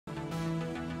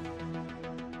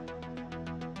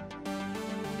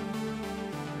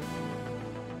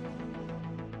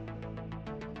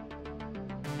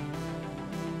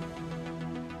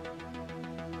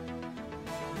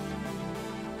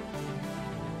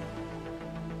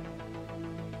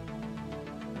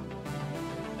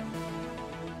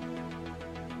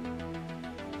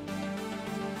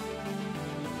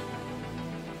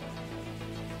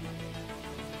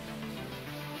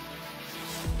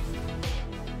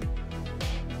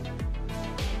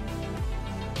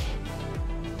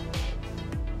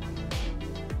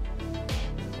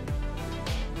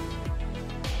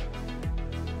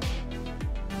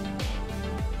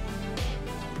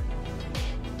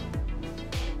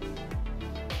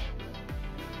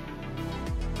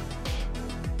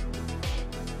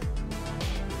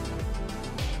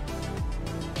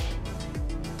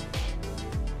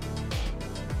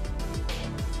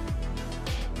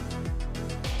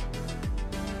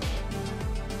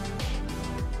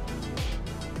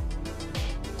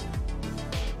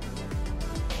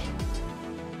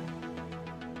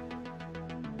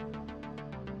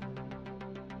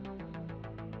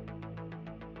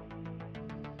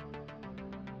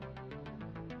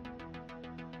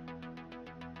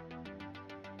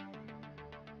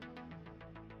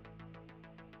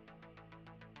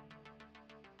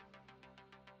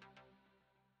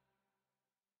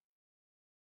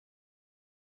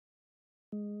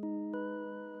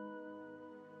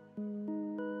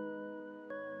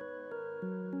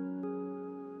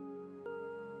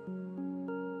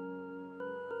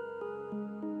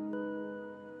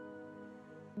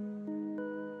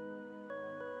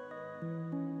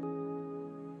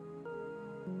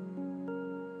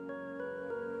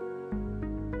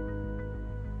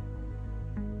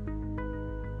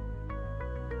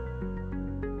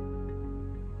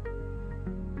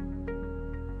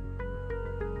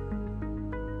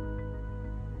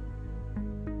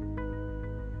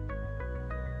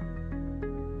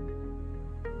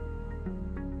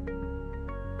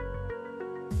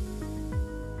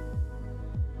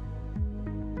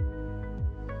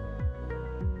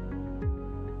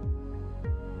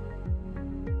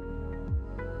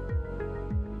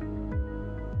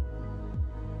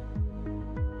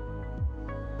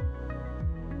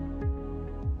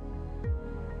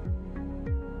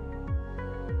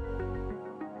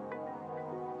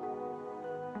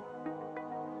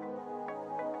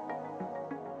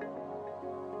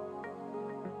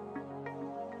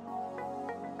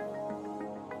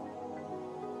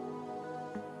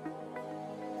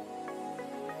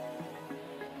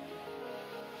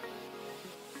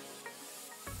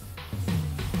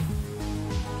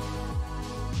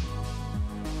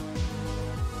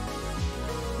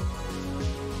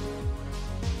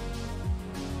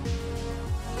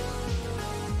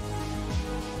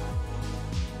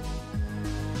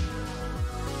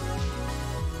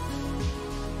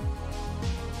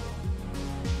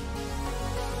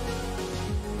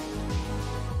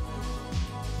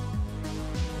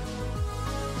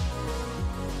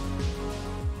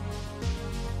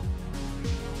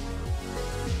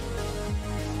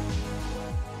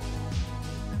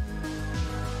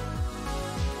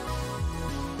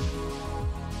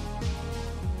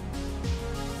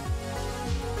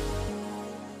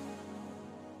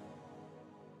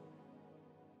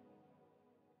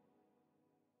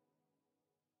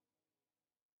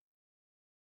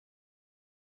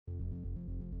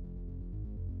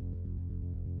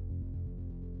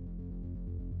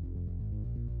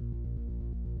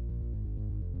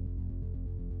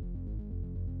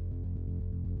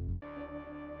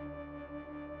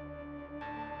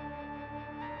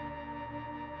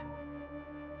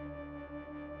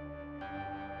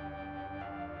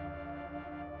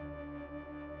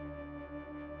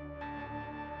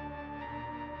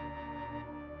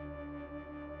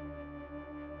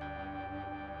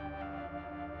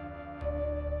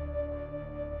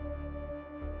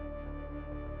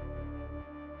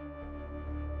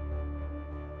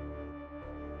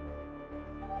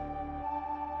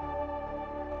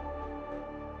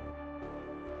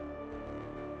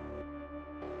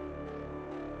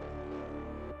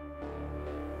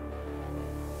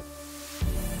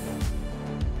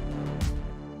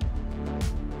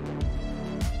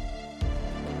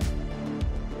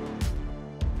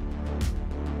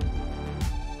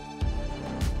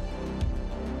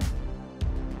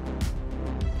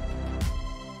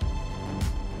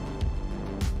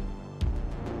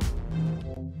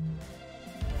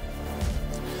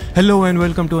Hello and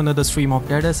welcome to another stream of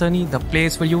Deadeye, the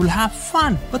place where you will have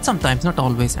fun, but sometimes not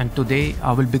always. And today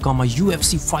I will become a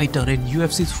UFC fighter in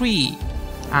UFC 3.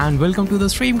 And welcome to the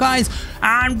stream, guys.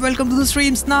 And welcome to the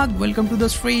stream, Snug. Welcome to the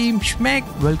stream, Schmeck.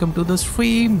 Welcome to the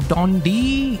stream,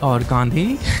 Dondi or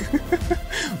Gandhi.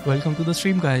 Welcome to the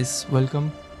stream, guys.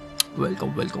 Welcome.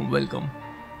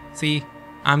 See,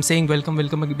 I'm saying welcome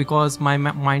because my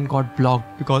mind got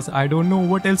blocked because I don't know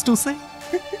what else to say.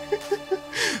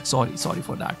 Sorry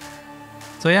for that.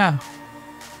 So yeah,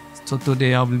 so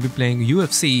today I will be playing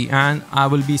UFC and I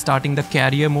will be starting the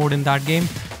career mode in that game.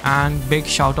 And big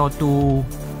shout out to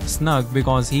Snug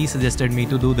because he suggested me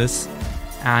to do this.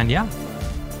 And yeah,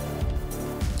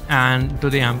 and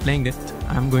today I'm playing it.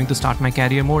 I'm going to start my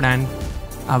career mode and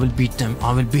I will beat them.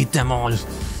 I will beat them all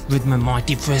with my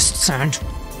mighty fists and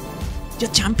you're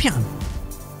champion.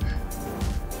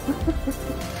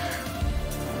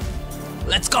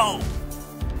 Let's go.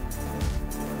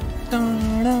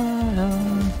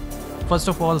 First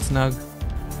of all, Snug,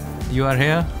 you are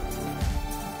here.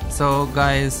 So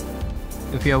guys,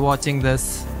 if you are watching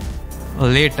this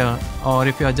later or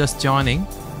if you are just joining,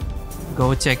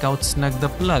 go check out Snug the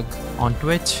Plug on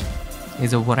Twitch.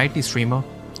 He's a variety streamer,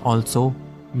 also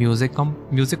music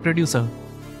producer.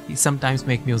 He sometimes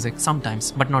make music,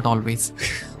 sometimes, but not always.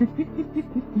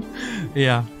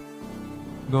 Yeah,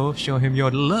 go show him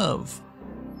your love.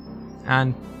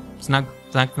 And Snug,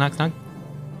 I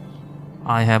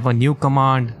have a new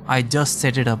command. I just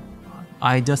set it up.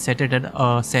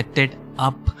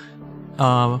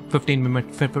 15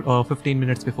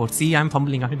 minutes before. See, I'm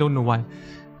fumbling. I don't know why.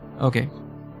 Okay,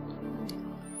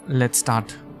 let's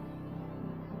start.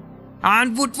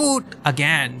 And woot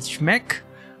again, Schmeck.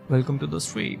 Welcome to the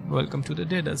stream. Welcome to the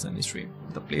Deadeye stream,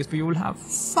 the place where you will have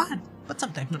fun, but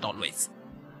sometimes not always.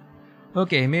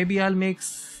 Okay, maybe I'll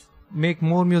make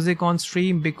more music on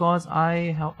stream because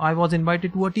I was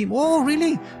invited to a team. Oh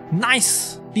really?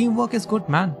 Nice. Teamwork is good,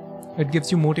 man. It gives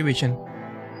you motivation.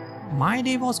 My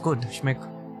day was good, Schmeck.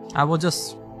 I was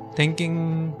just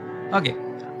thinking. Okay,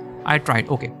 I tried.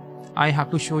 Okay, I have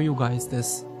to show you guys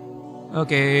this.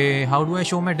 Okay, how do I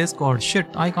show my Discord? Shit,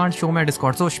 I can't show my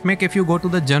Discord. So Schmeck, if you go to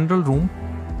the general room,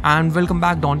 and welcome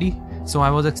back, Dondi. So I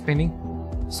was explaining.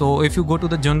 So if you go to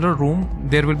the general room,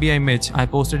 there will be an image. I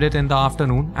posted it in the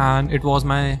afternoon and it was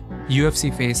my UFC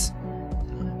face.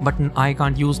 But I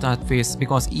can't use that face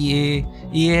because EA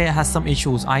has some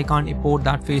issues. I can't import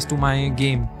that face to my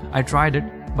game. I tried it,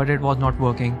 but it was not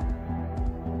working.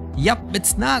 Yup, it's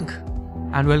Snug.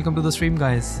 And welcome to the stream,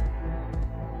 guys.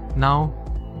 Now,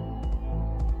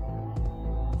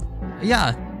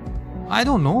 yeah, I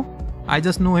don't know. I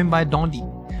just know him by Dondi.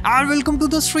 And welcome to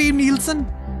the stream, Nielsen.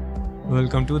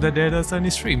 Welcome to the Deadeye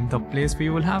stream, the place where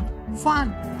you will have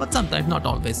fun, but sometimes not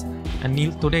always. And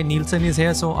today Nielsen is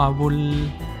here, so I will...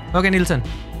 Okay, Nielsen,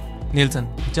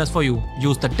 just for you,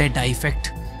 use the Deadeye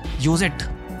effect. Use it.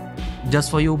 Just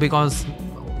for you because...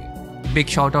 Big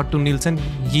shout out to Nielsen.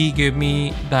 He gave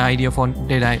me the idea for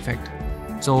Deadeye effect.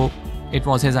 So, it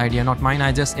was his idea, not mine.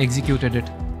 I just executed it.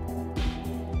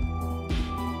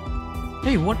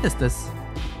 Hey, what is this?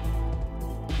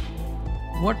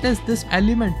 What is this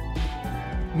element?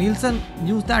 Nielsen,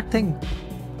 use that thing.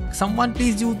 Someone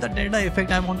please use the Deadeye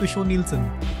effect. I want to show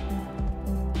Nielsen.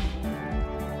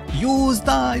 Use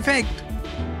the effect.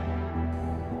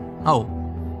 Oh.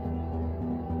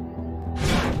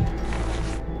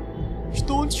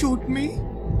 Don't shoot me.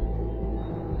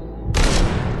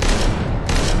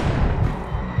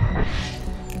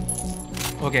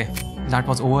 Okay, that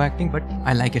was overacting, but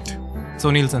I like it.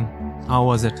 So Nielsen, how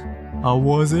was it? How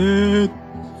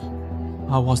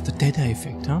was the Deadeye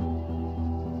effect, huh?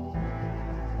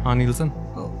 Nielsen?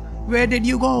 Where did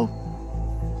you go?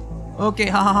 Okay,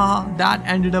 that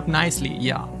ended up nicely,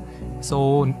 yeah.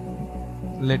 So,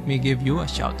 let me give you a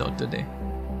shout out today.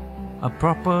 A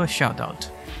proper shout out.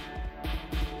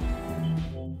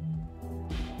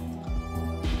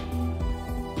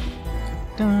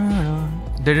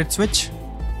 Did it switch?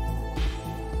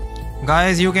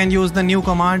 Guys, you can use the new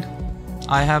command.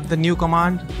 I have the new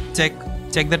command. Check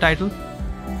the title.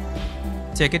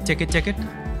 Check it.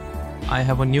 I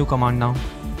have a new command now.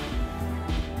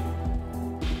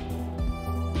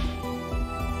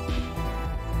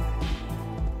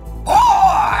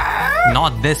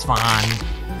 Not this one.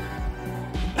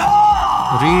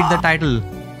 Read the title.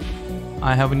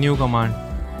 I have a new command.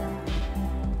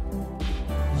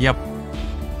 Yep.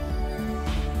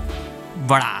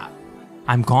 Vada.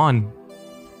 I'm gone.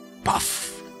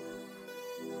 Puff.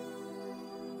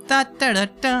 Da da da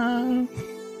da.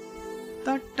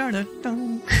 Da da da da.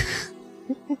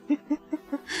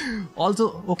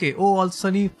 Also, okay. Oh, also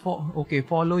Sunny. Okay,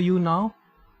 follow you now.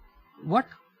 What?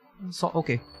 So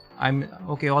okay. I'm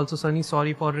okay. Also, Sunny,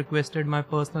 sorry for requested my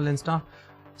personal Insta.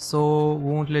 So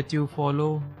won't let you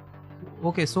follow.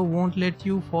 Okay, so won't let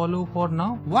you follow for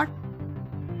now. What?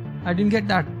 I didn't get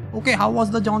that. Okay, how was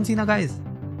the John Cena, guys?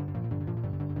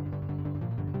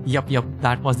 Yup,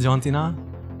 that was John Cena.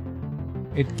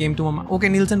 It came to my mind. Okay,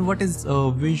 Nielsen, what is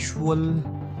visual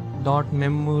dot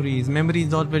memories? Memories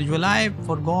dot visual. I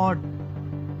forgot.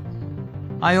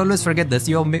 I always forget this.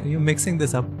 You're mixing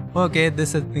this up. Okay,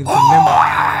 this is Nielsen.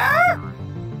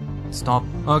 Stop.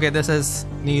 Okay, this is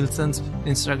Nielsen's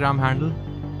Instagram handle.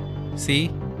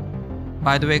 See?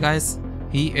 By the way, guys,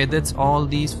 he edits all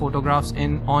these photographs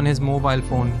on his mobile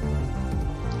phone.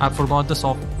 I forgot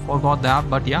the app,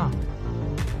 but yeah,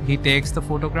 he takes the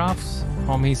photographs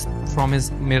from his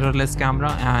mirrorless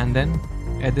camera and then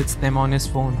edits them on his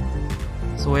phone.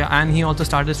 So yeah, and he also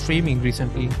started streaming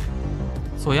recently.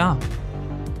 So yeah,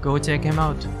 go check him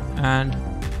out. And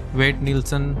wait,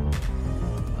 Nielsen,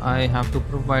 I have to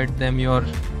provide them your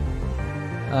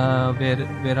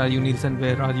where are you, Nielsen?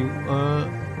 Where are you?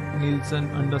 Nielsen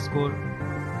 _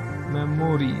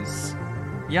 memories.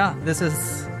 Yeah, this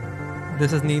is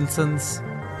Nielsen's.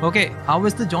 Okay, how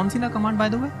is the John Cena command, by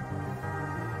the way?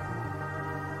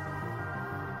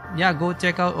 Yeah, go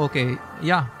check out. Okay,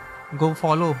 yeah, go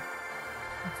follow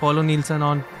Nielsen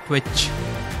on Twitch.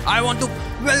 I want to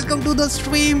welcome to the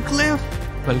stream, Cliff.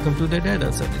 Welcome to the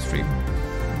Deadeye stream,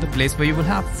 the place where you will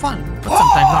have fun, but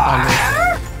sometimes not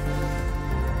always.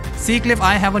 See, Cliff,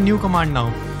 I have a new command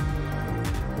now.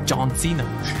 John Cena.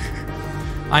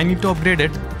 I need to upgrade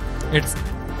it. It's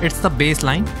the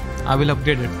baseline. I will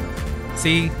upgrade it.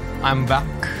 See, I'm back.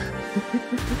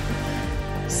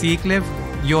 See, Cliff,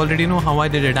 you already know how I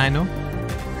did it. I know.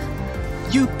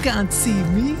 You can't see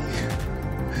me.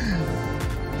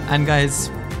 And guys,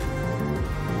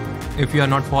 if you are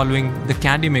not following the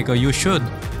Candy Maker, you should.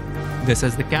 This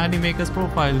is the Candy Maker's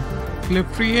profile. Cliff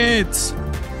creates,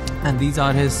 and these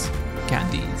are his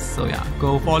candies. So yeah,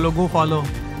 go follow.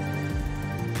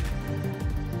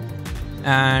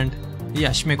 And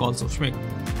yeah, Schmick also. Schmick.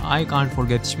 I can't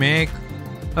forget Schmick.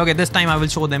 Okay, this time I will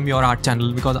show them your art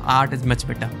channel because art is much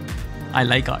better. I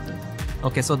like art.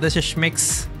 Okay, so this is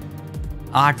Schmick's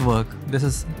artwork. This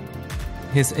is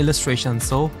his illustration.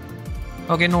 So,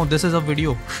 okay, no, this is a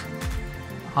video.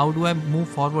 How do I move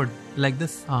forward? Like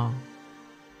this?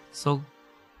 So,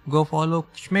 go follow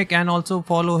Schmick and also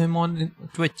follow him on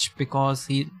Twitch because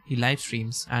he live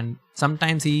streams and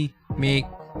sometimes he make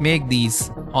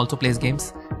these, also plays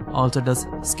games, also does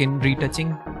skin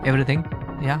retouching, everything.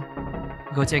 Yeah,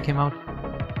 go check him out.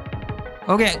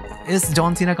 Okay, is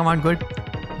John Cena command good?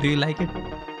 Do you like it?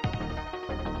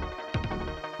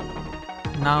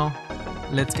 Now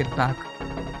let's get back.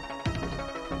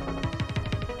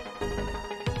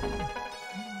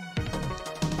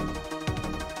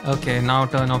 Okay, now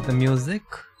turn off the music.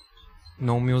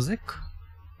 No music.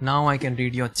 Now I can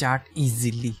read your chat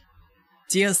easily.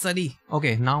 Cheers, Sari.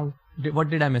 Okay, now what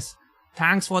did I miss?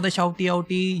 Thanks for the shouty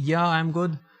outy. Yeah, I'm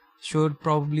good. Should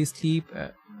probably sleep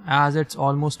as it's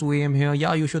almost 2 AM here.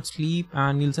 Yeah, you should sleep.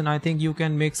 And Nielsen, I think you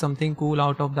can make something cool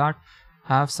out of that.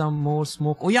 Have some more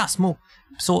smoke. Oh yeah, smoke.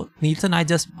 So Nielsen,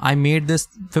 I made this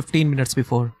 15 minutes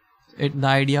before. The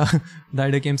idea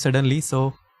came suddenly,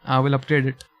 so I will upgrade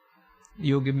it.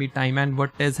 You give me time. And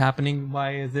what is happening?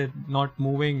 Why is it not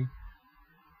moving?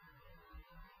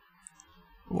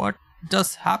 What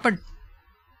just happened?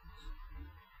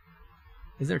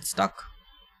 Is it stuck?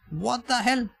 What the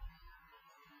hell?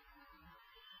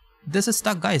 This is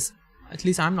stuck, guys. At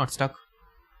least I'm not stuck.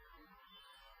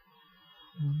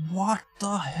 What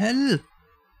the hell?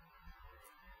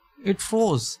 It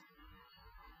froze.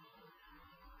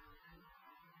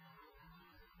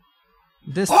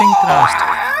 This thing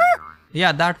crashed.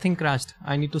 Yeah, that thing crashed.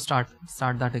 I need to start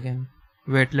that again.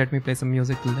 Wait, let me play some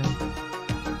music till then.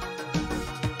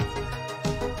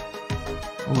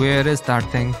 Where is that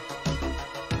thing?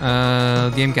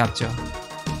 Game capture.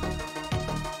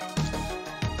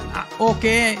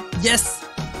 Okay, yes,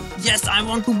 I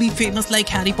want to be famous like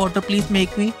Harry Potter. Please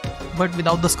make me, but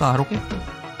without the scar, okay?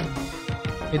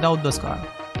 Without the scar.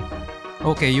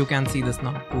 Okay, you can see this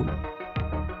now. Cool.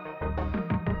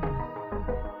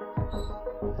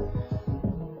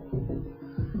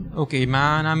 Okay,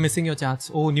 man, I'm missing your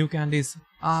chats. Oh, new candies.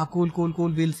 Cool.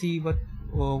 We'll see, but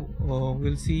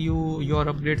we'll see your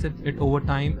upgrades it over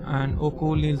time. And oh,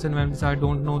 cool, Nielsen. I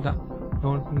don't know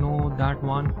that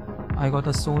one. I got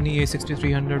a Sony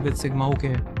A6300 with Sigma.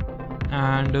 Okay,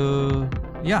 and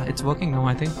yeah, it's working now,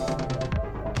 I think.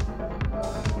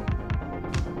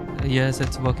 Yes,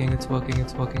 it's working.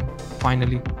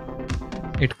 Finally,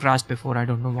 it crashed before. I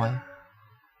don't know why.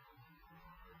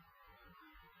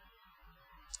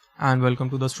 And welcome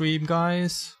to the stream,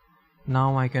 guys.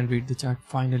 Now I can read the chat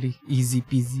finally. Easy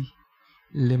peasy,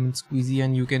 lemon squeezy,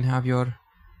 and you can have your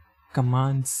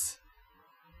commands.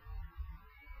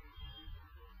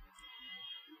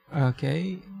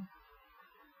 Okay.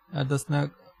 At the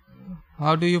snack.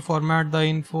 How do you format the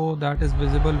info that is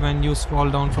visible when you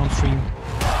scroll down from stream?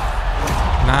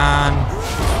 Man.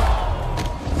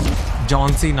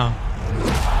 John Cena.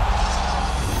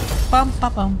 Pum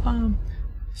pum pum pum.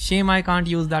 Shame I can't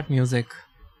use that music.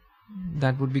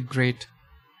 That would be great.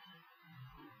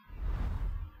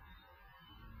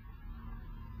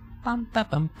 Pum pum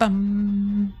pum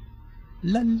pum.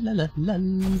 La la la la.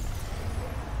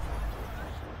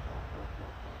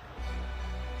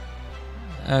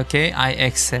 Okay, I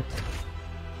accept.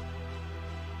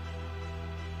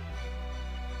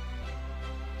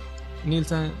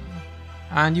 Nielsen,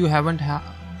 and you haven't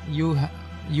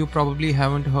you probably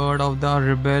haven't heard of the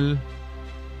Rebel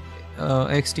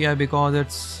XTI because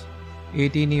it's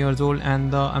 18 years old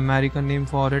and the American name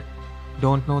for it.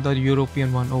 Don't know the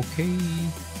European one. Okay.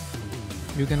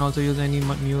 You can also use any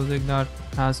music that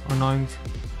has annoying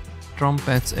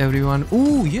trumpets. Everyone.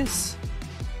 Ooh, yes.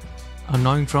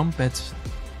 Annoying trumpets.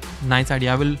 Nice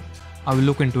idea. I will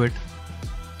look into it.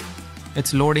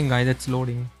 It's loading, guys. It's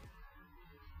loading.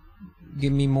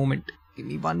 Give me a moment. Give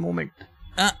me one moment.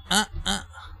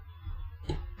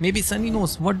 Maybe Sunny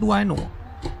knows. What do I know?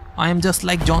 I am just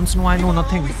like Jon Snow. I know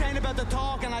nothing.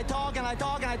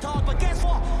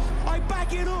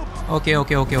 Okay.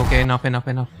 Enough.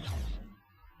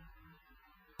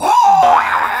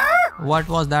 What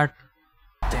was that?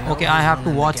 Okay, I have to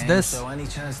watch this.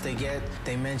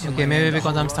 Okay, maybe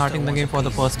because I'm starting the game for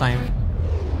the first time.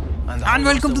 And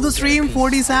welcome to the stream,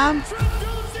 40 Sam.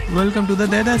 Welcome to the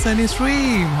Deadeye Sunny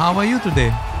stream. How are you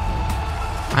today?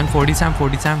 And 40 Sam,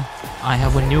 I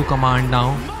have a new command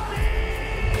now.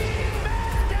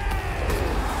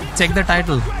 Check the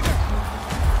title.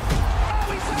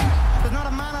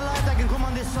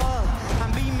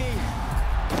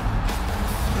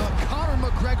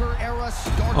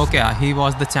 Okay, he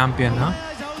was the champion, huh?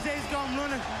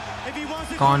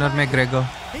 Conor McGregor.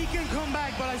 He can come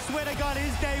back, but I swear to God,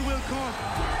 his day will come.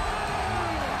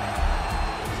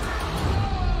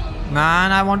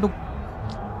 Man, I want to.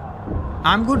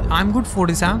 I'm good,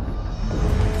 40 Sam.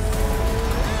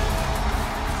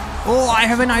 Oh, I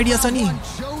have an idea, Sunny.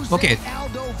 Okay,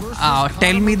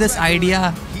 tell me this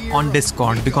idea on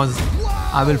Discord because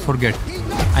I will forget.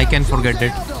 I can forget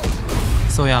it.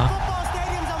 So yeah.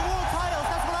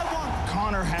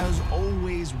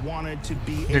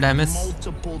 Did I miss?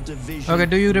 Okay,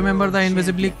 do you remember the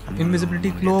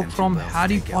invisibility cloak from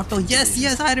Harry Potter?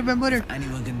 Yes, I remember it.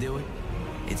 Anyone can do it.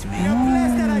 It's me. You're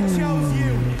blessed that I chose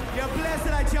you. You're blessed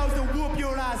that I chose to whoop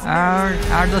your ass.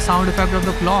 Add the sound effect of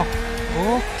the clock.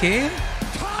 Okay,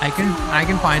 I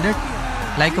can find it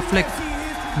like a flick.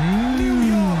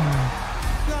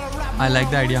 I like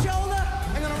the idea.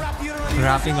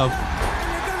 Wrapping up.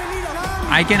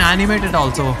 I can animate it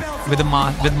also with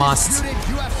masks.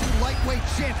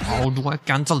 How do I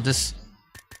cancel this?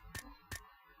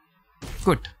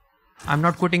 Good. I'm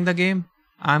not quitting the game.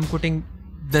 I'm quitting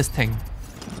this thing.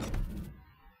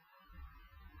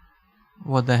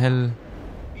 What the hell?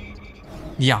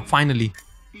 Yeah, finally.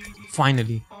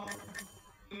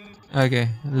 Okay,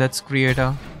 let's create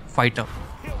a fighter.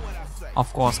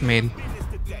 Of course, male.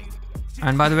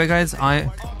 And by the way, guys, I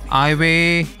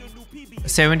weigh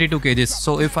 72 kgs.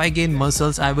 So if I gain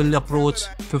muscles, I will approach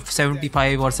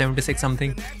 75 or 76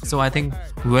 something. So I think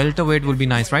welterweight will be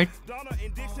nice, right?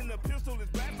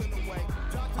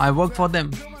 I work for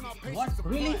them. What?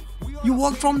 Really? You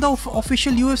work from the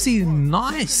official UFC?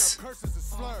 Nice.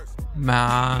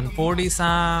 Man, 40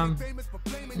 Sam.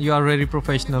 You are very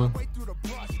professional.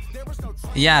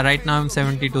 Yeah, right now I'm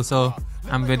 72, so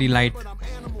I'm very light.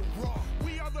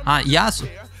 Yeah,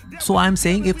 so I'm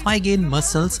saying if I gain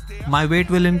muscles, my weight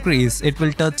will increase. It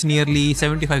will touch nearly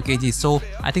 75 kgs. So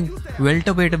I think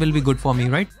welterweight will be good for me,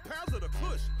 right?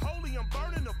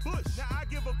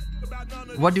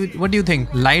 What do you think?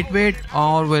 Lightweight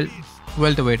or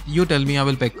welterweight? You tell me. I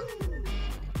will pick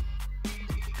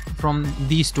from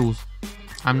these two.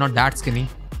 I'm not that skinny.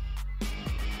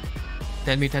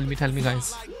 Tell me,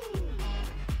 guys.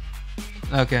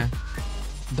 Okay,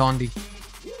 Dondi,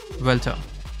 welter.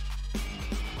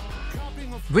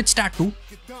 Which tattoo?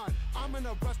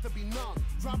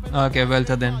 Okay,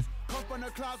 welter then.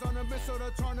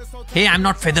 Hey, I'm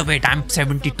not featherweight. I'm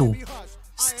 72.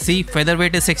 See,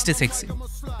 featherweight is 66.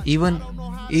 Even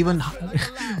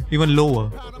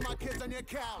lower.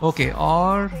 Okay,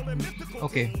 or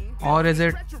is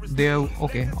it there?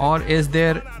 Okay, or is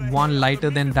there one lighter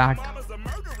than that?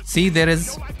 See, there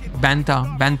is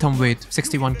bantamweight,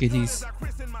 61 kgs.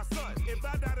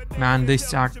 Man, this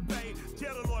chart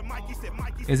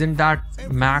isn't that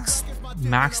max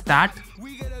that?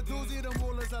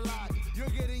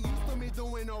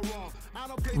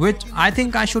 Which I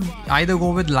think I should either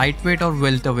go with lightweight or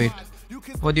welterweight.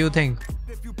 What do you think?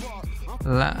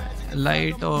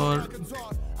 Light or...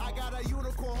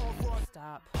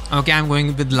 Okay, I'm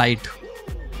going with light.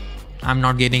 I'm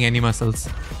not gaining any muscles.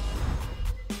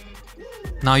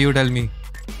 Now you tell me.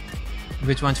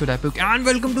 Which one should I pick? And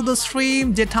welcome to the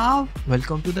stream, Jetav.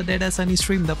 Welcome to the Deadeye Sunny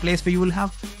stream, the place where you will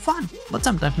have fun, but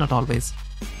sometimes not always.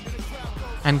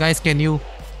 And guys, can you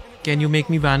make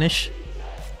me vanish?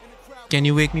 Can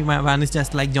you make me vanish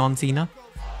just like John Cena?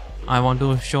 I want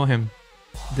to show him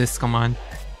this command.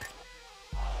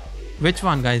 Which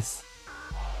one, guys?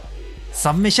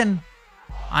 Submission.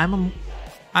 I'm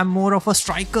more of a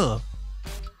striker.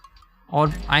 Or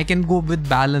I can go with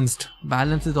balanced.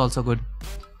 Balance is also good.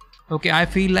 Okay, I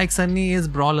feel like Sunny is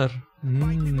brawler.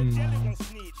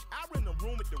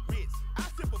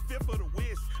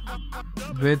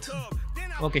 With...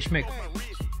 Okay, Schmick.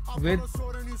 With...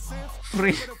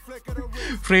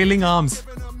 frailing arms.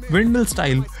 Windmill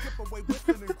style.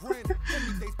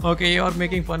 Okay, you're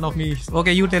making fun of me.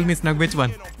 Okay, you tell me, Snug, which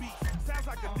one?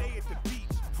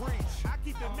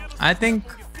 I think...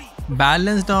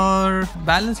 Balanced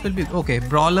will be... Okay,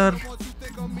 brawler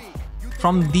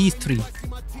from these three.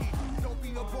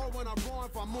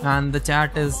 And the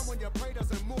chat is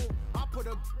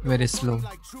very slow.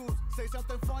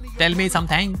 Tell me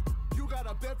something.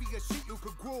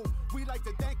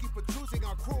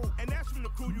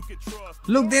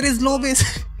 Look, there is low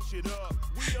base.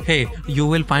 Hey, you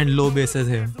will find low bases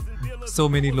here. So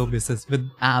many low bases with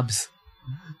abs.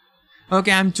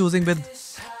 Okay, I'm choosing with...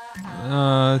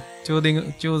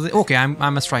 choosing. Okay,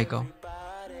 I'm a striker.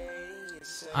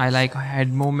 I like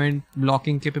head movement,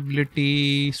 blocking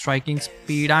capability, striking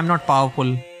speed. I'm not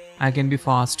powerful. I can be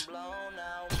fast.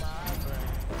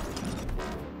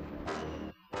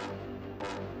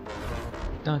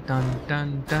 Dun, dun,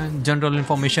 dun, dun. General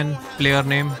information, player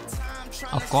name.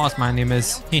 Of course, my name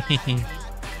is.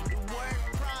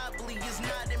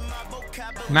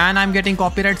 Man, I'm getting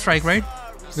copyright strike, right?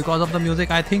 Because of the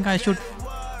music. I think I should.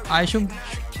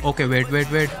 Okay, wait.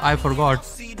 I forgot.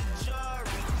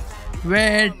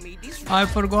 Wait, I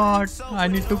forgot. I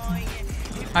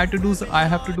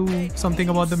have to do something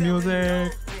about the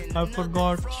music. I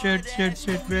forgot. Shit.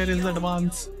 Where is the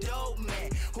advance?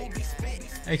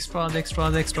 Extras.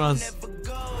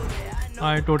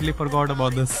 I totally forgot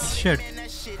about this. Shit.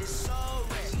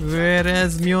 Where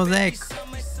is music?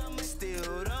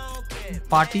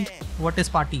 Party? What is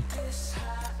party?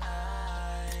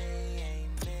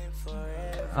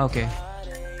 Okay.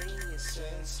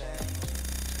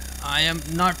 I am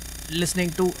not listening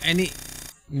to any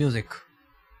music.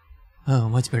 Oh,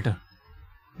 much better.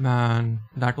 Man,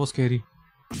 that was scary.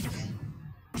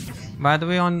 By the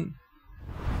way, on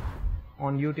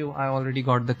YouTube, I already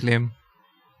got the claim.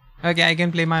 Okay, I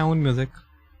can play my own music.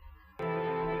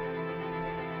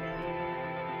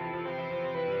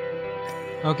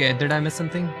 Okay, did I miss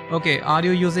something? Okay, are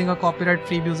you using a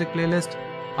copyright-free music playlist?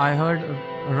 I heard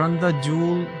Run the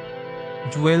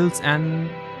Jewels and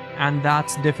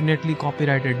that's definitely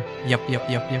copyrighted. Yup.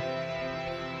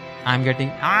 I'm getting...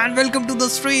 And welcome to the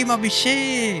stream,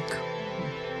 Abhishek!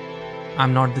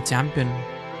 I'm not the champion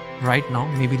right now.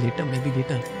 Maybe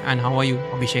later. And how are you,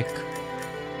 Abhishek?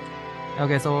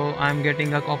 Okay, so I'm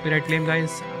getting a copyright claim,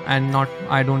 guys. And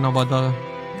I don't know about the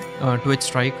Twitch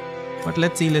strike. But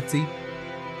let's see.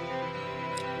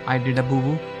 I did a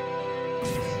boo-boo.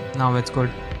 Now it's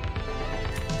good.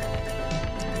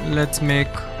 Let's make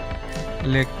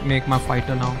my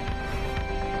fighter now.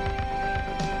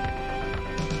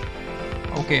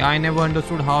 Okay, I never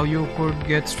understood how you could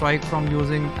get strike from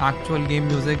using actual game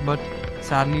music, but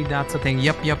sadly that's a thing.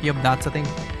 Yep, that's a thing.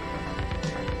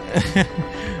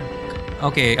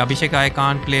 Okay, Abhishek, I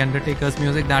can't play Undertaker's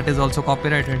music. That is also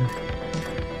copyrighted.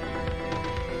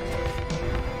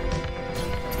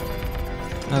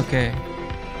 Okay,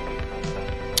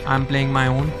 I'm playing my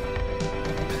own.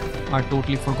 I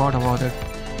totally forgot about it.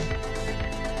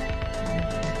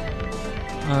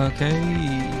 Okay.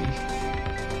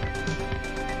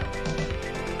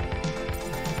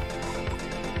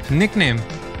 Nickname.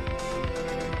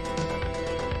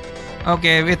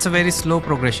 Okay, it's a very slow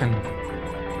progression.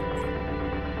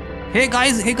 Hey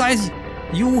guys,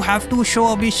 you have to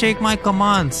show Abhishek my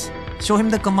commands. Show him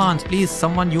the commands, please.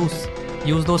 Someone use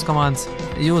those commands.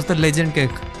 Use the legend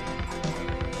kick.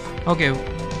 Okay,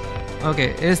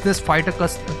 is this fighter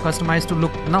customized to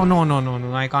look? No,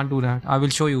 I can't do that. I will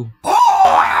show you.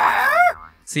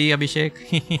 See, Abhishek,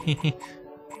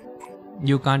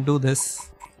 you can't do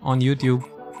this on YouTube.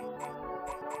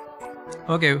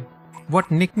 Okay, what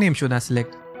nickname should I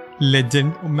select?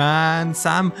 Legend. Oh, man,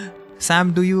 Sam,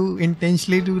 do you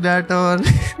intentionally do that or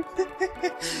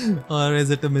or is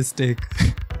it a mistake?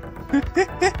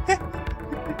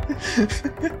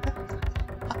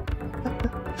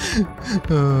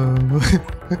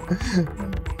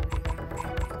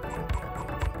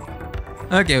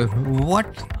 Okay, what?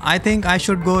 I think I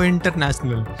should go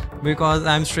international because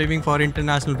I'm streaming for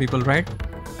international people, right?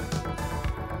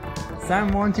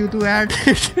 Sam wants you to add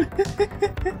it.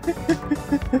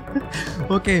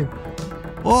 Okay.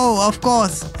 Oh, of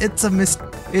course. It's a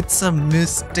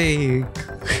mistake.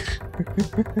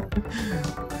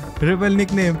 Rebel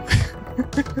nickname.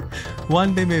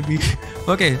 One day maybe.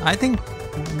 Okay, I think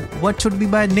what should be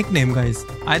my nickname, guys?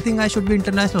 I think I should be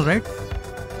international, right?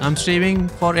 I'm streaming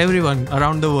for everyone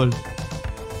around the world.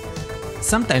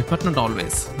 Sometimes, but not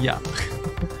always. Yeah.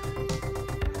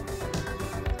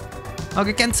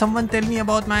 Okay, can someone tell me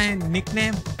about my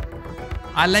nickname?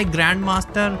 I like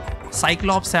Grandmaster,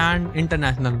 Cyclops and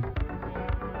International.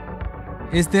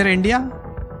 Is there India?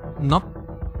 Nope.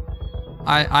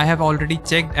 I have already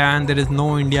checked and there is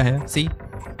no India here. See?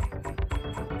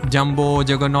 Jumbo,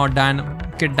 Juggernaut,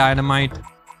 Kid Dynamite,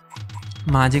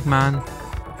 Magic Man.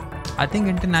 I think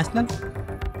international?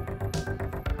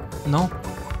 No?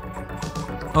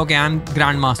 Okay, I'm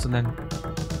Grandmaster then.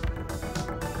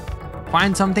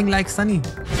 Find something like Sunny.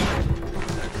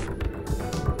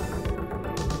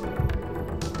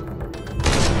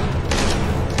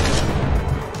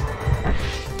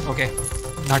 Okay,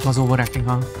 that was overacting,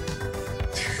 huh?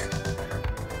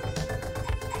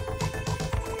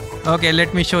 Okay,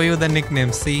 let me show you the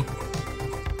nicknames. See?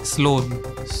 Slowly.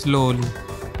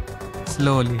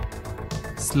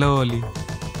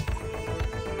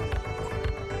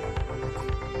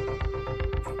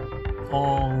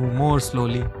 Oh, more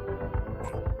slowly.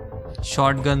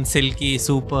 Shotgun, Silky,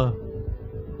 Super.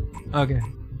 Okay.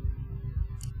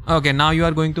 Okay, now you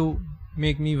are going to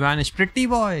make me vanish. Pretty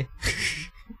boy.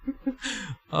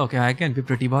 Okay, I can be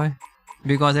pretty boy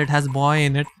because it has boy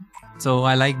in it. So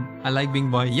I like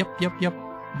being boy. Yep.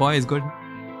 Boy is good.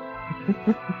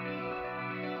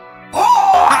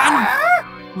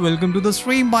 Welcome to the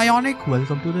stream, Bionic.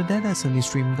 Welcome to the Deadeye Sunny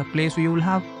stream, the place where you will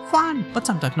have fun, but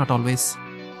sometimes not always.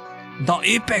 The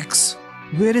Apex.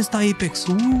 Where is the Apex?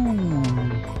 Ooh.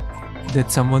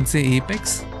 Did someone say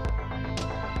Apex?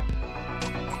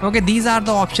 Okay, these are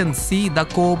the options. See, the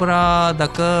Cobra, the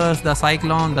Curse, the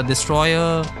Cyclone, the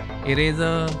Destroyer,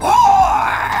 Eraser.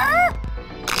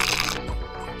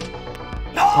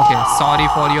 Okay, sorry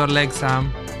for your leg,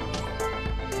 Sam.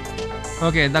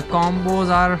 Okay, the combos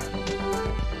are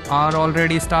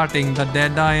already starting. The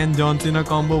Deadeye and John Cena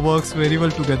combo works very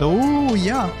well together. Oh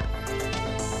yeah.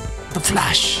 The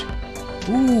Flash.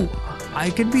 Ooh, I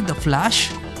can be the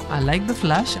Flash. I like the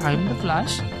Flash. I'm the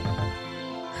Flash.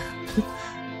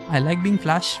 I like being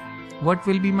Flash. What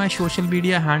will be my social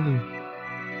media handle?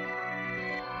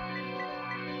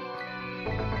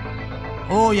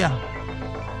 Oh yeah,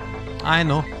 I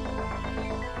know.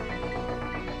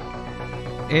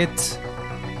 It's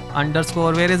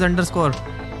underscore. Where is underscore?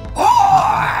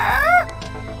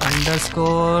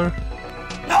 Underscore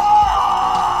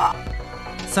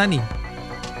Sunny.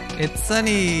 It's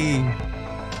Sunny,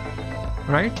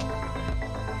 right?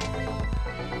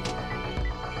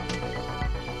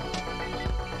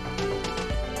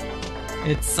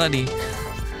 It's Sunny.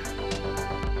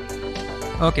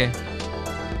 Okay.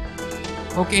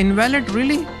 Okay, invalid,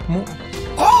 really?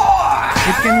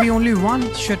 It can be only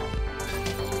one? Shit.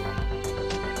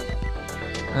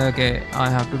 Okay, I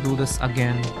have to do this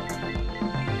again.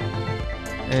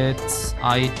 It's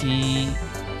IT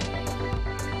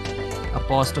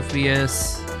apostrophe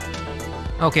S.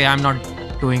 Okay, I'm not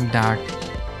doing that.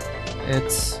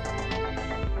 It's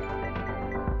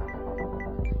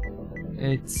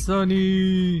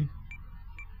Sunny.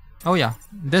 Oh yeah,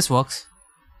 this works.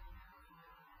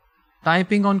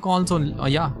 Typing on console. Oh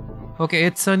yeah. Okay,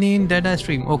 it's Sunny in Deadeye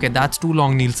stream. Okay, that's too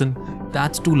long, Nielsen.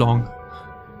 That's too long.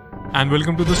 And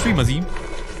welcome to the stream, Azim.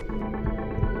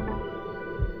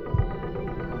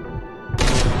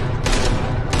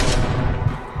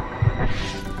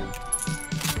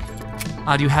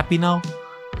 Are you happy now?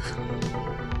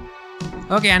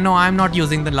 Okay, no, I'm not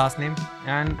using the last name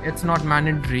and it's not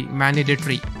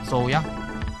mandatory. So yeah,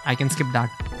 I can skip that.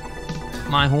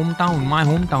 My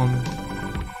hometown.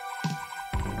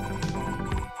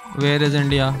 Where is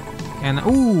India?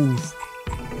 Ooh.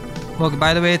 Okay,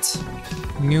 by the way, it's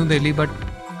New Delhi, but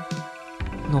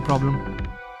no problem.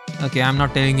 Okay, I'm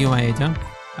not telling you my age, huh?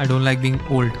 I don't like being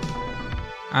old.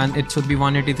 And it should be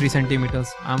 183 centimeters.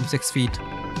 I'm 6 feet.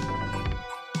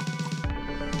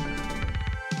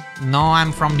 No,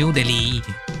 I'm from New Delhi.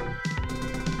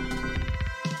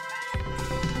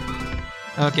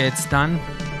 Okay, it's done.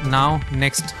 Now,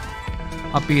 next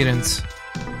appearance.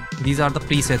 These are the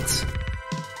presets.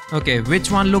 Okay, which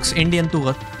one looks Indian to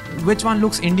us? Which one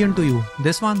looks Indian to you?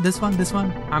 This one, this one, this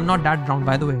one? I'm not that brown,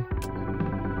 by the way.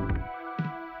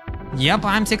 Yep,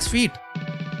 I'm 6 feet.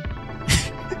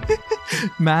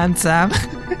 Man, Sam.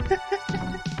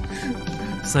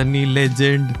 Sunny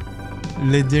legend.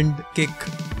 Legend kick.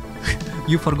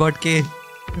 You forgot K.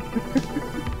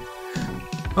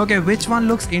 Okay, which one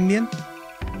looks Indian?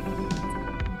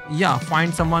 Yeah,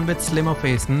 find someone with slimmer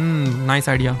face. Nice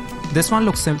idea. This one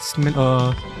looks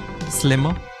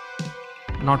slimmer.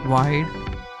 Not wide.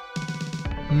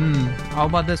 How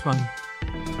about this one?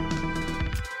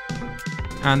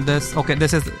 And this. Okay,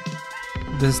 this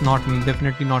is not me.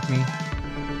 Definitely not me.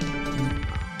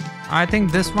 I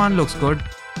think this one looks good.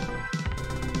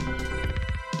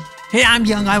 Hey, I'm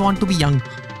young. I want to be young.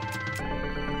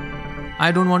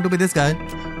 I don't want to be this guy.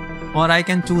 Or I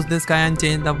can choose this guy and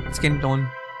change the skin tone.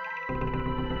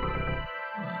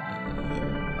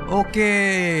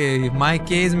 Okay, my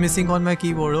K is missing on my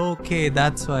keyboard. Okay,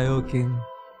 that's why. Okay.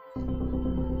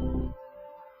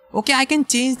 Okay, I can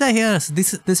change the hairs.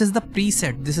 This is the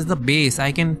preset. This is the base.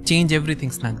 I can change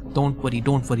everything, Snug. Don't worry,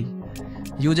 don't worry.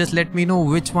 You just let me know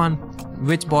which one,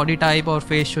 which body type or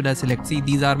face should I select. See,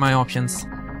 these are my options.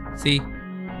 See,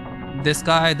 this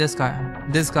guy, this guy,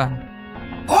 this guy.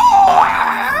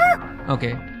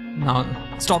 Okay, now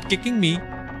stop kicking me.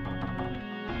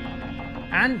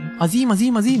 And Azim.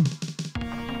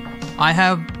 I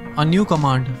have a new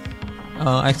command.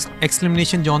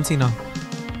 Exclamation John Cena.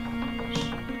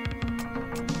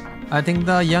 I think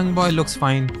the young boy looks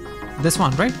fine. This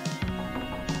one, right?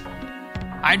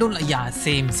 I don't like. Yeah,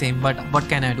 same. But what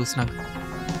can I do, Snug?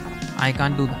 I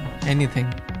can't do anything.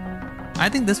 I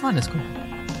think this one is good.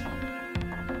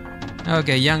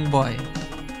 Okay, young boy.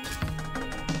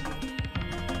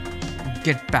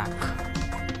 Get back.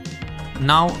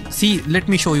 Now, see, let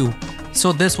me show you.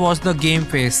 So this was the game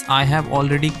face. I have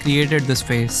already created this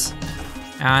face.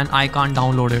 And I can't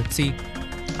download it. See,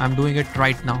 I'm doing it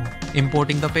right now.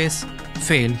 Importing the face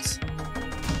fails.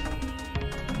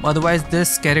 Otherwise,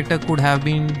 this character could have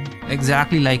been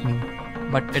exactly like me.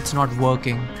 But it's not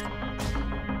working.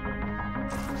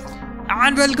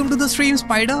 And welcome to the stream,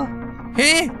 Spider.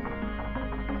 Hey!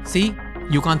 See,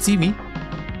 you can't see me.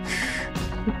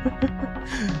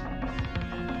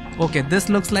 Okay, this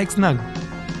looks like Snug.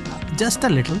 Just a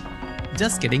little.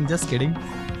 Just kidding.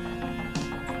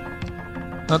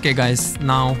 Okay guys,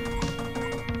 now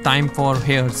time for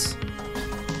hairs.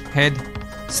 Head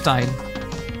style.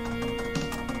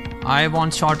 I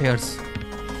want short hairs.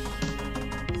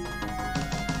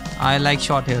 I like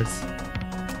short hairs.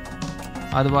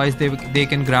 Otherwise they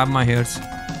can grab my hairs.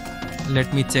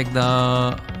 Let me check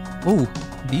the... Oh,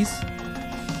 these?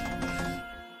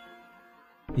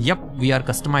 Yep, we are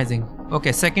customizing.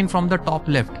 Okay, second from the top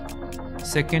left.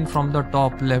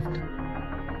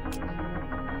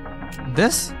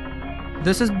 This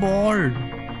is bald.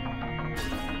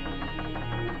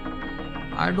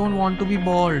 I don't want to be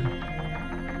bald.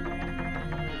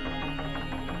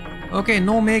 Okay,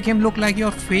 no, make him look like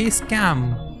your face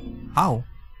cam. How?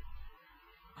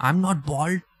 I'm not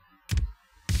bald.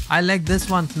 I like this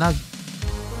one, Snug.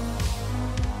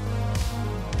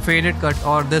 Faded cut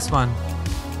or this one.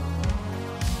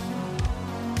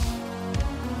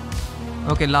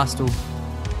 Okay, last two.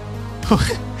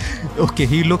 Okay,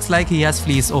 he looks like he has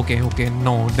fleece. Okay,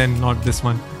 no, then not this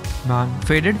one. Man,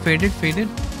 faded.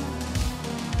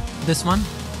 This one.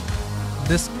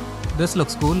 This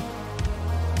looks cool.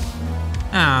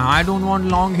 I don't want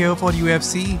long hair for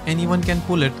UFC. Anyone can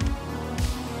pull it.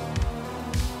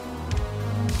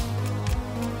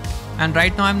 And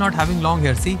right now I'm not having long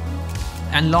hair, see?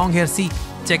 And long hair, see?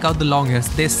 Check out the long hairs.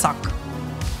 They suck.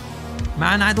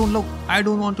 Man, I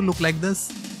don't want to look like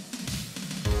this.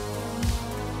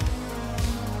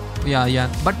 Yeah.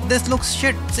 But this looks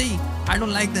shit. See? I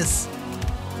don't like this.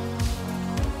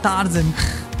 Tarzan.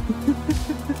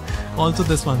 Also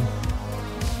this one.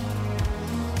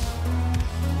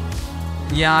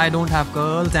 Yeah, I don't have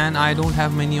curls and I don't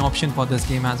have many options for this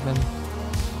game as well.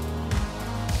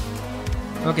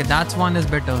 Okay, that one is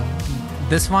better.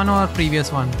 This one or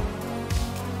previous one?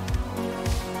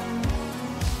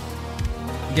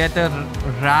 Get a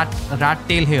rat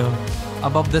tail here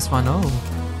above this one. Oh.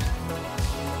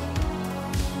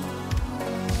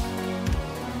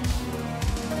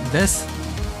 This.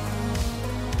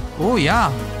 Oh yeah,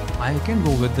 I can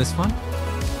go with this one.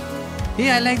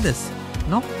 Hey, I like this.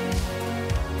 No?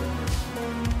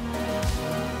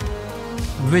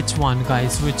 Which one,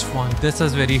 guys? Which one? This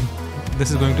is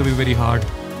going to be very hard.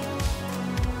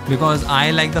 Because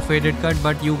I like the faded cut,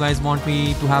 but you guys want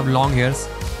me to have long hairs.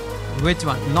 Which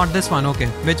one? Not this one, okay.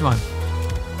 Which one?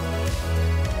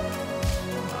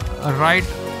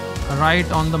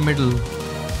 Right on the middle.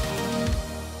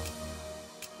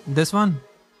 This one?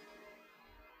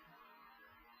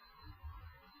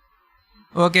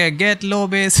 Okay, get low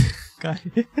base.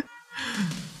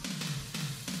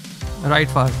 Right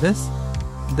far.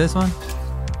 This one?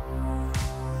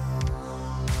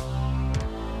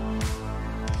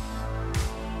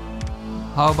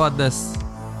 How about this?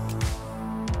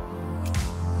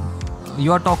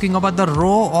 You are talking about the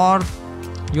row, or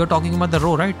you are talking about the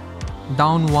row, right?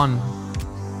 Down one.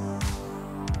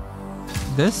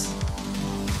 This?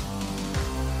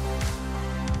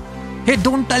 Hey,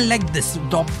 don't tell like this.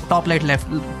 Top right left.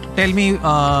 Tell me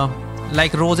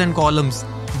like rows and columns.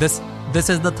 This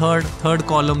is the third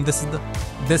column. This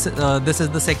is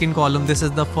the second column. This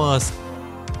is the first.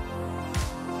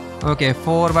 Okay,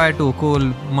 4/2.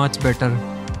 Cool, much better.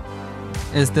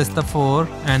 Is this the 4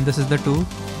 and this is the 2?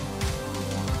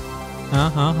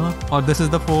 Or this is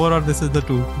the 4 or this is the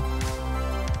 2?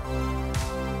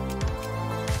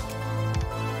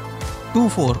 2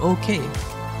 4. Okay.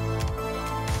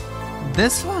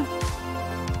 This one?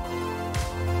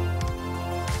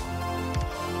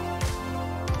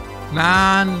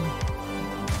 Man,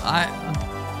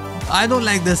 I don't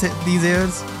like these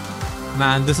hairs.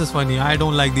 Man, this is funny. I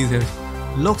don't like these hairs.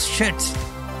 Looks shit.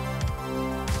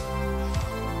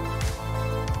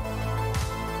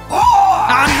 Oh!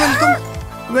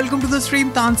 And welcome to the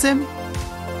stream, Tansim.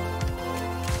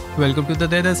 Welcome to the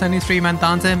Deadeye Sunny stream, and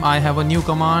Tansim, I have a new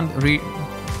command.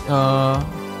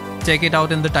 Check it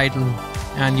out in the title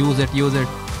and use it.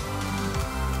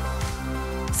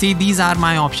 See, these are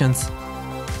my options.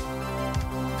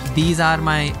 These are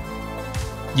my...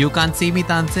 You can't see me,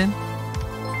 Tansin.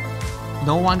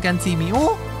 No one can see me.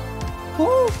 Oh,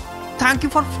 thank you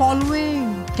for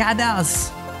following.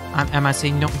 Kadas. Am I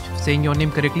saying your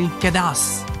name correctly?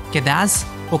 Kadas.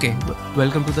 Okay,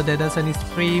 welcome to the Deadeye Sunny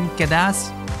stream,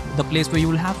 Kadas. The place where you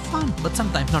will have fun, but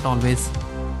sometimes, not always.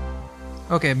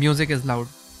 Okay, music is loud.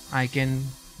 I can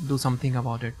do something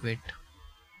about it. Wait.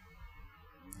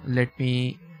 Let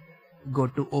me go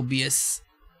to OBS.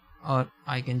 Or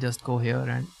I can just go here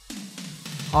and...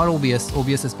 Or OBS.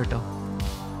 OBS is better.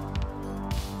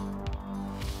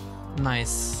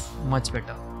 Nice. Much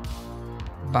better.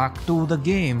 Back to the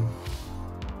game.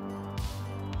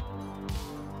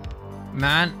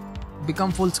 Man,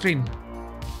 become full screen.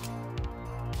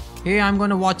 Hey, I'm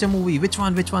gonna watch a movie. Which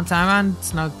one? Sam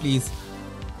Snug, please.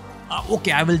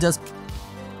 Okay, I will just...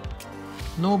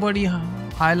 Nobody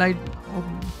highlight...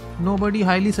 Nobody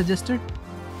highly suggested?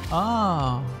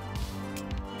 Ah.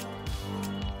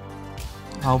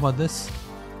 How about this?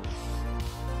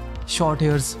 Short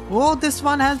hairs. Oh, this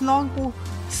one has long...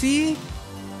 See?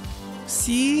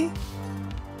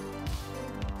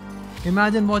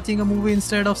 Imagine watching a movie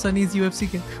instead of Sunny's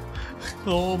UFC game.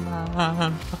 Oh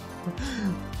man.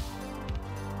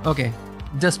 Okay,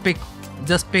 just pick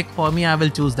for me. I will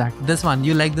choose that. This one,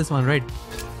 you like this one, right?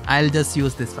 I'll just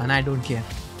use this one. I don't care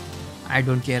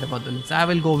about the looks. I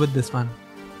will go with this one.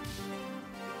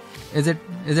 Is it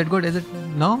good? Is it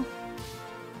no?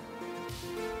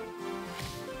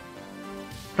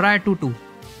 Try 2-2.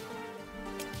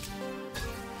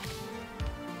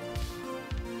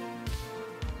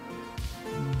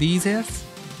 These hairs?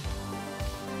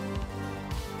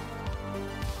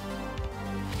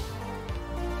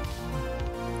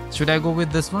 Should I go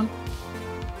with this one?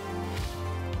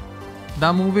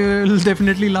 The movie will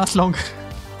definitely last longer.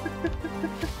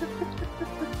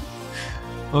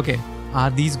 Okay. Are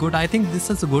these good? I think this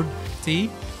is good. See?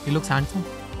 He looks handsome.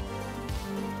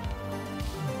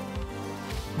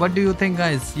 What do you think,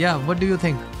 guys? Yeah, what do you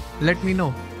think? Let me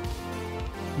know.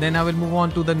 Then I will move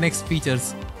on to the next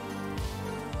features.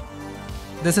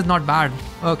 This is not bad.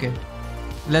 Okay.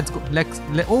 Let's go.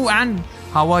 Oh, and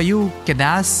how are you,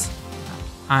 Kedas?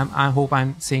 I hope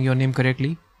I'm saying your name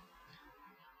correctly.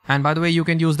 And by the way, you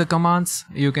can use the commands.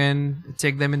 You can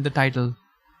check them in the title.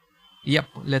 Yep,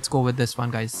 let's go with this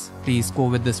one, guys. Please go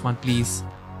with this one, please.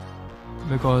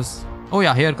 Because... Oh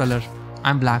yeah, hair color.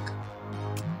 I'm black.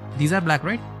 These are black,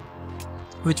 right?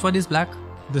 Which one is black?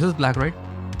 This is black, right?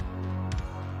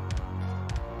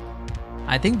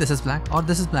 I think this is black or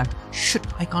this is black. Shit,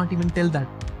 I can't even tell that.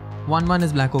 One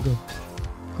is black, okay.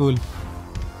 Cool.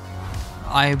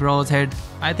 Eyebrows, head.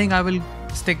 I think I will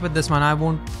stick with this one. I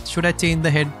won't... Should I change the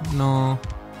head? No.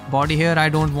 Body hair, I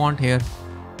don't want hair.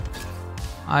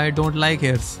 I don't like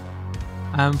hairs.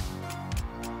 I'm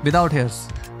without hairs.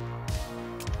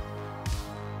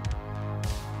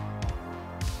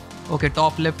 Okay,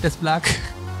 top left is black.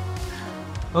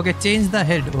 Okay, change the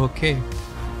head. Okay.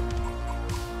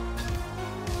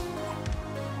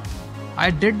 I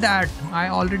did that. I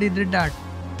already did that.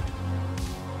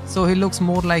 So he looks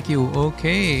more like you.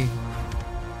 Okay.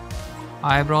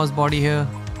 Eyebrows, body hair.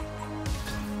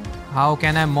 How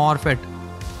can I morph it?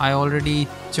 I already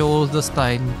chose the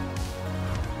style.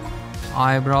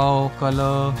 Eyebrow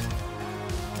color.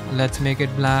 Let's make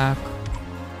it black.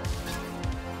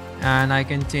 And I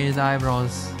can change the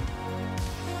eyebrows.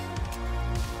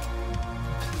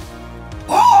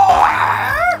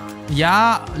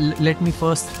 Yeah, let me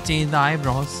first change the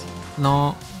eyebrows.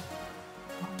 No.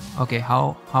 Okay,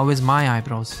 how is my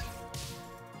eyebrows?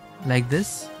 Like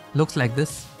this? Looks like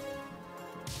this.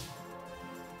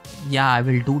 Yeah, I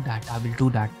will do that. I will do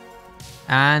that.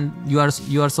 And you are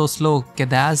so slow,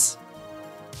 Kedaz.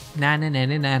 Nah,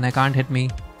 I can't hit me.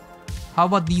 How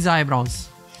about these eyebrows?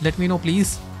 Let me know,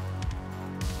 please.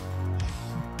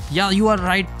 Yeah, you are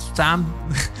right, Sam.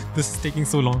 This is taking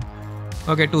so long.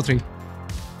 Okay, 2, 3.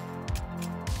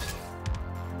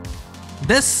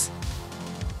 This?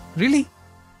 Really?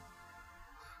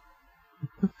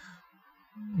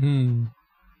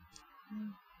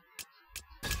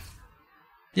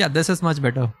 Yeah, this is much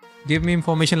better. Give me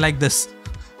information like this.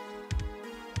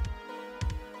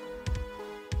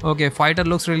 Okay, fighter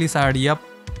looks really sad. Yep.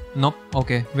 Nope.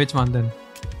 Okay, which one then?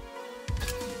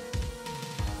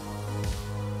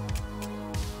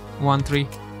 1, 3.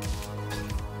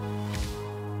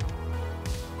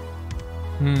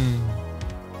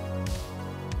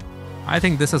 I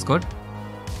think this is good.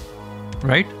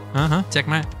 Right? Check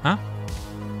my...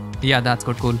 Yeah, that's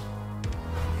good. Cool.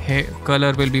 Hair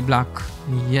color will be black.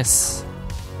 Yes.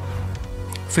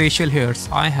 Facial hairs.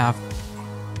 I have.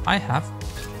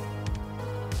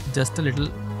 Just a little.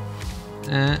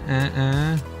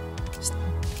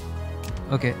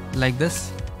 Okay, like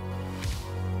this.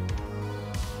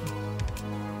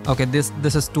 Okay,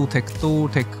 this is too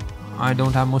thick. I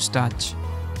don't have mustache.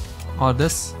 Or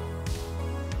this.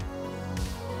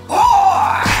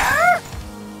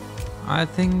 I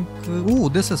think... ooh,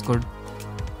 this is good.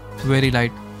 Very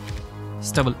light.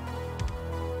 Stubble.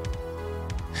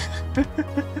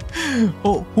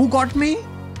 Oh, who got me?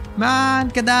 Man,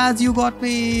 Kedaz, you got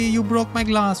me. You broke my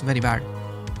glass. Very bad.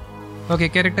 Okay,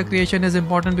 character creation is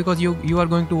important because you are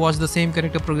going to watch the same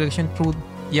character progression through...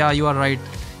 Yeah, you are right.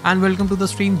 And welcome to the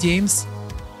stream, James.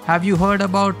 Have you heard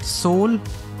about Soul?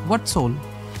 What Soul?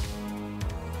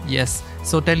 Yes.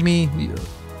 So tell me,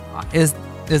 is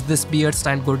this beard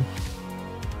style good?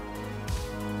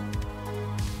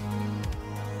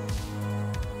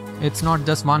 It's not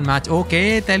just one match.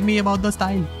 Okay, tell me about the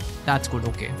style. That's good,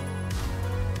 okay.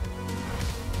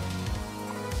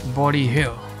 Body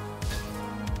hair.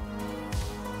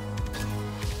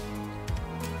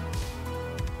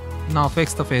 Now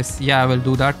fix the face. Yeah, I will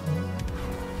do that.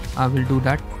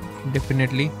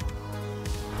 Definitely.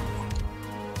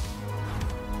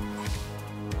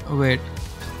 Wait.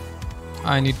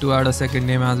 I need to add a second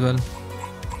name as well.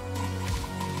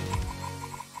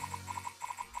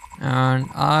 And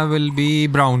I will be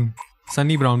brown.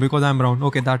 Sunny Brown, because I'm brown.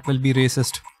 Okay, that will be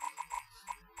racist.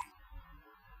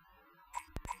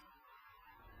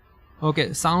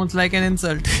 Okay, sounds like an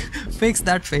insult. Fix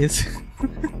that face.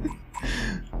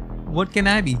 What can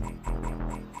I be?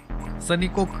 Sunny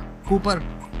Cook, Cooper.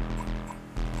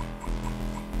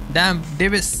 Damn,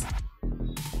 Davis.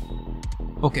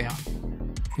 Okay,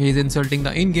 he's insulting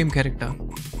the in-game character.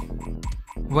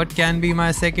 What can be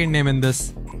my second name in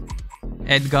this?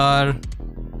 Edgar.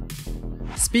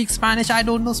 Speak Spanish. I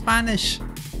don't know Spanish.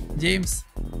 James.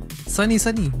 Sunny.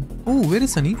 Oh, where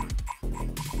is Sunny?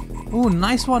 Oh,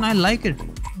 nice one. I like it.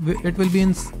 It will be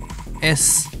in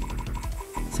S.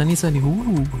 Sunny.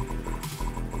 Ooh.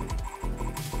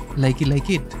 Like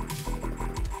it.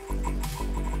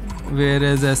 Where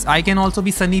is S? I can also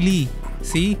be Sunny Lee.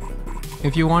 See?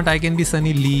 If you want, I can be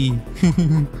Sunny Lee.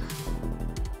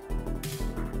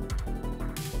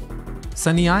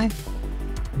 Sunny Eye?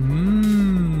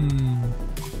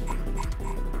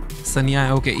 Sunny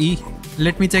Eye. Okay, E.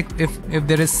 Let me check if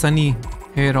there is Sunny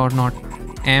here or not.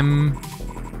 M.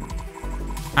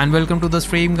 And welcome to the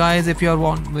stream, guys. If you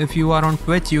are on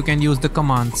Twitch, you can use the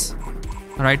commands.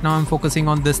 Right now I'm focusing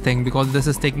on this thing because this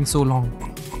is taking so long.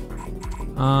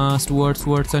 Stuart,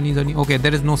 Sunny. Okay,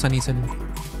 there is no Sunny.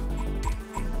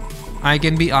 I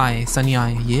can be I, Sunny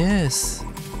Eye. Yes.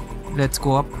 Let's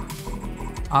go up.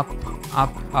 Up.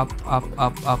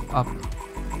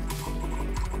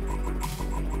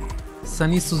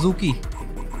 Sunny Suzuki.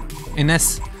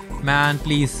 Ines. Man,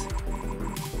 please.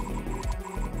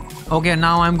 Okay,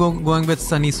 now I'm going with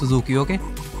Sunny Suzuki, okay?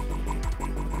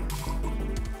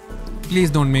 Please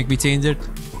don't make me change it.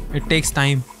 It takes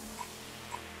time.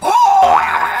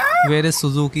 Where is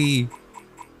Suzuki?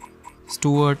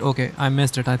 Stewart. Okay, I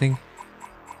missed it, I think.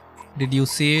 Did you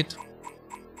see it?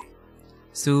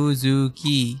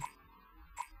 Suzuki.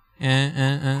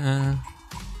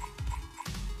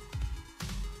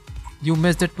 You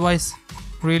missed it twice?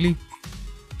 Really?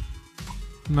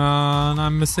 Man,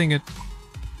 I'm missing it.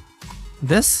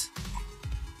 This?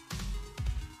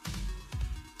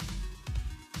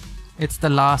 It's the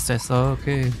last S.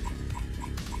 Okay.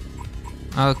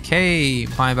 Okay.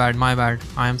 My bad.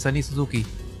 I am Sunny Suzuki.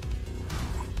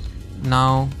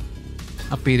 Now,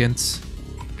 appearance.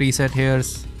 Preset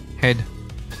hairs. Head.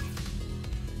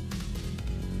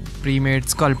 Pre-made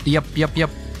sculpt.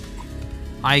 Yep.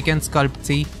 I can sculpt,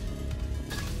 see?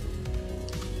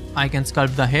 I can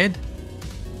sculpt the head.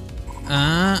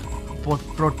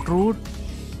 Protrude.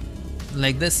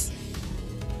 Like this.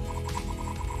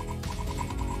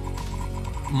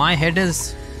 My head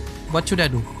is... What should I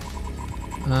do?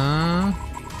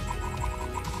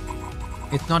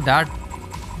 It's not that...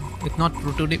 It's not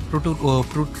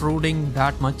protruding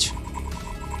that much.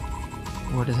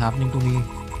 What is happening to me?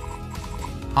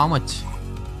 How much?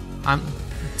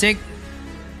 Check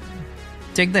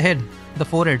the head, the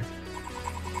forehead.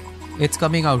 It's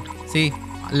coming out. See,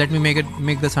 let me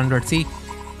make this 100. See,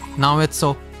 now it's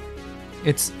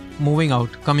moving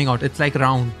out, coming out. It's like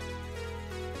round.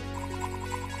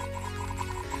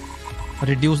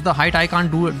 Reduce the height. I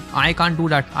can't do it. I can't do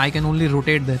that. I can only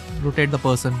rotate the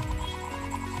person.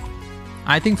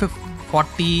 I think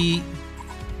 40.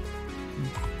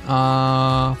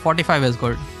 45 is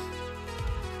good.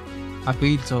 I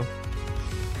feel so.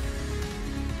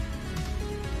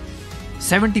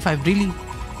 75, really?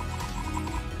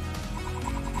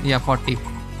 Yeah, 40.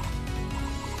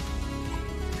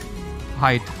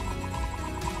 Height.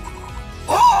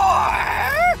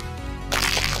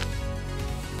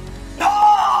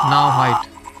 Now height.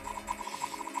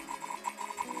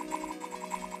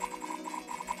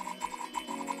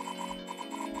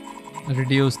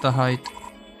 Reduce the height.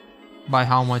 By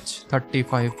how much?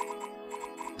 35.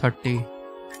 30.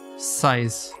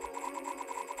 Size.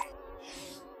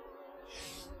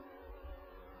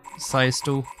 Size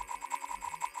 2.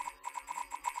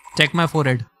 Check my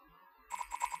forehead.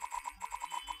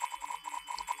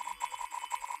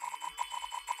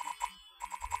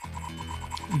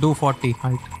 Do 40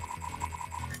 height.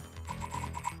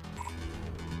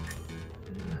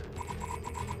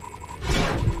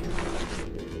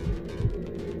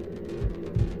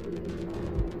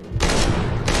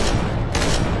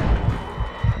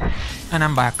 And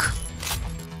I'm back.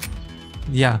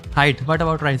 Yeah, height. What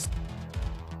about rise?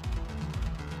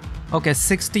 Okay,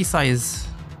 60 size.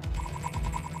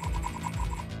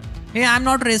 Hey, I'm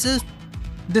not racist.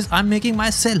 This I'm making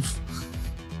myself.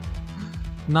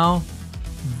 Now,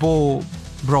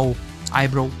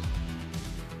 eyebrow.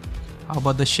 How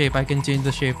about the shape? I can change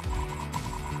the shape.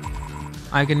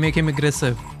 I can make him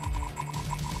aggressive.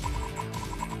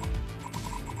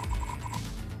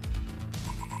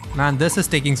 Man, this is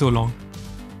taking so long.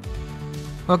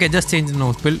 Okay, just change the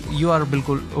nose. You are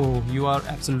bilkul. Oh, you are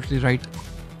absolutely right.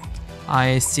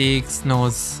 Eyes, cheeks,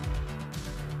 nose.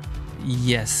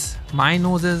 Yes, my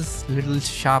nose is little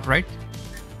sharp, right?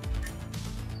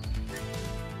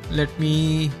 Let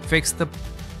me fix the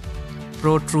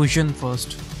protrusion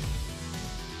first.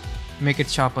 Make it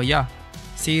sharper. Yeah,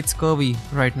 see, it's curvy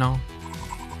right now.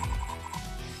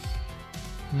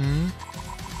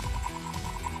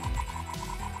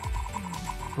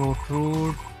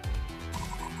 Protrude.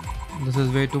 This is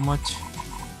way too much.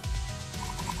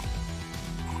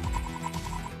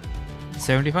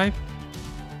 75.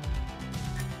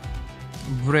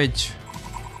 Bridge.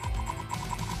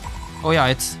 Oh yeah,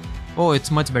 it's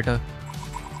much better.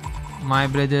 My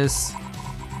bridge is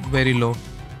very low.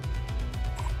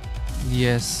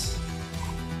 Yes.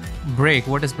 Break.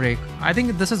 What is break? I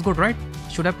think this is good, right?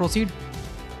 Should I proceed?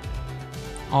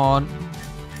 Or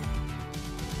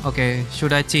okay,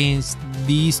 should I change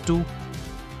these two?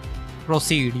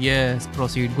 Proceed. Yes,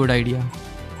 proceed. Good idea.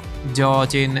 Jaw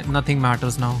chain. Nothing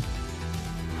matters now.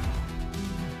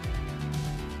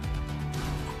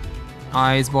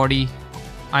 Eyes, body.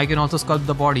 I can also sculpt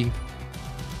the body.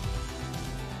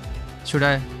 Should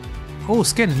I? Oh,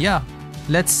 skin. Yeah.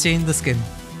 Let's change the skin.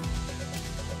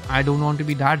 I don't want to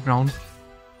be that brown.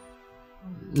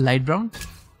 Light brown.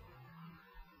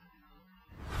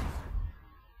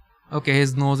 Okay,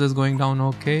 his nose is going down.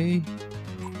 Okay.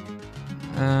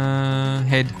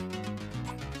 Head.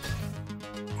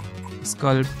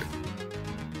 Sculpt.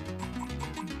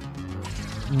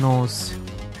 Nose.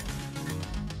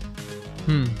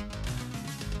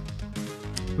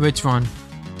 Which one?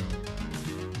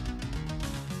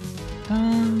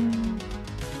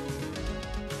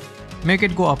 Make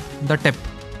it go up, the tip.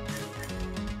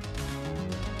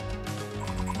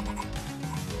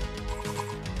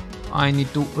 I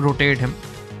need to rotate him.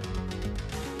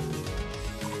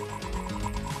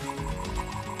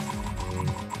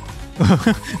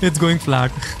 It's going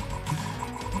flat.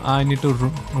 I need to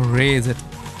raise it.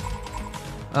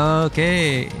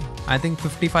 Okay, I think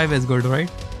 55 is good, right?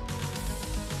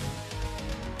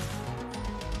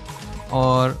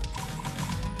 Or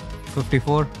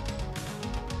 54?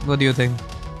 What do you think?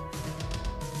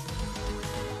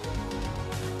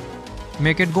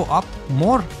 Make it go up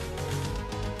more?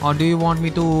 Or do you want me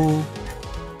to...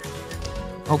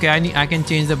 Okay, I can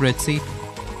change the bridge, see?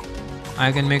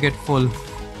 I can make it full.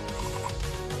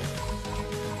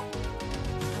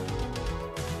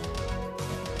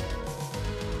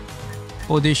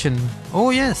 Position. Oh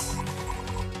yes.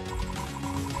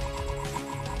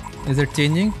 Is it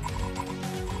changing?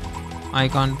 I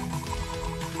can't.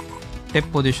 Tip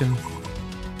position.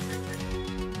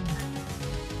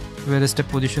 Where is tip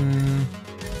position?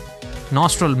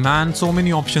 Nostril. Man, so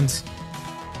many options.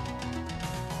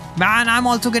 Man, I'm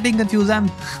also getting confused.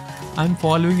 I'm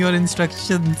following your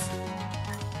instructions.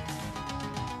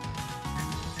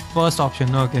 First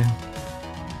option. Okay.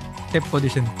 Tip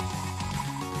position.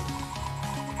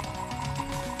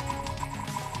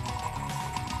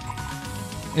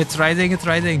 It's rising, it's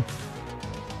rising.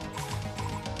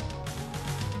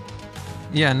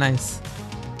 Yeah, nice.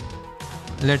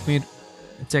 Let me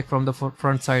check from the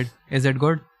front side. Is it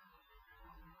good?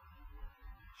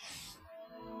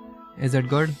 Is it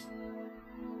good?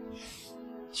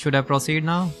 Should I proceed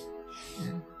now?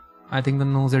 I think the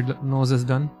nose is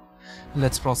done.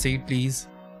 Let's proceed, please.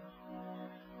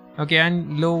 Okay,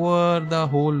 and lower the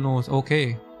whole nose.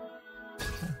 Okay.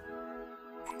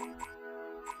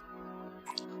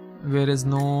 Where is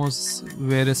nose?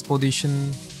 Where is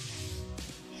position?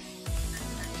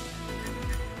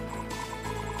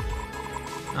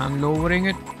 I'm lowering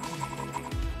it.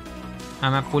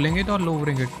 Am I pulling it or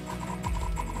lowering it?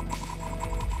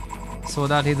 So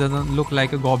that he doesn't look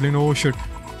like a goblin. Oh shit.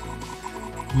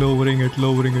 Lowering it,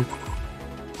 lowering it.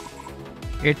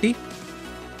 80?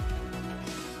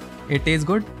 80 is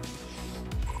good?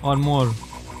 Or more?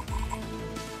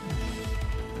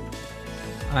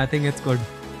 I think it's good.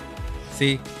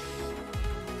 See?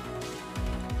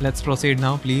 Let's proceed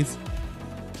now, please.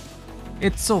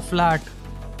 It's so flat.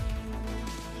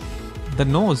 The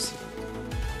nose.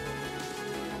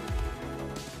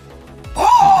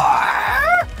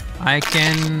 I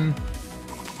can...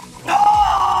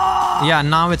 Yeah,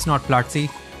 now it's not flat, see?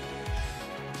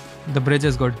 The bridge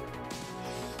is good.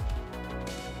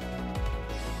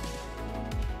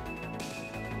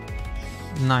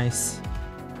 Nice.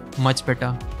 Much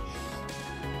better.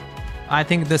 I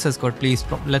think this is good. Please,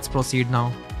 let's proceed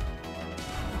now.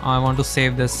 I want to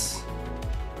save this.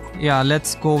 Yeah,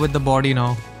 let's go with the body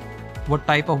now. What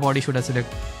type of body should I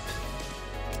select?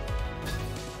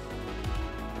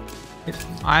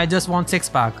 I just want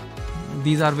 6-pack.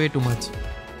 These are way too much.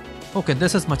 Okay,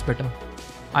 this is much better.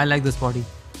 I like this body.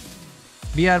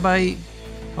 BRB.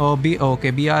 Oh,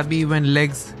 okay. BRB when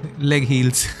leg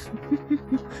heals.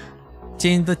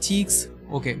 Change the cheeks.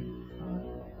 Okay.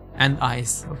 And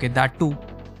eyes. Okay, that too.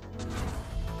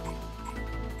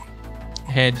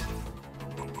 Head.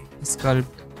 Sculpt.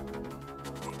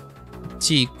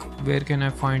 Cheek. Where can I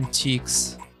find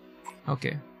cheeks?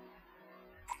 Okay.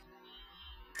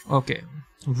 Okay.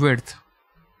 Width.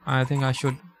 I think I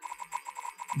should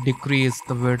decrease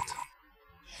the width.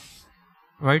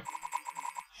 Right?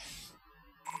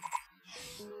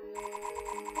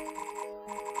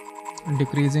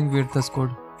 Decreasing width is good.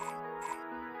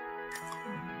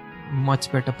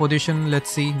 Much better. Position. Let's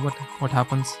see what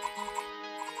happens.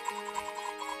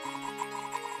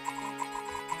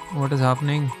 What is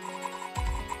happening?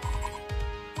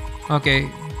 Okay.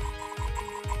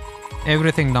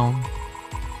 Everything down.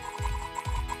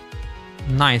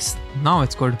 Nice. Now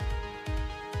it's good.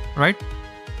 Right?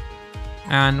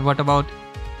 And what about...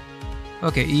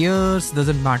 Okay, ears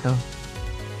doesn't matter.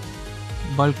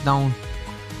 Bulk down.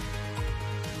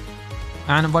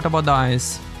 And what about the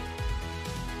eyes?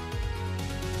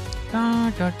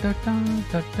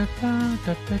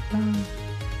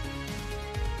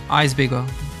 Eyes bigger.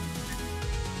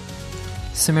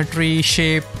 Symmetry,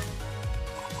 shape.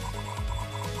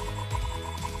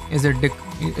 Is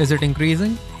it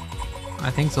increasing? I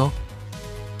think so.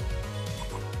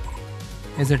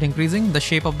 Is it increasing the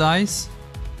shape of the eyes?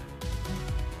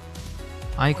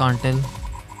 I can't tell.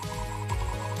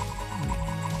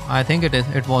 I think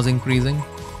it was increasing.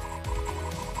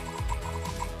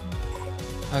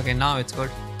 Okay, now it's good.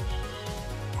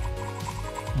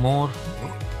 More.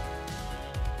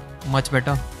 Much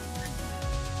better.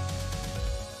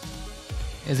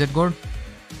 Is it good?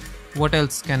 What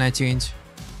else can I change?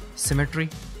 Symmetry?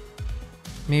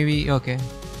 Maybe, okay.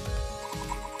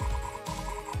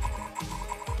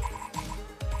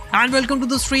 And welcome to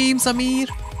the stream, Samir.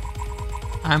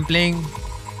 I'm playing.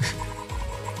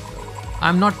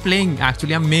 I'm not playing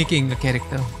actually, I'm making a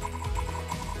character.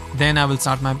 Then I will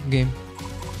start my game.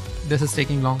 This is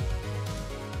taking long.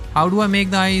 How do I make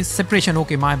the eyes? Separation.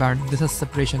 Okay, my bad. This is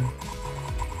separation.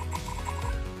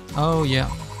 Oh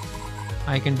yeah.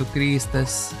 I can decrease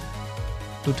this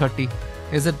to 30.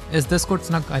 Is this good,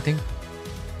 Snug? I think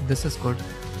this is good.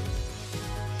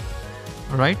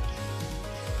 Right?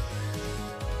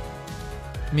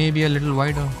 Maybe a little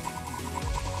wider.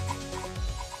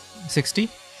 60?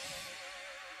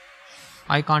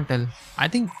 I can't tell. I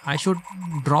think I should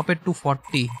drop it to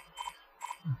 40.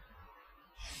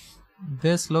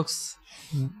 This looks...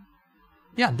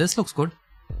 Yeah, this looks good.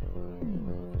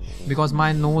 Because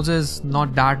my nose is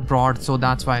not that broad, so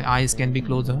that's why eyes can be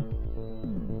closer.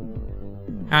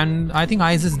 And I think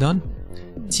eyes is done.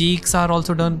 Cheeks are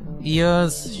also done.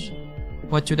 Ears...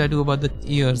 What should I do about the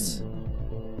ears?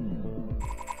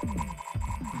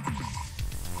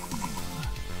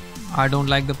 I don't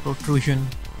like the protrusion.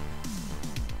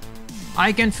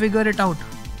 I can figure it out.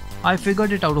 I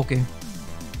figured it out, okay.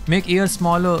 Make ears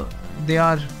smaller. They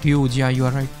are huge, yeah, you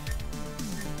are right.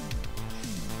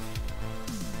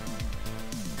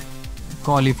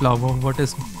 Cauliflower, what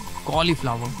is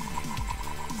cauliflower?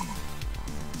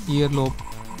 Earlobe.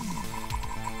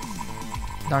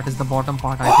 That is the bottom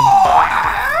part, I think.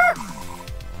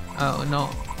 Oh no.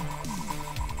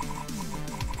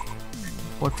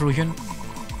 Protrusion,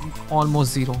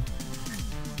 almost zero.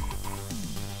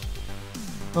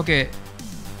 Okay.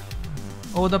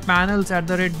 Oh, the panels at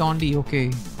the red Dondi.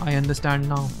 Okay, I understand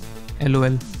now.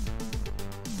 LOL.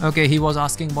 Okay, he was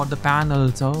asking about the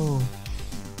panels. Oh.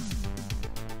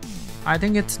 I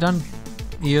think it's done.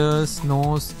 Ears,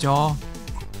 nose, jaw.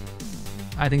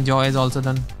 I think jaw is also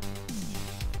done.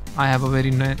 I have a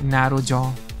very narrow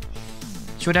jaw.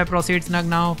 Should I proceed, Snug,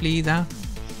 now, please? Huh?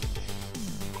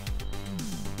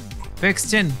 Fix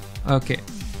chin. Okay.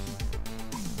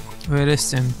 Where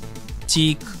is chin?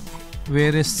 Cheek.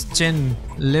 Where is chin?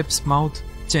 Lips, mouth,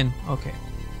 chin. Okay.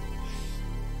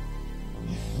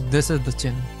 This is the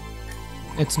chin.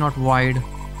 It's not wide.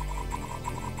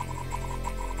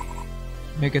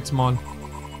 Make it small.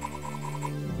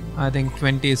 I think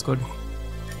 20 is good.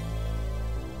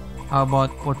 How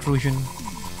about protrusion?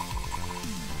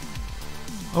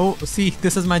 Oh, see,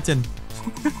 this is my chin.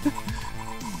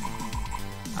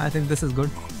 I think this is good.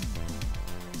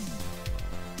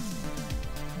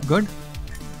 Good?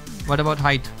 What about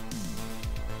height?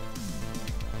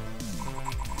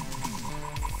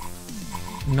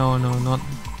 No, not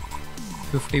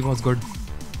 50 was good.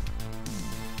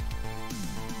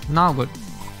 Now good.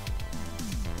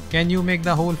 Can you make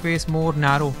the whole face more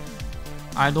narrow?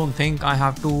 I don't think I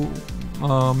have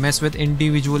to mess with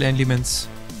individual elements.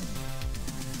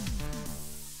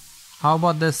 How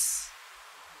about this?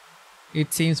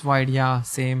 It seems wide, yeah,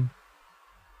 same.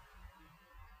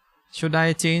 Should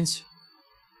I change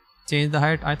the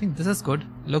height? I think this is good.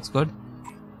 Looks good.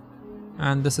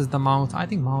 And this is the mouth. I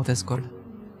think mouth is good.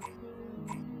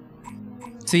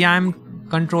 See, I'm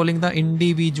controlling the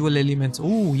individual elements.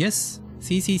 Oh, yes.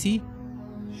 See.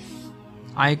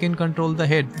 I can control the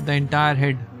head, the entire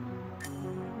head.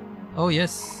 Oh,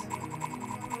 yes.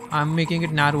 I'm making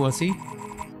it narrower, see?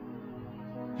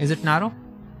 Is it narrow?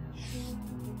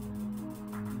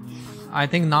 I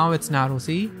think now it's narrow,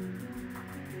 see?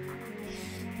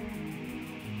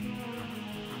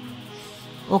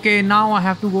 Okay, now I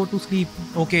have to go to sleep.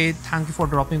 Okay, thank you for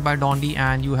dropping by, Dondi,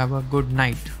 and you have a good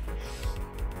night.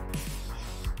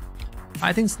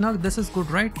 I think, Snug, this is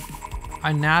good, right?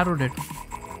 I narrowed it.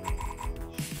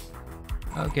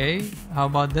 Okay, how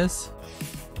about this?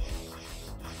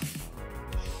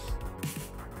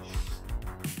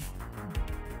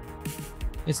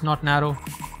 It's not narrow.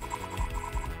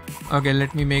 Okay,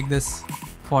 let me make this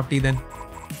 40 then.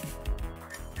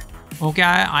 Okay,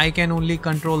 I can only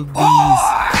control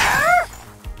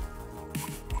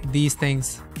these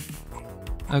things.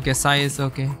 Okay, size,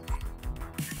 okay.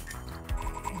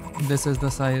 This is the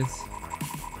size.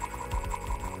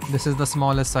 This is the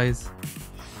smallest size.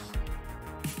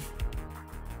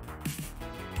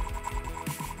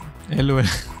 LOL.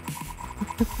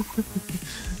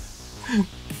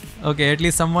 Okay, at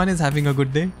least someone is having a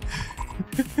good day.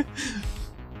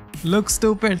 Looks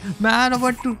stupid. Man,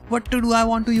 what to do? I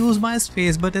want to use my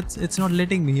space, but it's not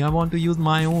letting me. I want to use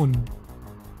my own.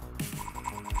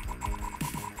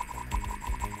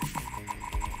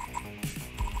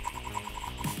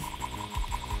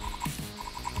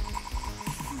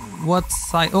 What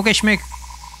size? Okay, Schmick.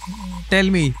 Tell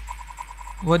me.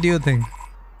 What do you think?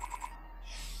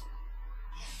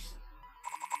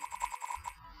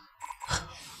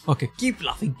 Okay, keep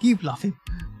laughing, keep laughing.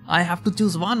 I have to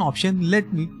choose one option.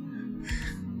 Let me.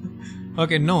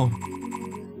 Okay, no.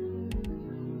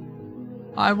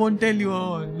 I won't tell you.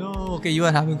 Oh, no. Okay, you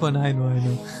are having fun. I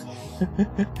know.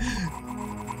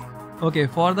 Okay,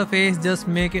 for the face, just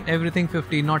make it everything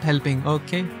 50, not helping.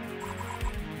 Okay.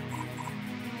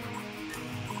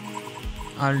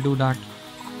 I'll do that.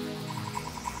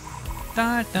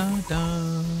 Da, da,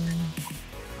 da.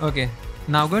 Okay,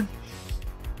 now good.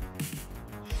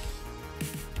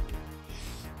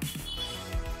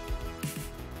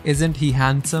 Isn't he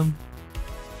handsome?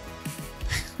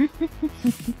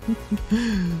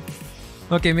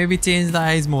 Okay, maybe change the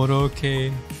eyes more.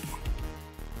 Okay.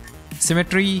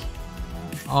 Symmetry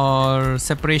or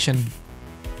separation?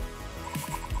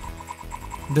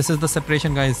 This is the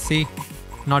separation, guys. See?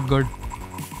 Not good.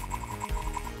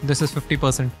 This is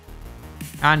 50%.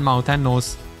 And mouth and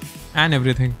nose. And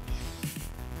everything.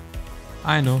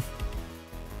 I know.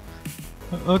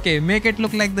 Okay, make it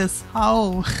look like this.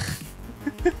 How?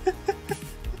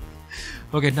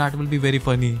 Okay, that will be very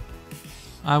funny.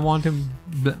 I want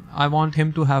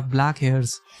him to have black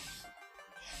hairs.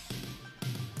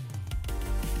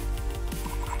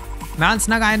 Man,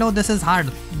 Snug, I know this is hard.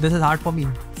 This is hard for me.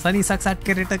 Sunny sucks at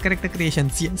character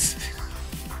creations. Yes.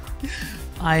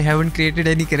 I haven't created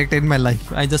any character in my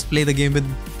life. I just play the game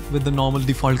with the normal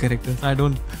default characters.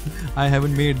 I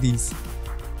haven't made these.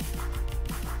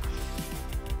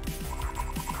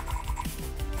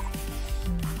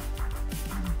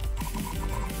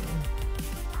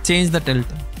 Change the tilt.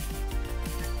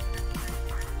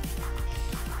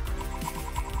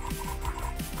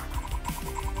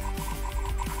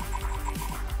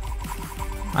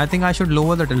 I think I should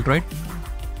lower the tilt, right?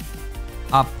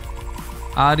 Up.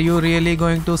 Are you really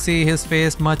going to see his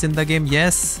face much in the game?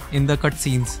 Yes, in the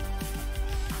cutscenes.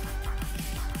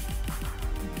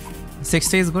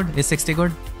 60 is good. Is 60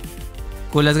 good?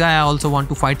 Coolest guy, I also want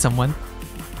to fight someone.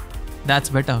 That's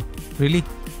better. Really?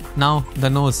 Now, the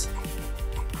nose.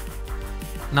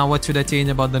 Now what should I change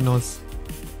about the nose?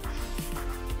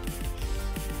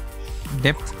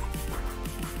 Depth.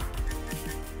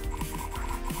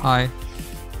 Eye.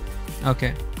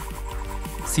 Okay.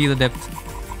 See the depth.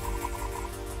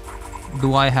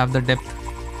 Do I have the depth?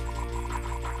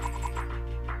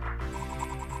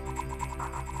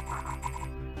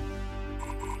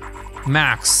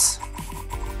 Max.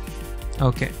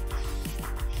 Okay.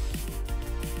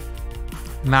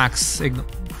 Max.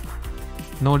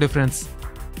 No difference.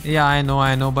 Yeah, I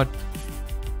know, but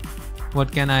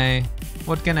what can I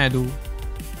do?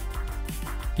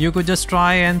 You could just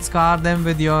try and scar them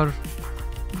with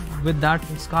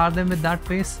that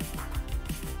face.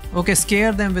 Okay,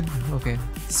 scare them with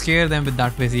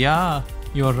that face. Yeah,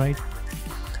 you're right.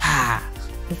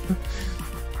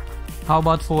 How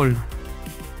about fold?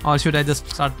 Or should I just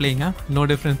start playing, huh? No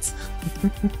difference.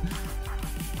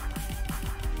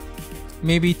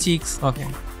 Maybe cheeks. Okay,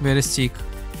 where is cheek?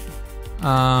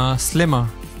 Slimmer.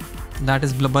 That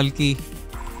is bulky.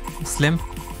 Slim.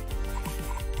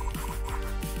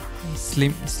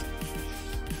 Slim.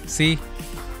 See?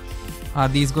 Are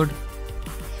these good?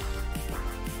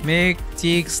 Make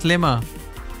cheeks slimmer.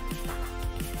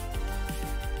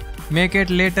 Make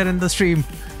it later in the stream.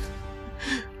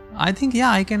 I think, yeah,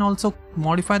 I can also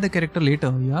modify the character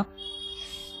later, yeah?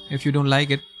 If you don't like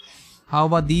it. How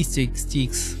about these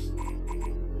cheeks?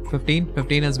 15?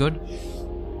 15 is good.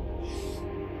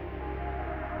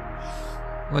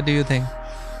 What do you think?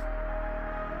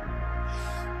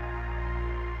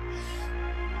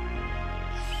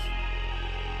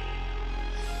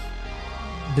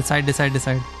 Decide.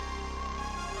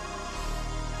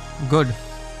 Good.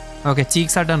 Okay,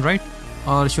 cheeks are done, right?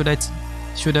 Or should I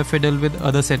fiddle with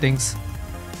other settings?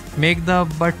 Make the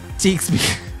butt cheeks big.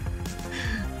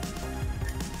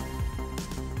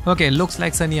 Okay, looks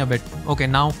like Sunny a bit. Okay,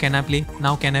 now can I play?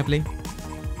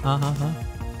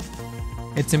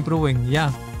 It's improving,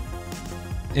 yeah.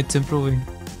 It's improving.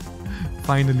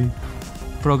 Finally.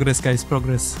 Progress, guys,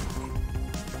 progress.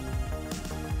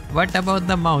 What about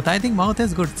the mouth? I think mouth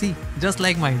is good, see? Just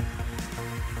like mine.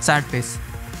 Sad face.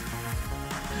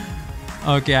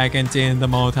 Okay, I can change the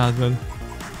mouth as well.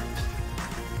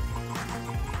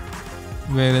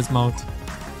 Where is mouth?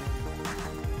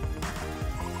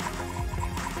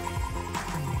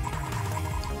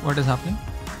 What is happening?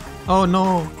 Oh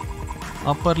no!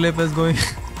 Upper lip is going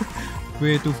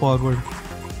way too forward.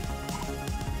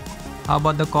 How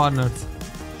about the corners?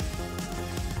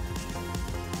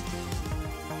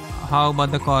 How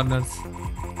about the corners?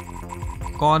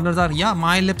 Corners are, yeah,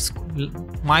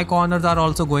 my corners are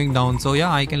also going down. So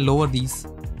yeah, I can lower these.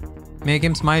 Make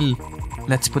him smile.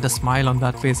 Let's put a smile on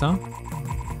that face, huh?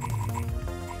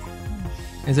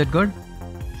 Is it good?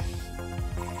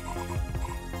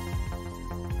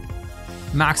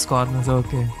 Max corners,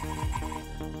 okay.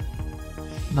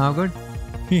 Now good?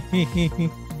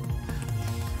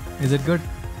 Is it good?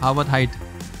 How about height?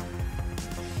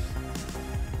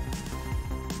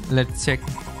 Let's check.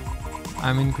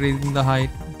 I'm increasing the height.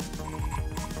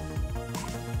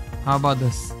 How about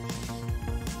this?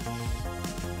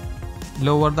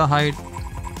 Lower the height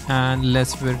and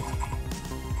less width.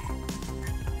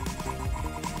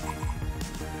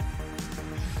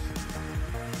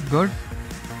 Good.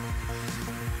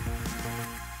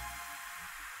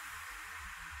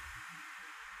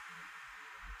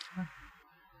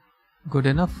 Good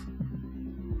enough?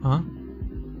 Huh?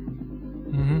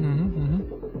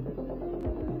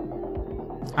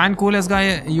 And coolest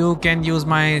guy, you can use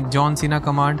my John Cena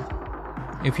command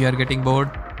if you are getting bored.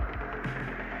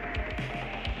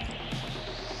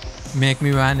 Make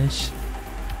me vanish.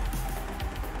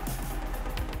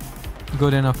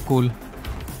 Good enough, cool.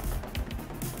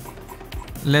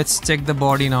 Let's check the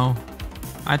body now.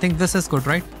 I think this is good,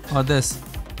 right? Or this?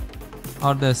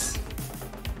 Or this?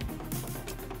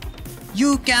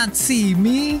 You can't see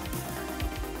me!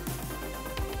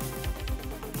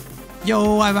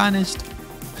 Yo, I vanished.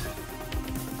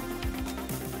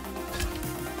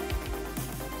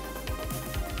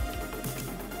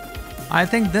 I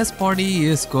think this body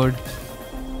is good.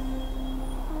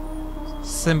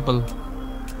 Simple.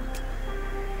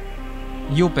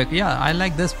 You pick. Yeah, I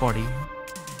like this body.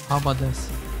 How about this?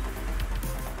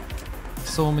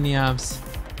 So many abs.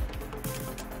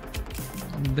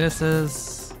 This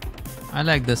is... I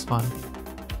like this one.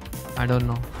 I don't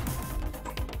know.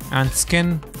 And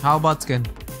skin. How about skin?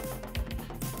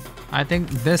 I think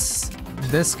this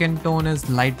skin tone is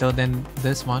lighter than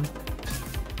this one.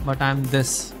 But I'm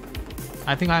this.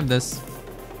 I think I'm this.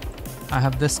 I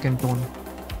have this skin tone.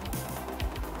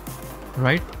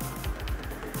 Right?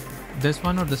 This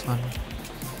one or this one?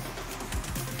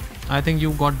 I think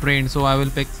you got brain, so I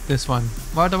will pick this one.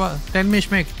 What about... Tell me,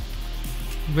 Shmek.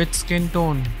 Which skin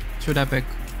tone should I pick?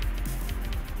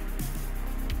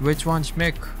 Which one,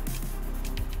 Shmek?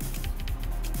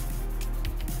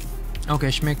 Okay,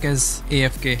 Shmek is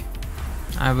AFK.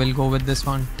 I will go with this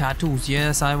one. Tattoos.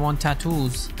 Yes, I want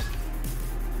tattoos.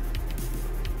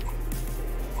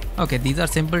 Okay, these are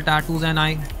simple tattoos and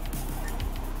I...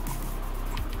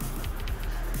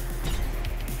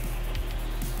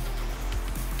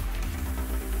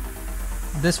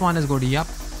 This one is good, yup.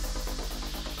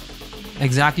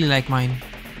 Exactly like mine.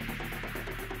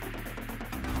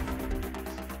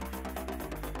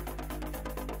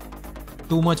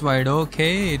 Too much wide,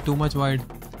 okay, too much wide.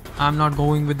 I'm not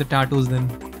going with the tattoos then.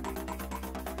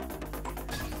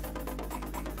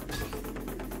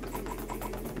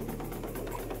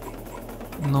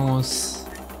 Nose.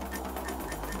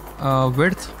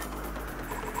 Width.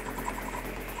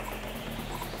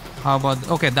 How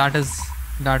about... Okay, that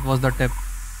was the tip.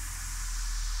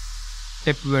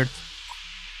 Tip width.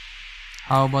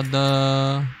 How about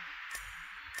the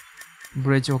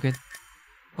bridge? Okay.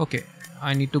 Okay.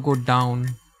 I need to go down.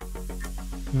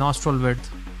 Nostril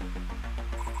width.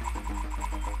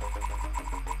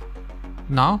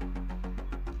 Now?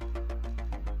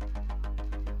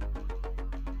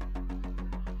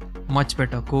 Much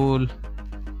better. Cool.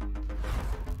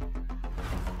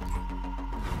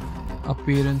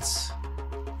 Appearance.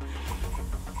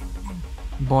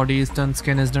 Body is done.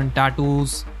 Skin is done.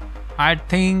 Tattoos. I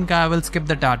think I will skip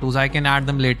the tattoos. I can add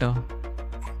them later.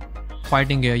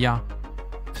 Fighting gear. Yeah.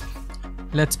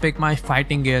 Let's pick my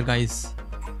fighting gear, guys.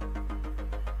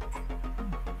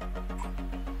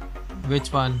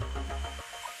 Which one?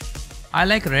 I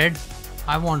like red.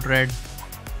 I want red.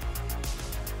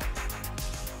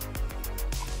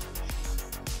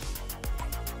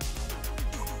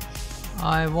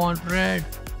 I want red.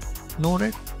 No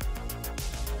red?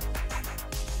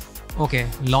 Okay,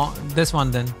 long. This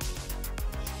one then.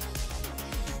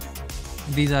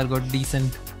 These are good,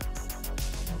 decent.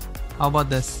 How about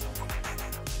this?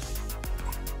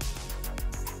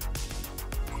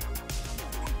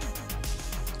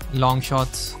 Long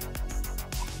shots.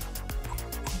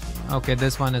 Okay,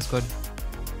 this one is good.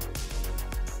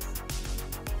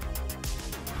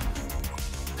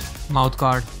 Mouth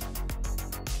guard.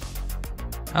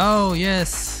 Oh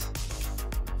yes.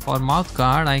 For mouth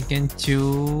guard, I can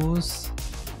choose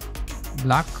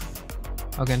black.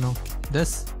 Okay, no,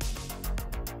 this.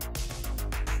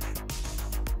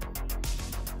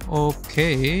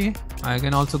 Okay, I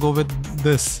can also go with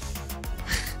this.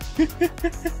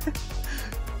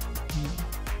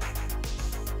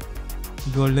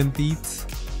 Golden teeth.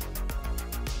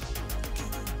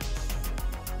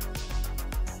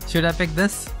 Should I pick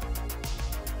this?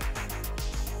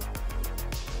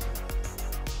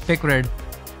 Pick red.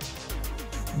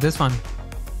 This one.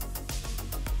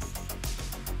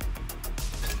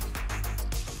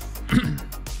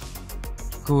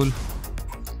 Cool.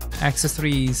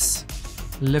 Accessories.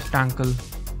 Lift ankle.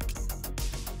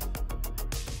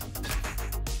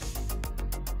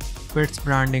 Fits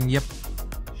branding. Yep.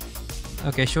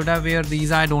 Okay, should I wear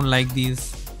these? I don't like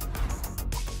these.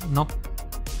 Nope.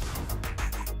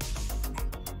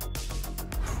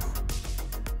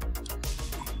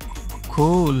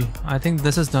 Cool. I think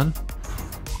this is done.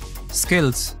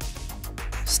 Skills.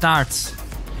 Stats.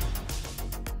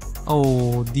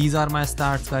 Oh, these are my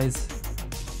stats, guys.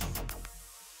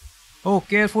 Oh,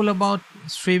 careful about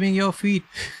streaming your feet.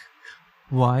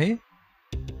 Why?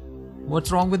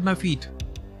 What's wrong with my feet?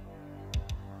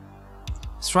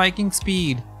 Striking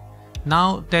speed.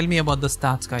 Now tell me about the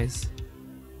stats, guys.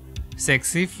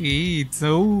 Sexy feet.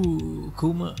 Oh,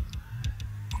 Kuma.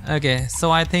 Okay,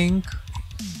 so I think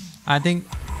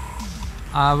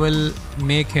I will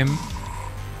make him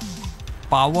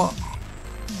power.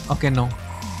 Okay, no.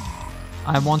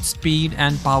 I want speed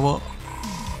and power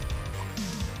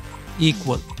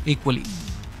equally.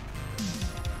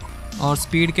 Or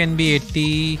speed can be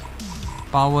 80,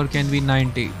 power can be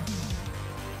 90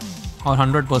 or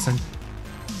 100%.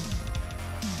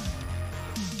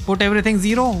 Put everything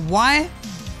 0. Why?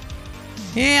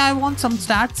 Hey, I want some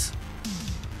stats.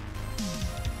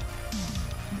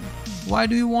 Why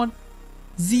do you want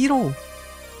 0?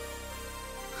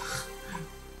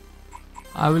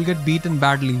 I will get beaten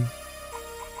badly.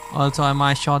 Also,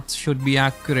 my shots should be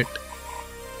accurate.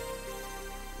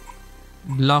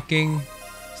 Blocking.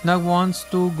 Snug wants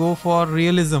to go for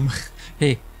realism.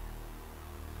 Hey,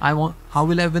 how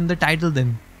will I win the title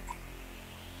then?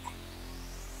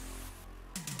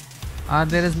 Are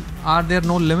there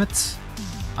no limits?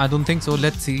 I don't think so.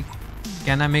 Let's see.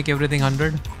 Can I make everything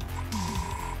 100?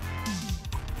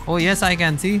 Oh yes, I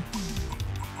can see.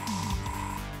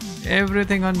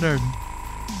 Everything 100.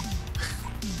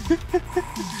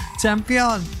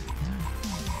 Champion.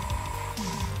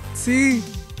 See,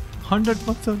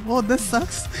 100%. Oh, this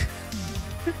sucks.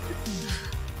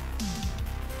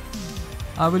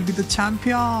 I will be the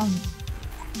champion.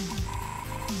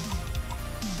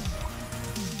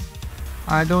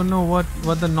 I don't know what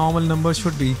the normal number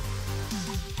should be.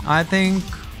 I think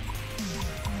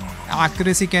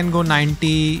accuracy can go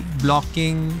 90.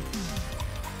 Blocking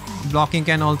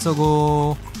can also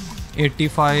go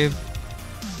 85.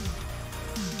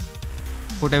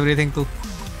 Put everything to...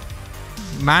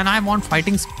 Man, I want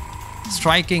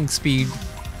striking speed.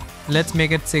 Let's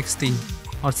make it 60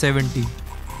 or 70.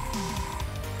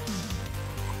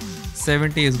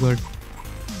 70 is good.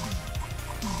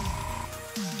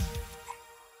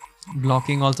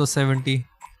 Blocking also 70.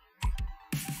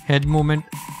 Head movement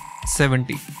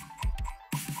 70.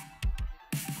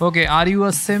 Okay, are you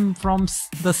a sim from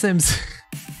The Sims?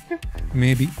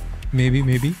 Maybe.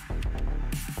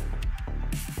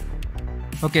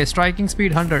 Okay, striking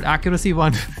speed 100, accuracy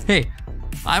 1. Hey,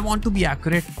 I want to be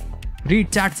accurate.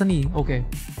 Read chat, Sunny. Okay,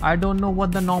 I don't know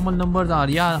what the normal numbers are.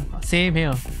 Yeah, same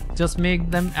here. Just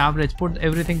make them average. Put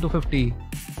everything to 50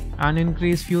 and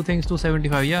increase few things to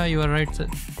 75. Yeah, you are right, sir.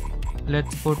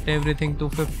 Let's put everything to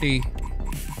 50.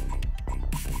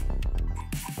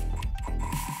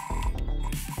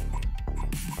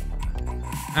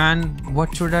 And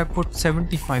what should I put?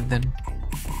 75 then.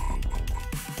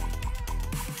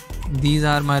 These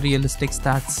are my realistic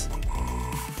stats.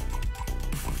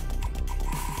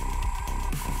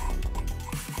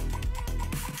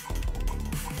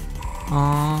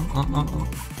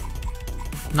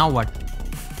 Now what?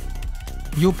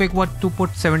 You pick what to put.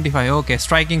 75. Okay,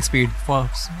 striking speed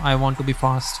first. I want to be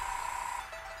fast.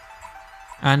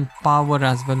 And power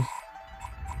as well.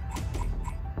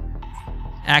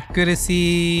 Accuracy.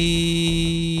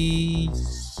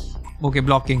 Okay,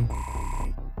 blocking.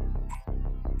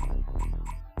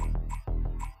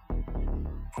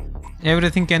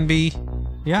 Everything can be.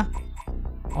 Yeah.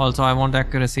 Also, I want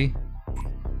accuracy.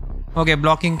 Okay,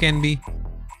 blocking can be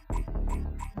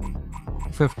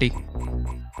 50.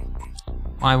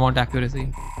 I want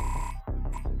accuracy.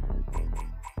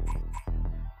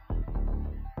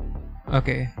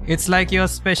 Okay, it's like your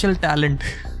special talent.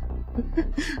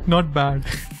 Not bad.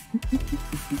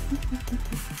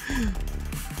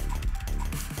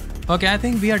 Okay, I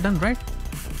think we are done, right?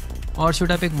 Or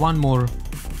should I pick one more?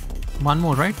 One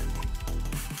more, right?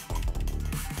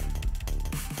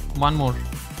 One more.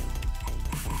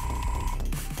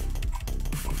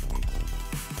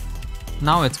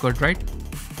 Now it's good, right?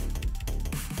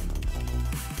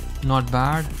 Not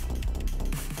bad.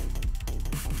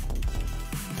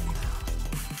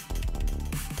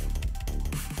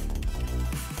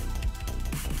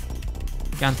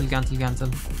 Cancel, cancel, cancel.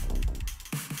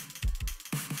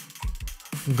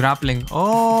 Grappling.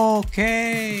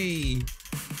 Okay.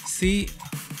 See,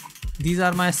 these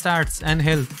are my stats and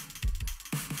health.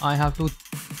 I have to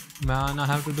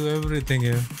do everything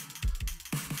here.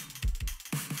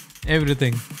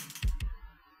 Everything.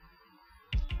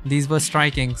 These were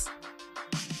strikings.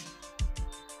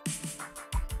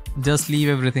 Just leave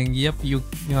everything. Yep,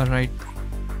 you're right.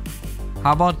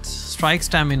 How about strike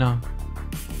stamina?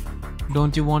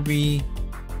 Don't you want me?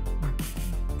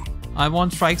 I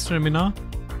want strike stamina.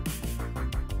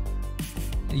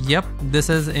 Yep, this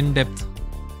is in depth.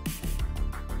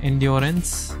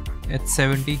 Endurance. It's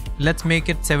 70. Let's make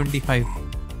it 75.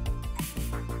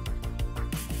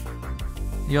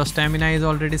 Your stamina is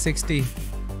already 60.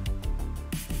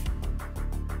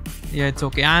 Yeah, it's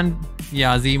okay. And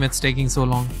yeah, Azim, it's taking so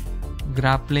long.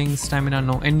 Grappling, stamina,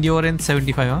 no. Endurance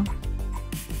 75, huh?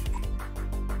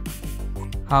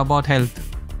 How about health?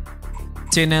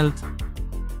 Chin health.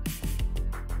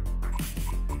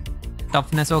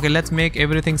 Toughness, okay, let's make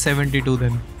everything 72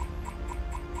 then.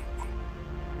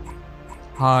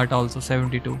 Heart also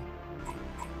 72.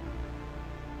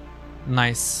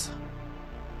 Nice.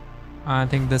 I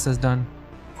think this is done.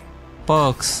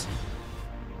 Perks.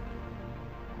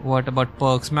 What about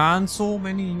perks? Man, so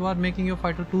many. You are making your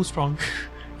fighter too strong.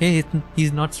 Hey,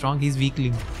 he's not strong, he's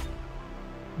weakling.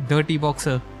 Dirty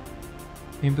boxer.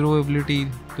 Improve ability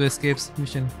to escape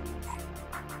mission.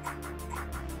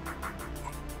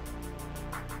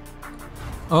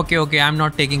 Okay, I'm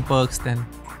not taking perks then.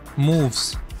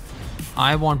 Moves.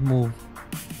 I want move.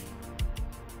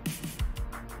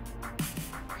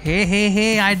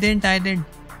 Hey, I didn't.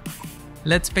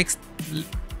 Let's pick.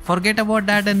 Forget about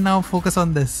that and now focus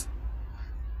on this.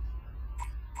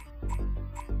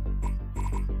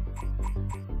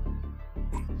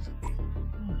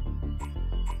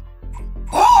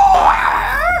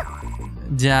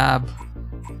 Jab.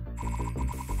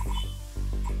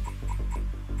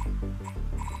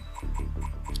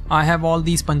 I have all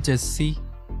these punches, see?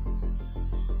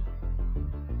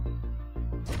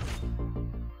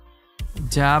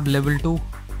 Jab level 2.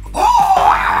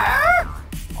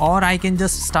 Or I can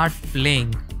just start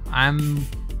playing. I'm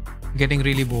getting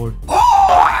really bored.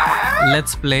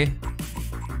 Let's play.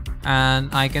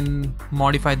 And I can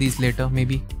modify these later,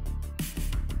 maybe.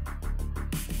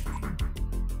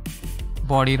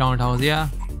 Body roundhouse, yeah.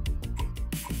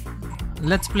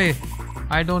 Let's play.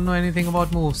 I don't know anything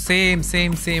about moves. Same.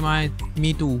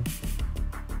 Me too.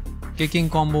 Kicking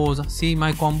combos. See,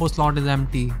 my combo slot is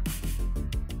empty.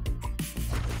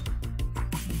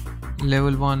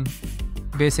 Level 1.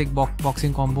 Basic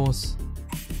boxing combos.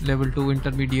 Level 2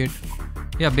 intermediate.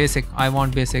 Yeah, basic. I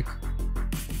want basic.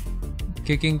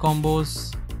 Kicking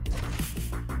combos.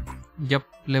 Yep,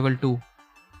 level 2.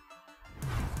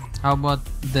 How about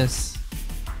this?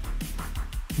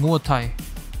 Muay Thai.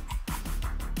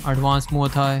 Advanced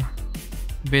Muay Thai.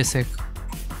 Basic.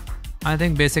 I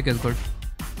think basic is good.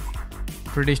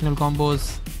 Traditional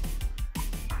combos.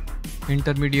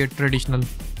 Intermediate, traditional.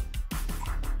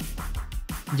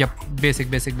 Yep, basic.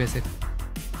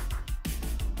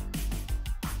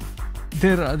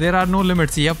 There are no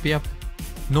limits. Yep.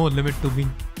 No limit to me.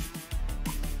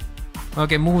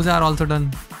 Okay, moves are also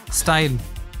done. Style.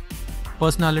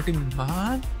 Personality.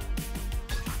 Man.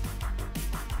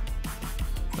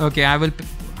 Okay,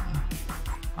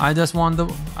 I just want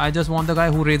the guy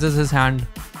who raises his hand.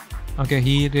 Okay,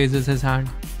 he raises his hand.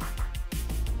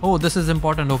 Oh, this is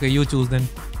important. Okay, you choose then.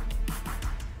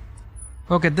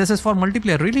 Okay, this is for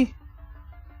multiplayer, really?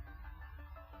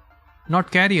 Not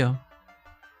carrier.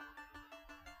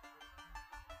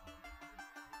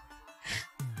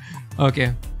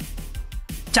 Okay.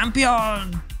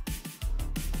 Champion!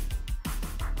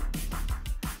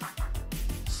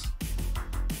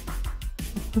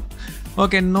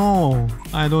 Okay, no.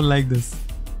 I don't like this.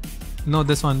 No,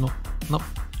 this one, no.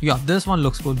 Yeah, this one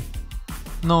looks cool.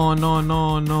 No,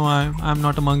 I'm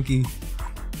not a monkey.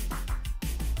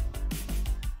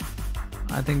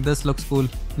 I think this looks cool.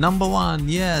 Number 1,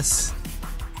 yes.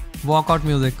 Walkout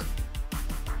music.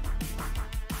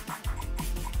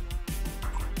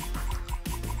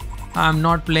 I'm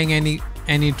not playing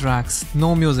any tracks.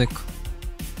 No music.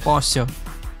 Posture.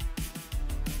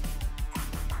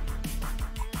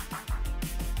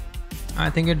 I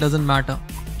think it doesn't matter.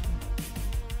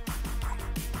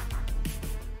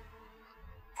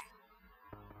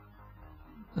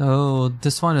 Oh,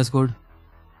 this one is good.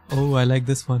 Oh, I like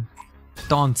this one.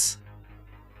 Taunts.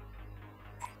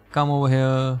 Come over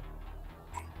here.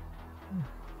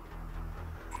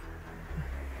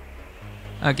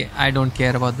 Okay, I don't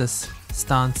care about this.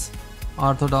 Stance.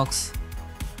 Orthodox.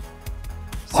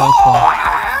 Southpaw.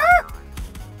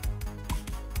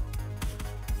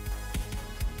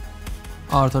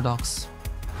 Orthodox.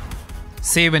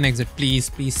 Save and exit, please.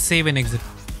 Please save and exit.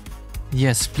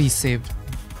 Yes, please save.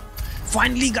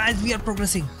 Finally, guys, we are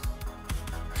progressing.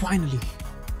 Finally.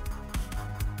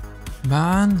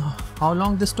 Man, how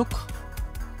long this took?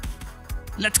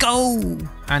 Let's go!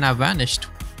 And I vanished.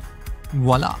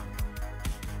 Voila.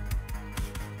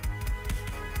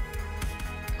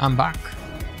 I'm back.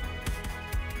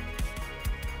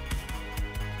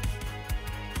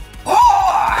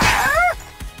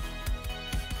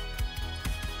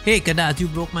 Hey, Kadat, you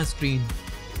broke my screen.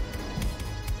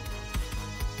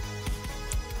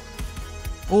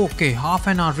 Okay, half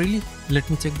an hour, really? Let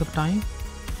me check the time.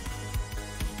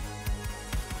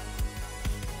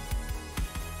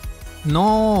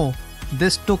 No,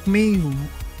 this took me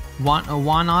 1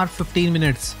 hour 15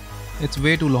 minutes. It's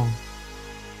way too long.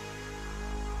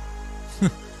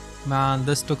 Man,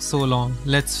 this took so long.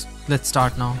 Let's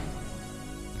start now.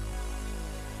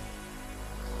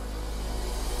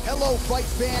 Hello, fight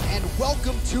fan, and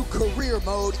welcome to Career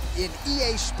Mode in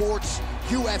EA Sports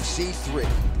UFC 3.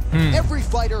 Every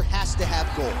fighter has to have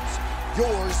goals.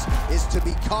 Yours is to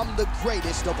become the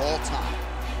greatest of all time.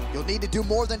 You'll need to do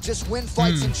more than just win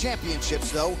fights and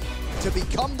championships, though. To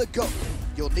become the GOAT,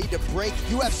 you'll need to break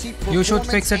UFC performance. You should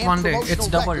fix it one day. It's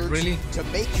doubled, records really. to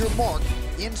make your mark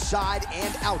inside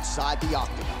and outside the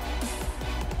octagon.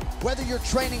 Whether you're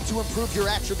training to improve your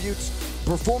attributes,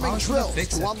 performing drills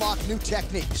to unlock new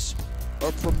techniques,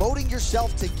 or promoting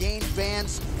yourself to gain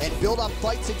fans and build up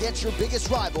fights against your biggest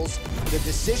rivals, the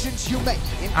decisions you make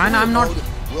in Career Mode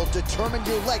will determine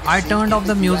your legacy. I turned off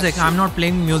the music. UFC. I'm not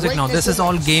playing music now. This is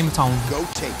all game sound. Go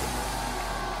take it.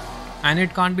 And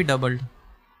it can't be doubled.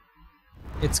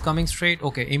 It's coming straight.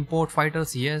 Okay, import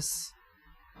fighters, yes.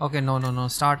 Okay, no.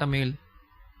 Start a mail.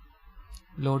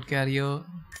 Load carrier.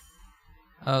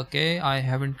 Okay, I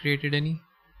haven't created any.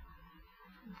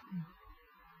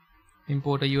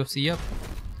 Import a UFC, yep.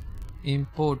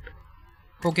 Import.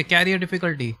 Okay, carrier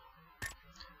difficulty.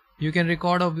 You can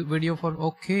record a video for...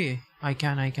 Okay, I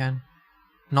can.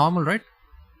 Normal, right?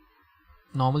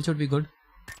 Normal should be good.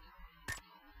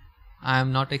 I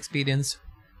am not experienced.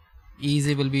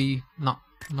 Easy will be... No,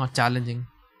 not challenging.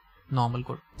 Normal,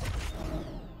 good.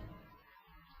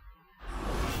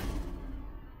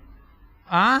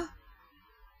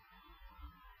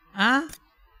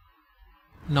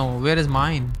 No, where is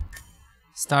mine?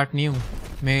 Start new.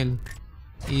 Mail.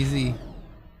 Easy.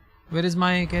 Where is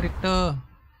my character?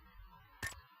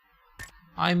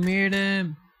 I made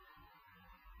him.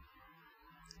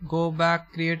 Go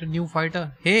back, create a new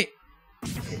fighter. Hey!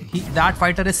 That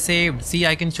fighter is saved. See,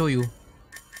 I can show you.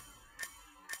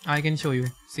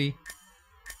 See?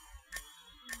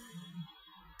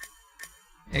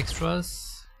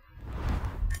 Extras.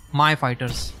 My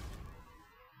fighters.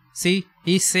 See?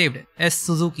 He's saved. S.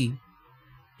 Suzuki.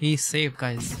 He's saved,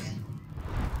 guys.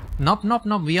 Nope.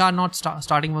 We are not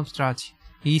starting from scratch.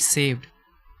 He's saved.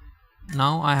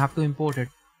 Now I have to import it.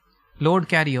 Load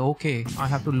carrier. Okay, I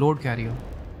have to load carrier.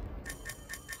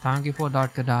 Thank you for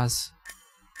that, Kadaz.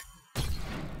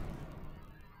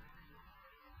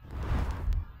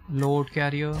 Load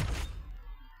carrier.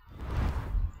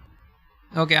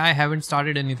 Okay, I haven't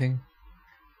started anything.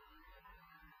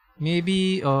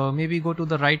 Maybe go to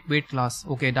the right weight class.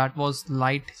 Okay, that was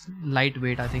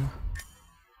lightweight, I think.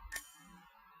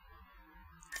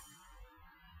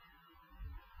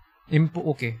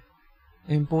 Okay.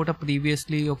 Import a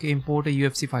previously. Okay, import a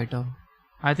UFC fighter.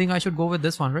 I think I should go with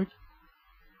this one, right?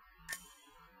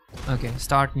 Okay,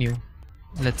 start new.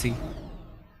 Let's see.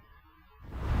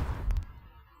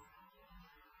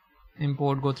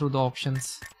 Import, go through the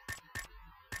options.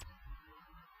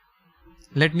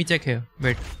 Let me check here.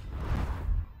 Wait.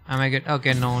 Am I get...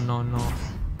 Okay, no.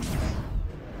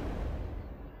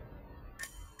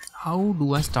 How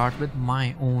do I start with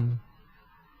my own?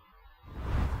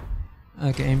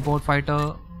 Okay, import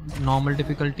fighter, normal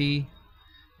difficulty.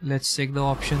 Let's check the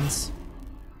options.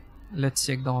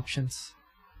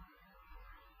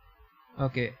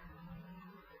 Okay.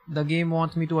 The game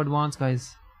wants me to advance,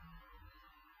 guys.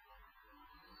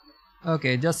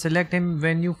 Okay, just select him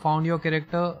when you found your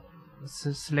character.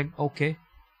 Select OK.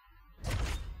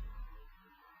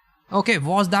 Okay,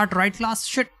 was that right class?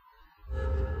 Shit.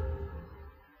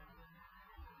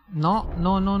 No.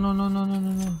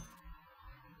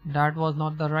 That was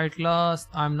not the right class.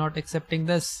 I'm not accepting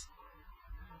this.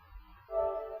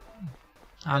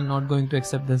 I'm not going to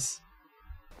accept this.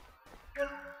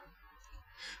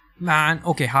 Man,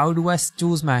 okay, how do I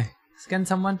choose my... Can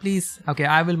someone please... Okay,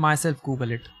 I will myself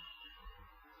Google it.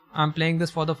 I'm playing this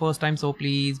for the first time, so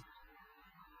please...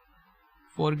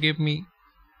 forgive me.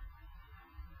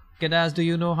 Kedas, do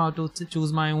you know how to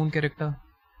choose my own character?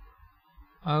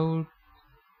 I would...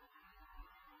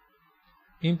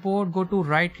 Import, go to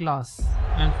right class.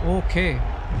 And okay.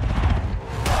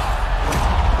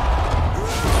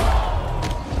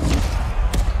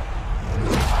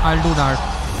 I'll do that.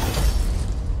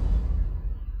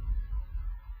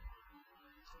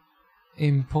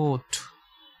 Import.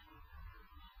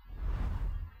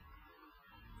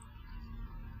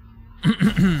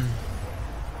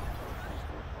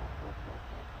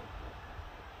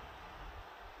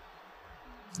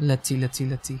 Let's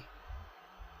see.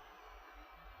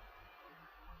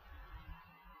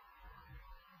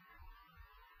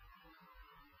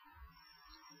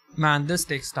 Man, this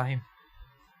takes time.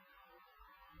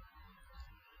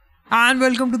 And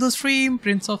welcome to the stream,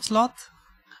 Prince of Sloth.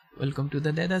 Welcome to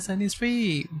the Deadeye Sunny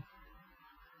stream.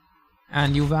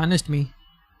 And you vanished me.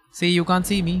 See, you can't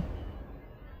see me.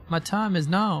 My time is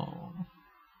now.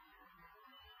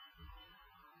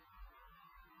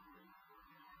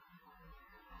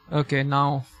 Okay,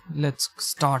 now let's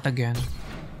start again.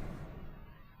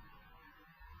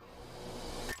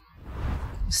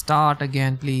 Start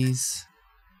again, please.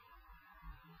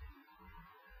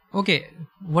 Okay,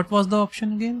 what was the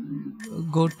option again?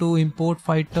 Go to import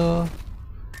fighter,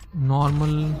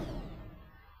 normal,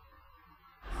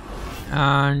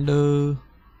 and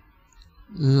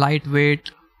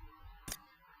lightweight,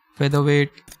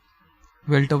 featherweight,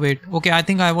 welterweight. Okay, I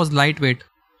think I was lightweight.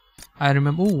 I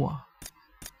remember.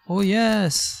 Oh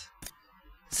yes,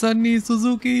 Sunny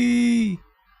Suzuki.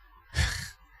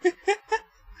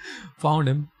 Found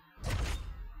him.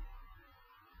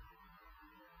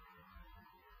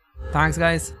 Thanks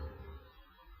guys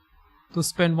to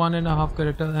spend 1.5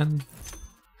 character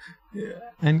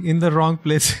and in the wrong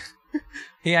place.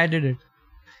 Hey, I did it.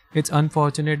 It's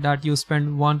unfortunate that you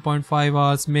spend 1.5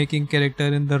 hours making character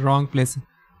in the wrong place.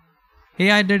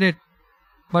 Hey, I did it.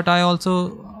 But I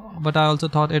also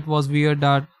thought it was weird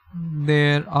that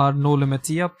there are no limits.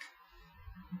 Yep.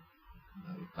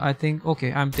 I think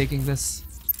okay, I'm taking this.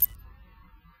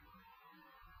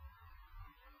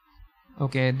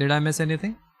 Okay, did I miss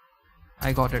anything?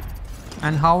 I got it.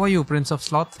 And how are you, Prince of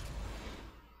Sloth?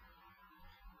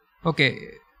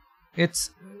 Okay,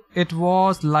 it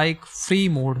was like free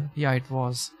mode. Yeah, it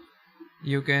was.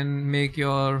 You can make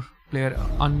your player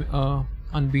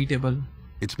unbeatable.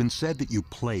 It's been said that you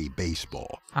play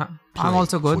baseball. I'm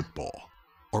also good. Football,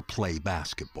 or play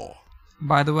basketball.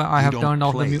 By the way, I have turned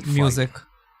off the music.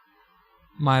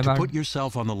 My bad. To put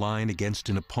yourself on the line against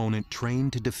an opponent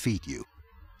trained to defeat you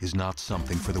is not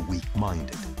something for the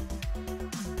weak-minded.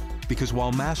 Because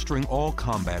while mastering all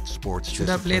combat sports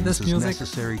disciplines is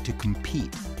necessary to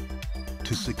compete,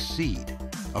 to succeed,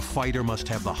 a fighter must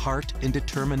have the heart and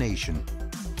determination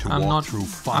to walk through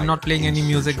fire. I'm not playing any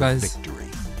music, guys. Victory.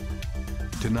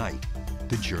 Tonight,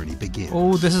 the journey begins.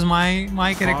 Oh, this is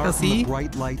my character. See, the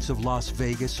bright lights of Las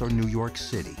Vegas or New York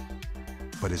City,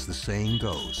 but as the saying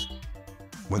goes,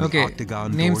 when the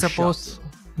octagon door shuts,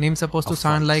 name supposed to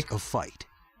sound like a fight.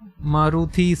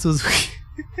 Maruti Suzuki.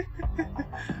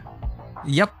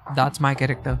 Yep, that's my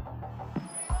character.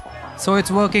 So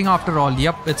it's working after all.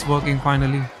 Yep, it's working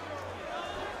finally.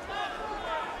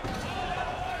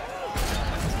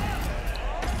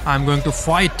 I'm going to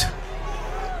fight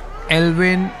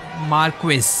Elvin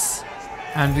Marquez,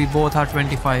 and we both are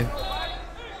 25.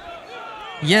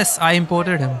 Yes, I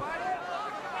imported him.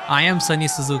 I am Sunny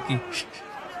Suzuki.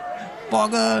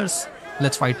 Poggers!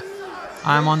 Let's fight.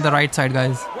 I'm on the right side,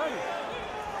 guys.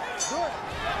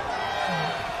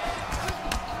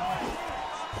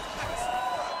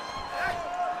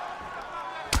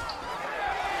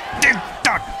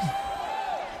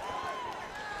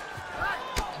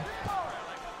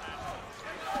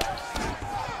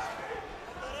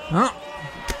 Huh?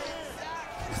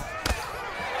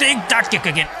 Take that kick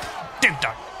again. Take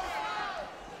that.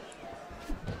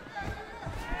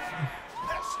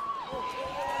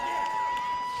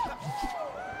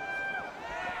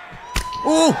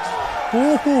 Oh!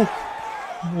 Oh!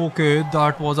 Okay,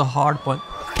 that was a hard punch.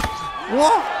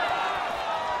 Whoa!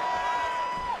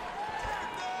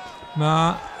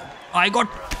 Nah, I got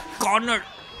cornered.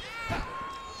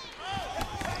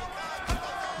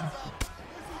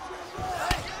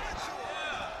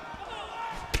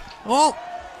 Oh!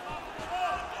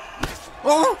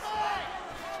 Oh!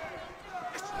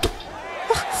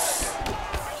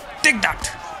 Take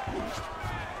that!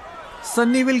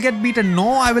 Sunny will get beaten.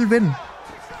 No, I will win.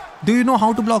 Do you know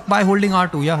how to block? By holding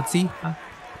R2? Yeah, see?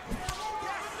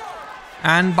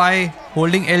 And by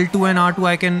holding L2 and R2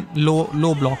 I can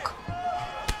low block.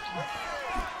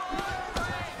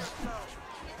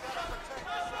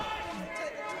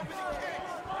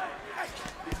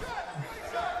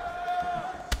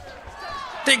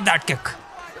 Take that kick.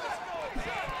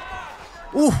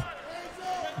 Ooh,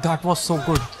 that was so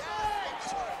good.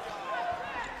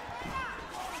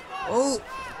 Oh.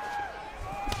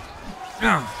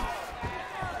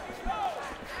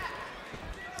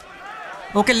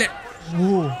 Okay,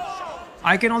 ooh.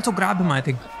 I can also grab him, I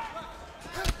think.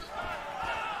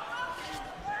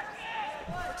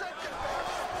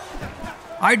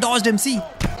 I dodged him, see?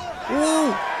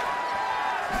 Ooh.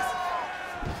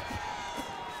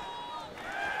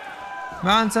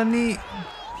 Man, Sunny,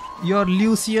 your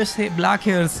Lucius black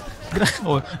hairs.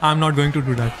 Oh, I'm not going to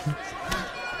do that.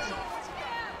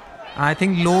 I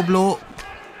think low blow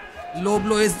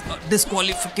is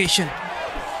disqualification.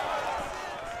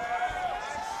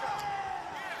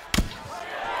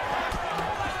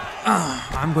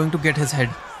 I'm going to get his head.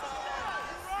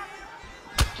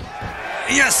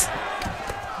 Yes!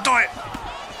 Do it!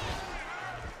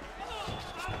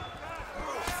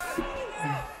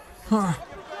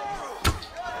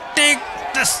 Take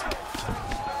this!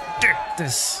 Take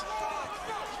this!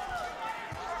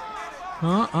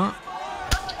 Oh!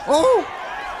 Oh!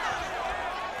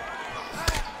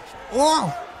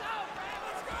 Oh!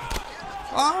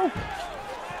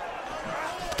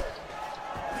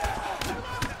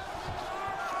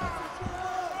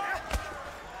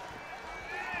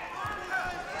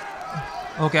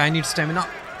 Okay, I need stamina.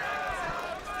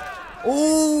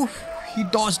 Oh, he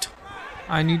dodged.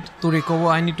 I need to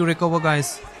recover,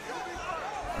 guys.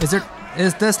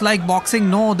 Is this like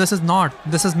boxing? No, this is not.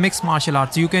 This is mixed martial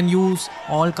arts. You can use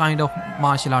all kind of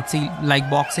martial arts. See, like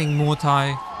boxing, Muay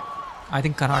Thai, I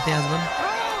think karate as well.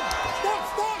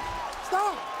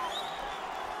 Stop!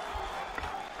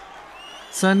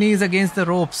 Sunny is against the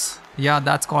ropes. Yeah,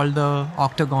 that's called the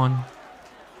octagon.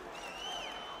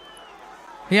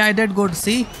 Hey, I did good.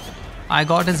 See? I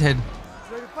got his head.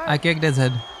 I kicked his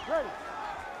head.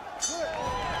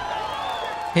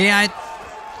 Hey, I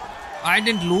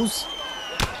didn't lose.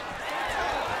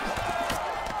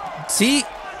 See?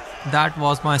 That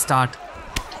was my start.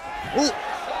 Oh!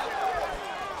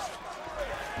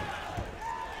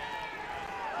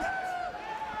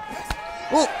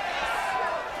 Oh!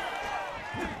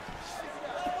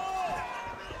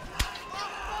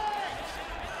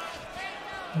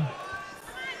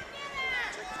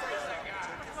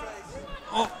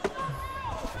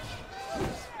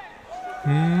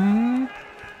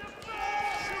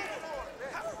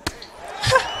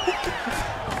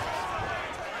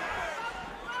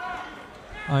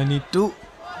 I need to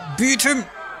beat him.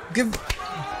 Give.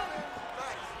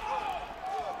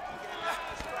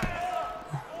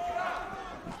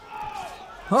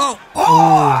 Oh.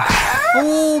 Oh.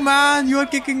 Oh man, you are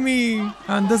kicking me.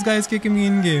 And this guy is kicking me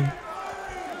in game.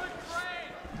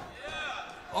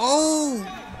 Oh.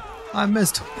 I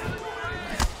missed.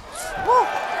 Oh.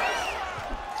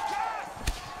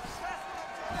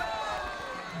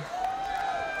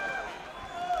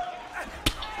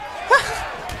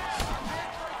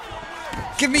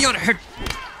 Give me your head.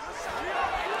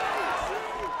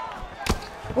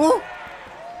 Oh.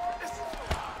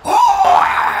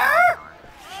 Oh.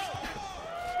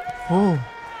 Oh.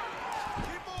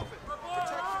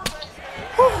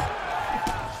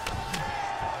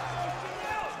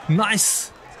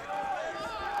 Nice.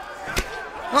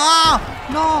 Ah,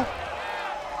 no.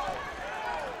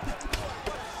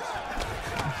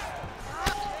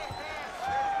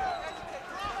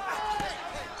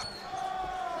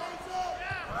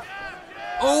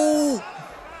 Oh.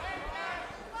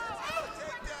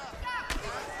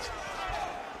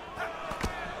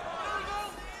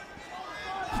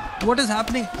 What is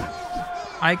happening?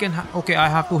 Okay, I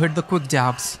have to hit the quick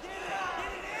jabs.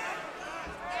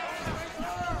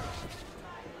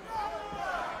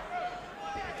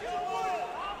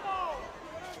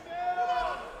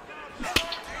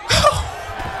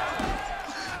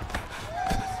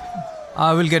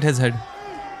 I will get his head.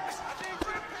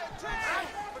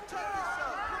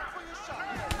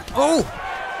 Oh!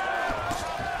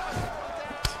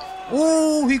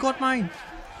 Oh, he got mine.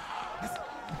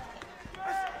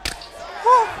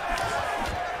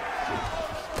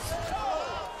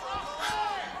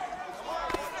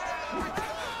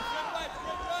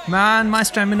 Man, my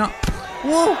stamina.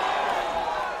 Whoa!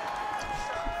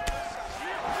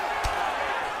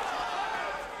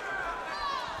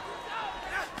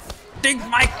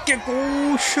 kick.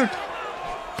 Oh shit.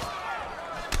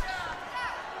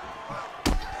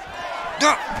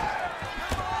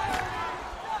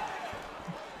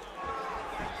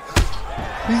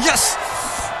 Yes.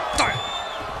 Die.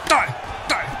 Die.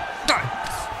 Die. Die.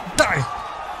 Die.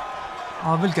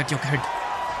 I will get your head.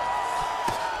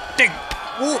 Take.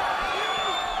 Oh.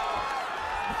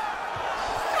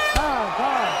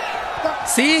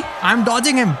 See, I'm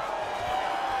dodging him.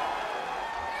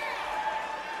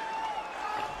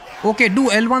 Okay, do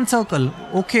L1 circle.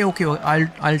 Okay,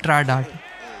 I'll try that.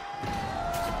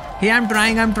 Hey, I'm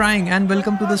trying, and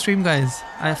welcome to the stream, guys.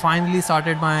 I finally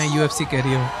started my UFC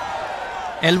career.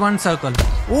 L1 circle.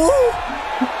 Oh,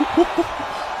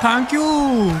 thank you.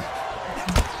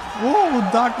 Oh,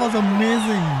 that was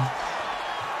amazing.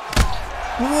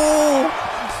 Oh,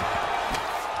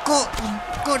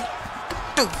 good.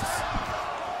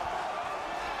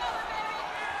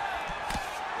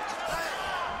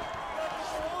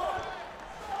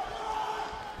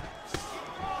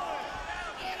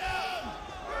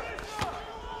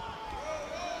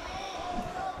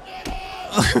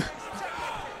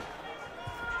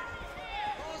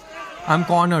 I'm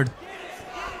cornered.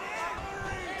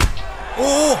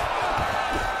 Oh!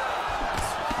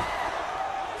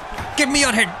 Give me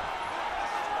your head.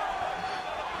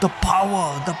 The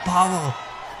power.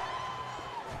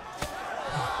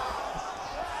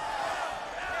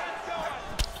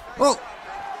 Oh!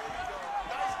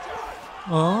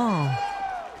 Oh!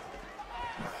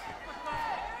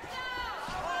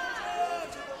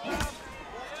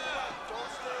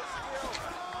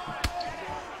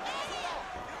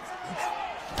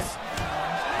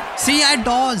 See, I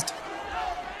dodged.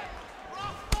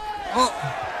 Oh.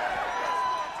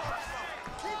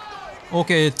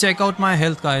 Okay, check out my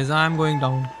health, guys. I'm going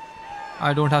down.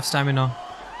 I don't have stamina.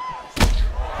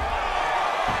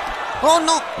 Oh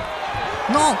no!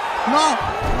 No!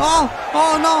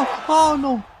 Oh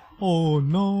no! Oh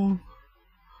no!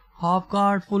 Half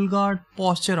guard, full guard,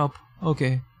 posture up.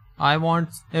 Okay, I want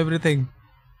everything.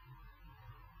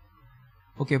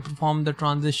 Okay, perform the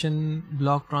transition,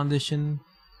 block transition.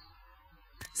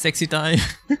 Sexy tie.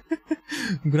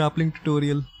 Grappling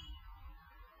tutorial.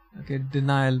 Okay,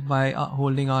 denial by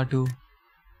holding R2.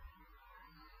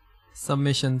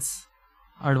 Submissions.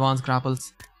 Advanced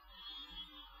grapples.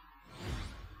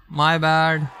 My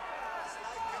bad.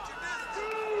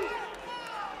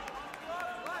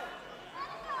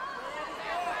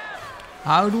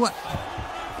 How do I...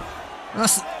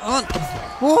 Yes.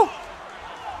 Oh!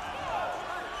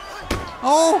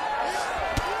 Oh!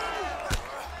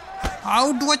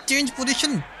 How do I change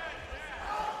position?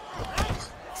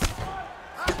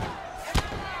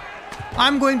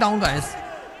 I'm going down, guys.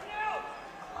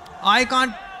 I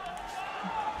can't.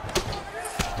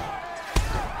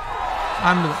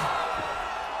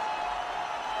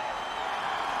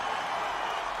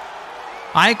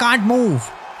 I can't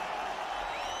move.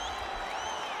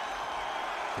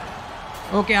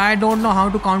 Okay, I don't know how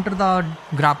to counter the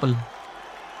grapple.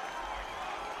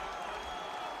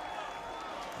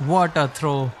 What a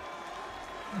throw.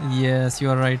 Yes,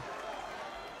 you are right.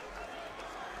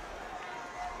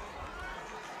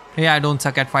 Hey, I don't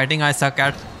suck at fighting. I suck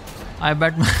at... I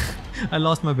bet I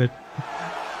lost my bet.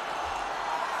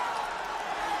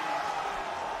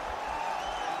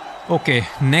 Okay,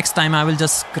 next time I will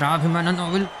just grab him and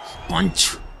I will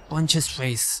punch his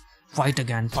face. Fight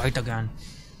again.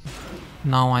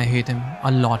 Now I hate him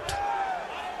a lot.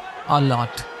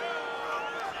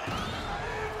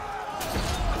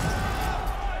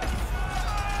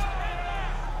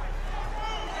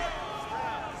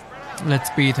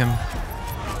 Let's beat him.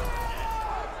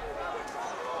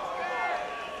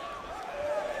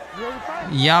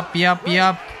 Yup.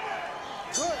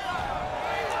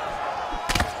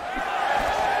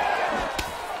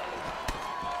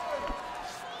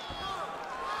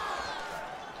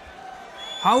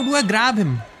 How do I grab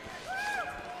him?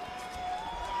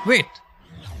 Wait.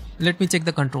 Let me check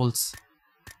the controls.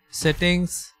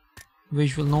 Settings.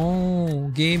 Visual.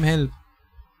 No. Game help.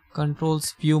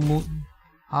 Controls. View move.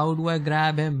 How do I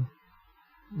grab him?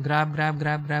 Grab.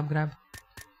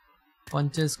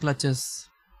 Punches, clutches.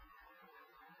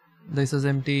 This is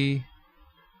empty.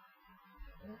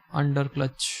 Under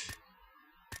clutch.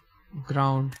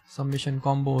 Ground. Submission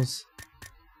combos.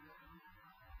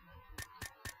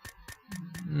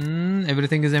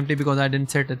 Everything is empty because I didn't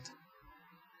set it.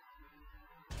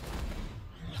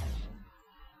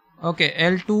 Okay,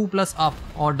 L2 plus up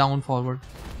or down forward.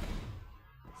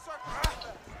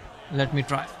 Let me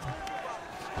try.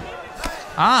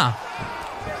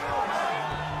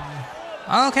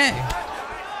 Okay.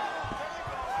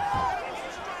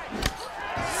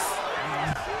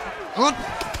 What?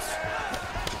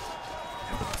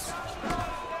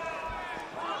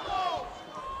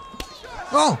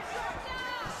 Oh!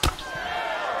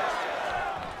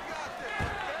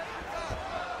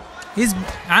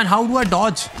 And how do I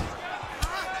dodge?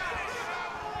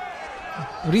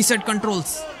 Reset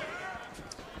controls.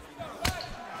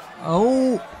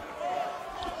 Oh!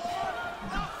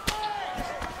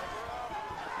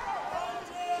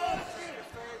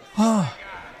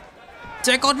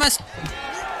 Check out my...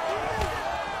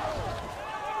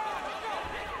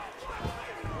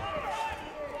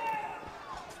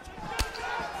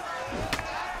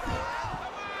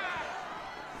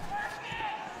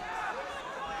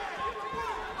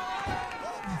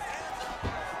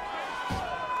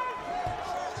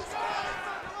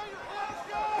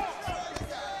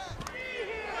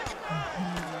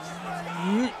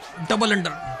 Double under.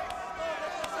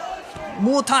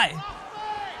 Muay Thai.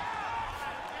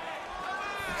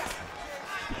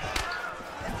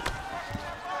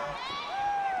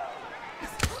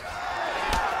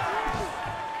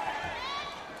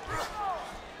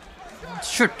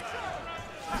 Shit.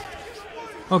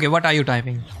 Okay, what are you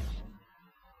typing?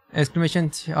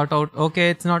 Exclamation shout out.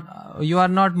 Okay, it's not. You are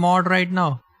not mod right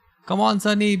now. Come on,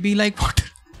 Sunny. Be like what?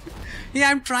 Yeah,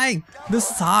 I'm trying. This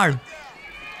is hard.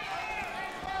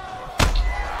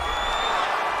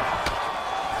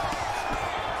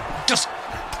 Just.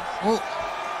 Oh.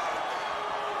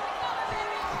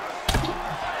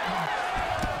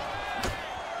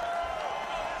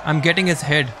 I'm getting his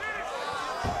head.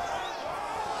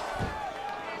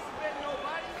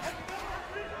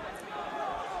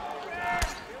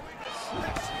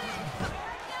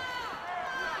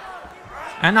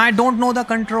 And I don't know the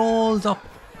controls of...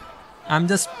 I'm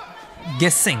just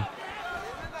guessing.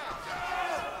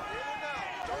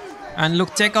 And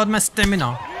look, check out my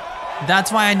stamina.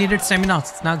 That's why I needed stamina,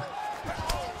 Snug.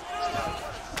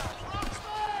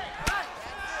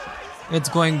 It's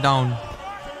going down.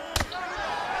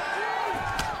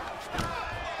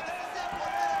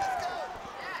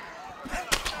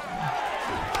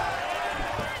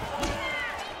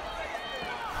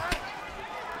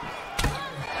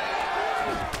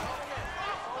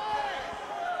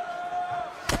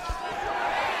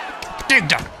 Take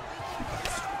that.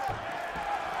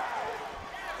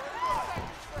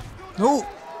 No.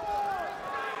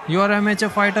 You are an amateur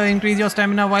fighter. Increase your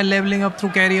stamina while leveling up through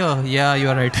career. Yeah, you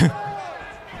are right.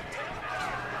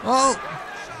 Oh.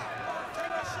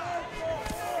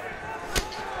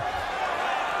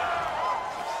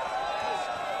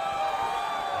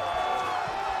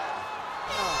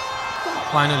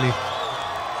 Finally.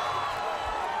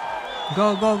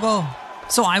 Go, go, go.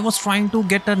 So I was trying to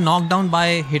get a knockdown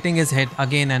by hitting his head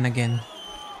again and again.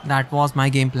 That was my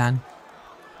game plan.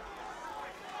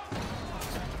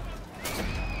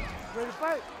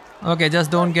 Okay, just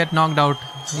don't get knocked out.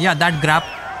 Yeah, that grab,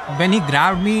 when he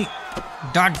grabbed me,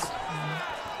 that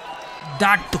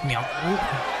took me out. Ooh.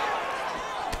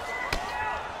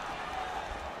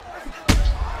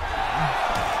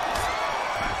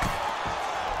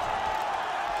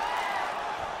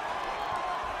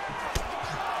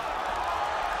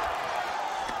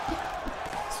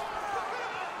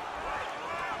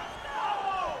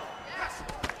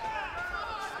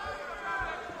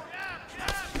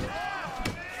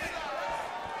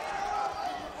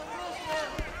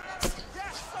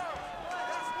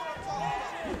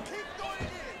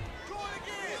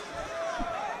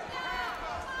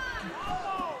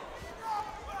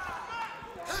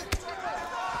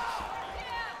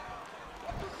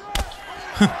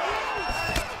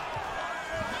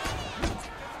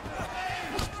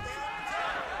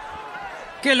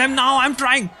 Kill him now, I'm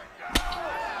trying.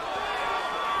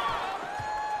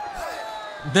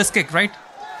 This kick, right?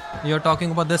 You're talking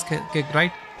about this kick,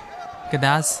 right?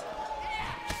 Kedaz.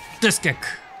 This kick.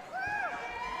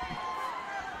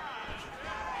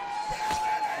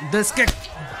 This kick.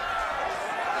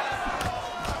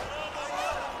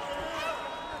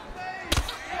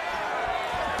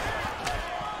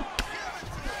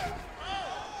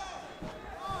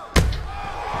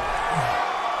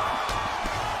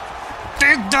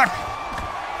 Take that!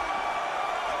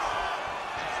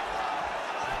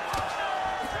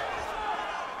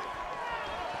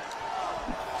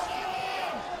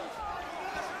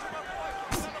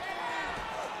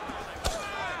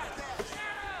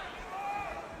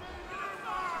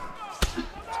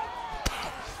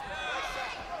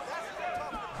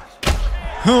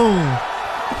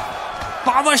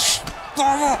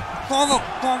 Power!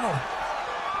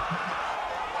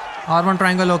 R1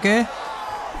 triangle, okay?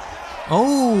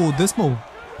 Oh, this move.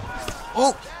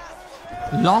 Oh,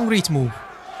 long reach move.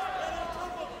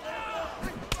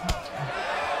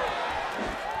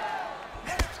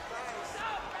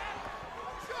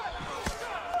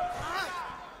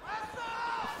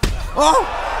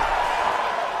 Oh!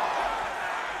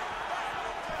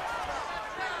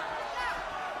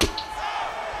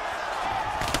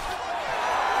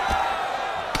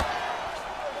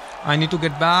 I need to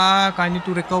get back. I need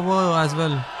to recover as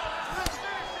well.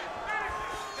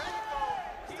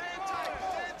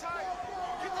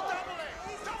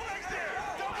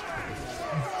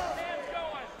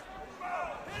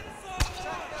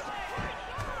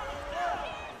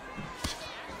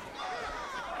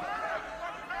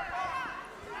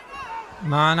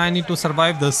 Man, I need to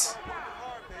survive this.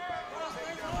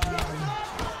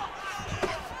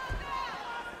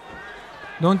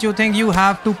 Don't you think you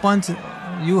have to punch?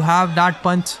 You have that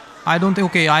punch. I don't think.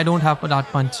 Okay, I don't have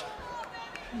that punch.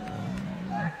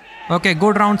 Okay,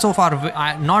 good round so far.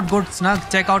 Not good, Snug.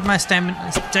 Check out my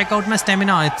stamina. Check out my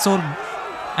stamina. It's so.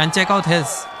 And check out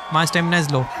his. My stamina is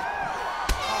low.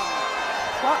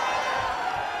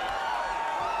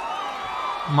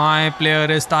 My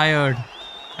player is tired.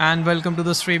 And welcome to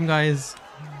the stream, guys.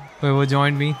 Whoever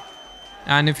joined me.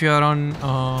 And if you are on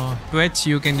Twitch,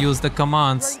 you can use the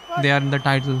commands. They are in the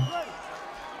title.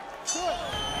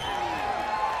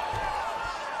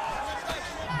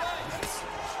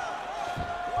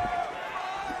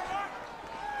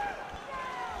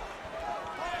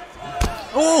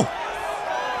 Oh!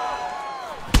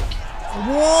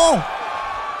 Whoa!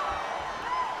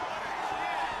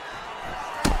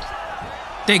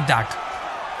 Take that.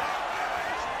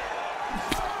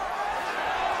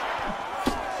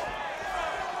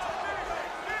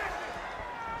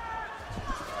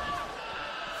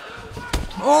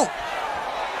 Oh!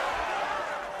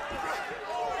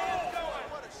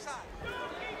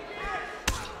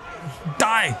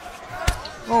 Die!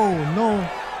 Oh no!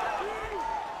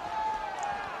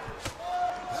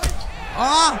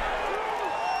 Ah!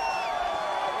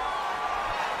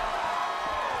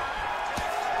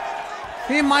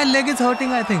 Hey, my leg is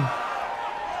hurting, I think.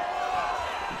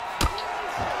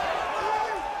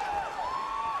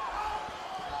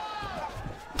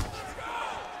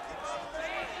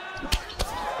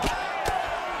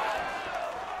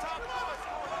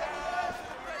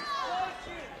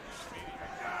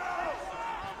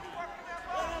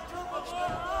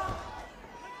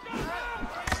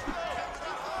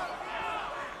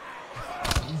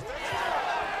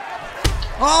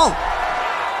 Oh!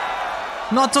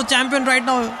 Not so champion right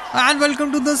now. And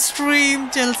welcome to the stream,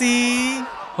 Chelsea.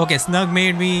 Okay, Snug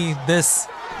made me this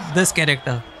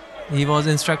character. He was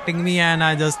instructing me and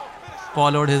I just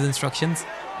followed his instructions.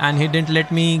 And he didn't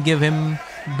let me give him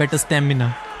better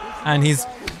stamina. And he's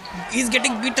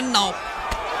getting beaten now.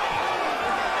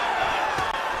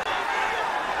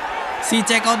 See,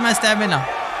 check out my stamina.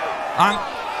 I'm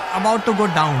about to go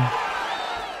down.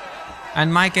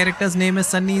 And my character's name is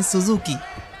Sunny Suzuki.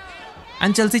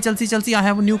 And Chelsea, I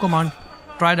have a new command.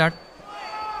 Try that.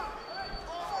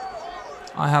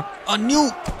 I have a new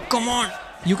command.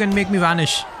 You can make me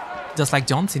vanish. Just like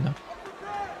John Cena.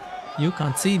 You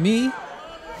can't see me.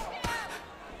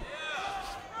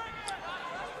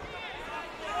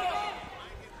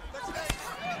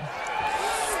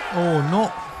 Oh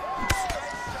no.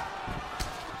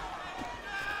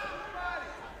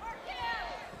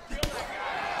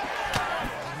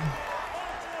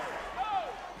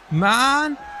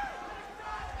 Man,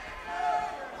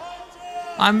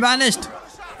 I'm vanished.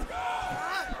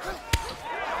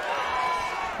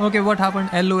 Okay, what happened?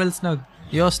 LOL, Snug.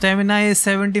 Your stamina is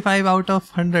 75 out of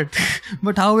 100.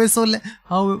 But how is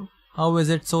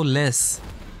it so less?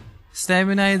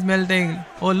 Stamina is melting.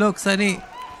 Oh look, Sunny.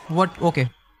 What? Okay.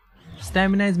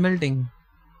 Stamina is melting.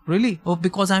 Really? Oh,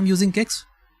 because I'm using kicks?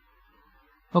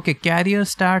 Okay, carrier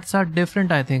stats are different,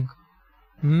 I think.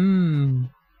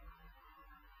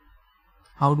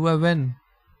 How do I win?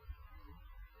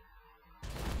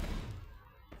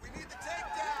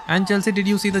 And Chelsea, did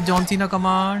you see the John Cena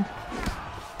command?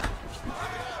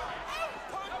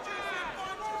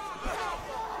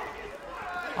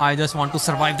 I just want to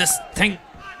survive this thing.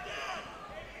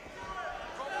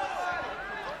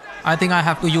 I think I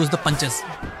have to use the punches.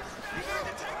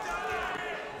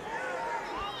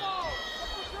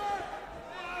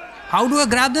 How do I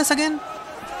grab this again?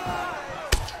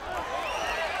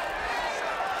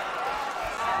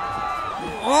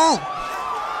 Oh!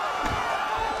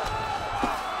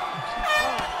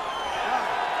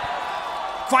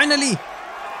 Finally!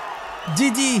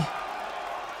 GG!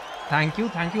 Thank you.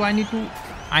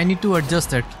 I need to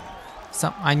adjust it.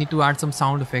 I need to add some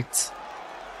sound effects.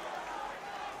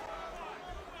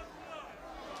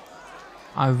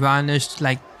 I vanished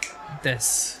like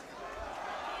this.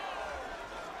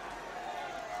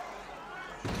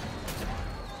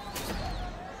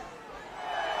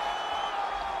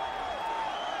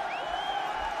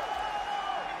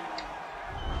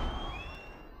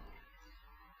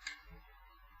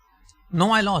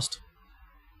 No, I lost.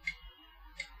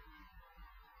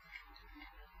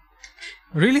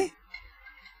 Really?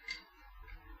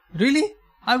 Really?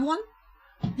 I won?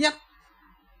 Yep.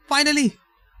 Finally.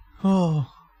 Oh.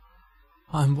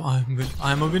 I'm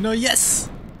a winner. Yes.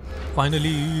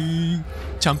 Finally.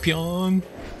 Champion.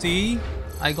 See?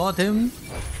 I got him.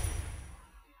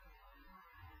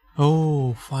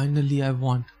 Oh, finally I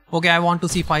won. Okay, I want to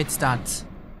see fight stats.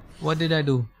 What did I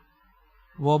do?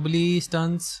 Wobbly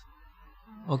stunts.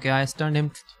 Okay, I stunned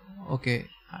him. Okay,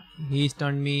 he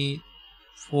stunned me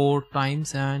 4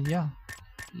 times and yeah.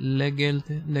 Leg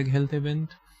health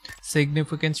event.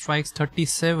 Significant strikes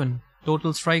 37.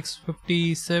 Total strikes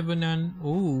 57 and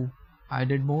oh, I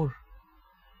did more.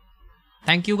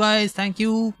 Thank you guys, thank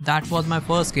you. That was my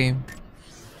first game.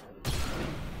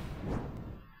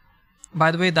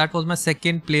 By the way, that was my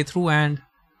second playthrough and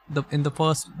in the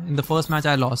first match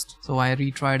I lost. So I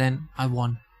retried and I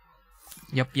won.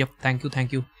 Yep, thank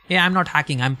you. Hey, I'm not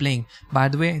hacking, I'm playing. By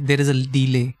the way, there is a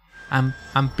delay. I'm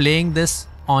playing this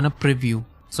on a preview.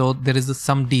 So there is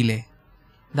some delay.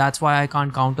 That's why I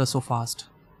can't counter so fast.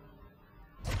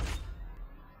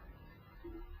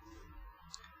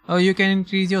 Oh, you can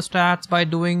increase your stats by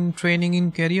doing training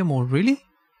in career mode. Really?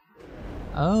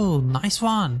 Oh, nice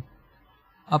one.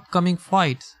 Upcoming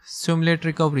fights. Simulate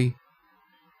recovery.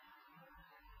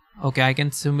 Okay, I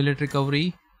can simulate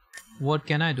recovery. What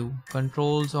can I do?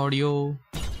 Controls, audio.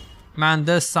 Man,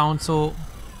 this sounds so...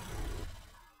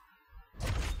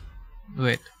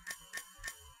 Wait.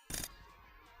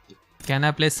 Can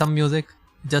I play some music?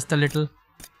 Just a little.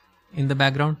 In the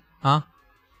background? Huh?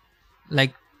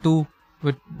 Like 2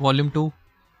 with volume 2?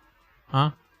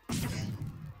 Huh?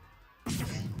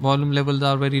 Volume levels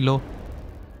are very low.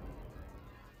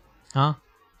 Huh?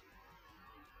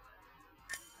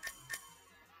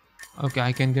 Okay,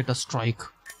 I can get a strike.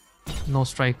 No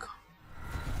strike.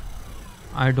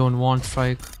 I don't want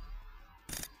strike.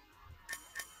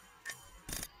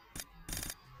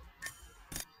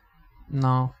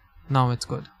 Now it's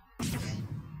good.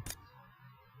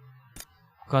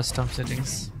 Custom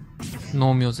settings.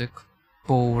 No music.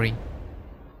 Boring.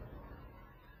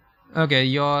 Okay,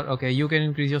 you can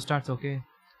increase your stats, okay.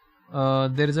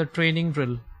 There is a training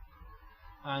drill.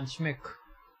 And Schmick.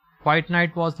 Fight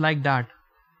night was like that.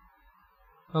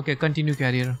 Okay, continue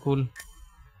career. Cool.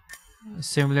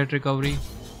 Simulate recovery.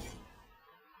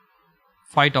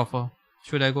 Fight offer.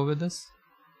 Should I go with this?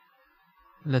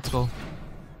 Let's go.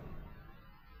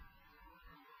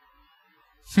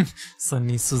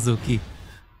 Sunny Suzuki.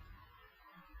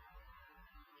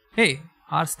 Hey,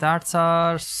 our stats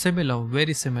are similar,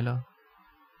 very similar.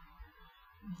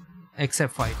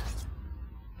 Except fight.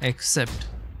 Except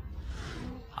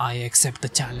I accept the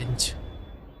challenge.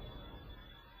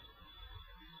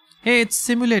 Hey, it's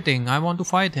simulating. I want to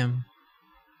fight him.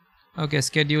 Okay,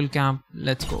 schedule camp.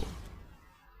 Let's go.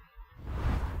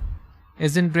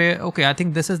 Isn't rare? Okay, I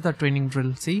think this is the training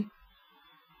drill. See?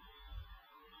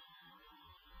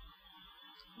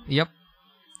 Yep.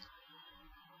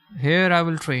 Here I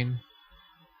will train.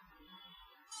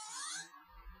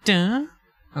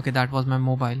 Okay, that was my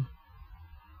mobile.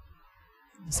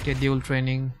 Schedule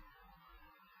training.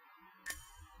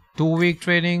 2-week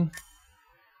training.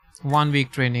 1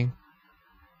 week training.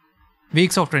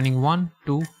 Weeks of training. 1,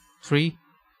 2, 3.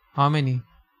 How many?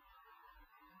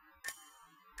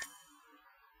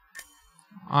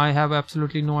 I have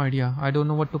absolutely no idea. I don't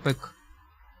know what to pick.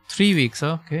 3 weeks,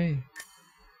 okay.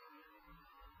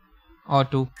 Or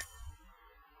 2.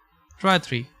 Try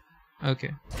 3.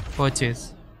 Okay.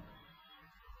 Purchase.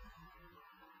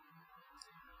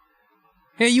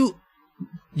 Hey,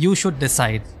 you should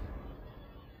decide.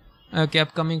 Okay,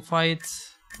 upcoming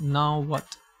fights. Now what?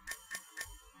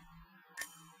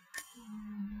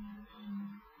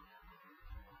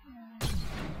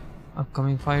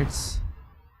 Upcoming fights.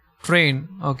 Train.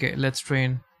 Okay, let's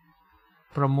train.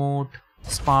 Promote.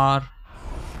 Spar.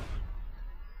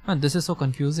 Man, this is so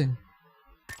confusing.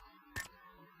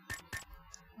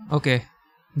 Okay.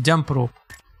 Jump rope.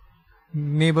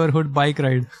 Neighborhood bike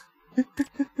ride.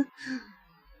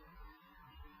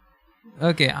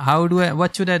 Okay,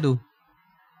 what should I do?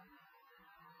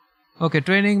 Okay,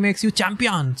 training makes you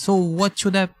champion. So what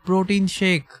should I? Protein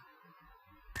shake.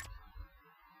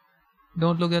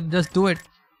 Don't look at, just do it.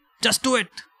 Just do it.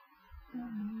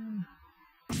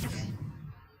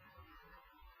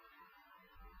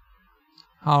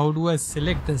 How do I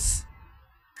select this?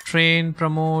 Train,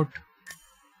 promote,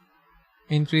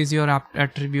 increase your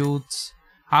attributes.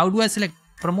 How do I select?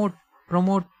 Promote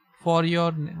for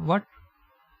your what?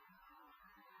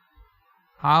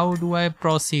 How do I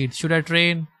proceed? Should I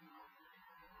train?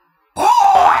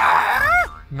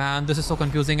 Man, this is so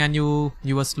confusing, and you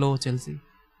were slow, Chelsea.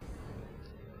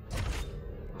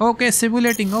 Okay,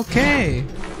 simulating. Okay.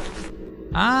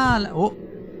 Oh.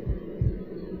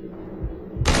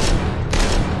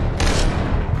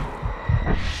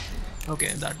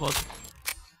 Okay, that was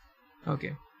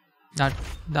okay.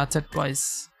 That's it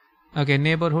twice. Okay,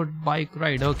 neighborhood bike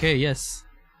ride. Okay, yes.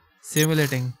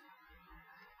 Simulating.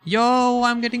 Yo,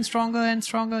 I'm getting stronger and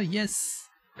stronger. Yes.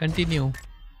 Continue.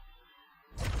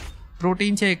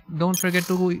 Protein shake. Don't forget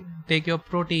to take your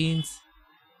proteins.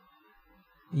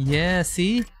 Yeah,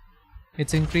 see?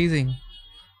 It's increasing.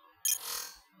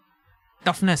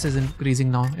 Toughness is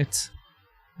increasing now. It's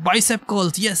bicep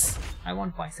curls. Yes. I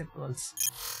want bicep curls.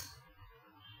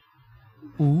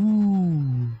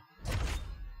 Ooh.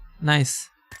 Nice.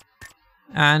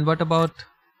 And what about...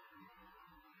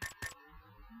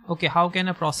 Okay, how can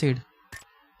I proceed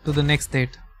to the next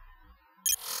state?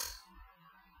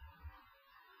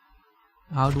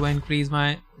 How do I increase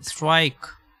my strike?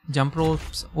 Jump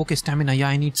ropes. Okay, stamina. Yeah,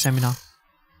 I need stamina.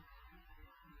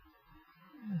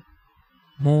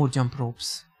 More jump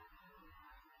ropes.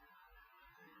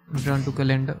 Return to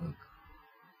calendar.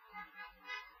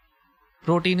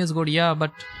 Protein is good, yeah,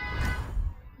 but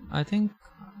I think...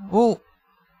 Oh!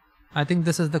 I think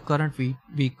this is the current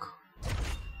week.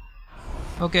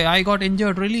 Okay, I got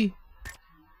injured, really?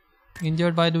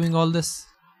 Injured by doing all this?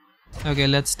 Okay,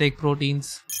 let's take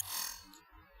proteins.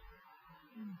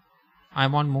 I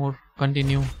want more.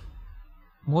 Continue.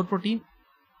 More protein?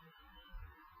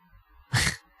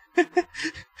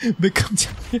 Become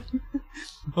champion.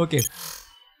 Okay.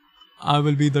 I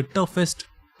will be the toughest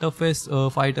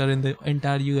fighter in the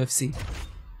entire UFC.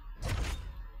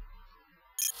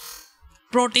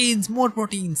 Proteins, more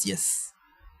proteins, yes.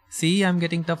 See, I'm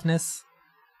getting toughness.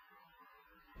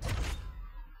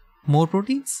 More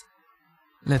proteins?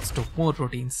 Let's do more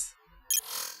proteins.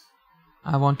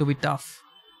 I want to be tough.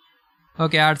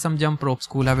 Okay, add some jump ropes.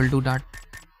 Cool, I will do that.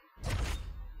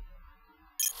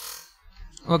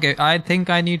 Okay, I think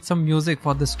I need some music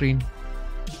for the screen.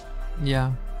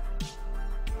 Yeah.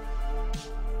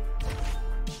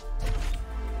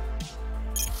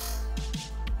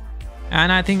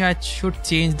 And I think I should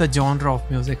change the genre of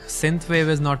music. Synthwave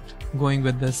is not going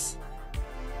with this.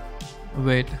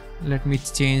 Wait, let me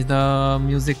change the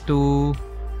music to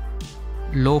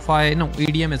lo-fi. No,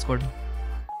 EDM is good.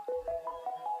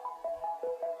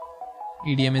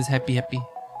 EDM is happy.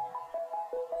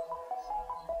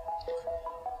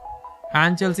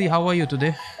 And Chelsea, how are you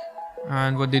today?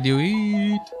 And what did you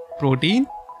eat? Protein?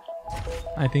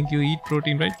 I think you eat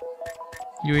protein, right?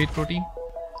 You ate protein?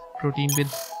 Protein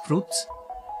with fruits?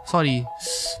 Sorry,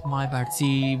 my bad.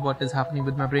 See what is happening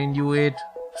with my brain. You ate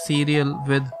cereal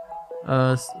with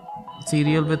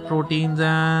proteins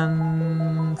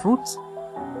and fruits?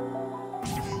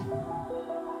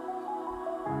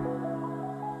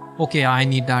 Okay, I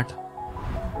need that.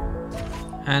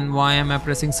 And why am I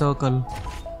pressing circle?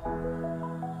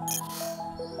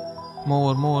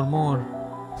 More.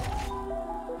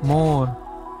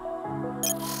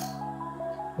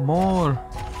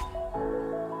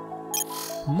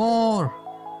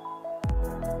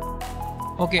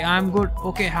 Okay, I'm good.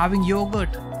 Okay, having yogurt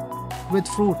with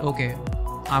fruit. Okay,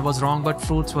 I was wrong, but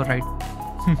fruits were right.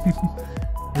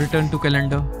 Return to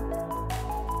calendar.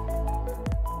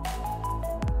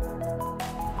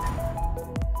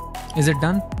 Is it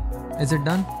done?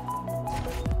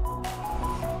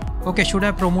 Okay, should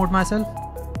I promote myself?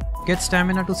 Get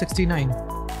stamina to 69.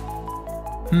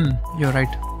 You're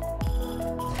right.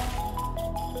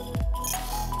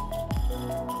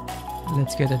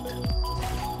 Let's get it.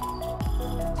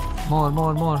 More.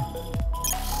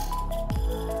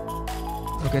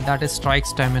 Okay, that is strike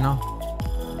stamina.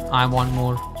 I want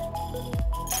more.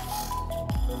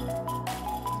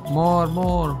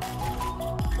 More.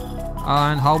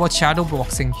 And how about shadow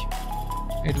boxing?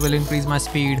 It will increase my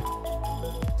speed.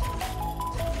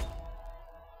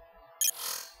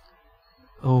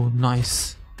 Oh,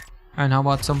 nice. And how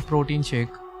about some protein shake?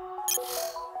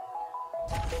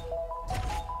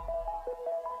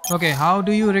 Okay, how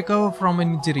do you recover from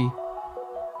injury?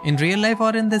 In real life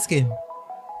or in this game?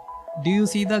 Do you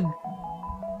see the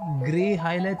green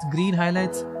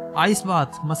highlights? Ice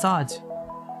bath, massage.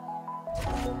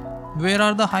 Where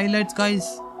are the highlights,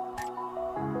 guys?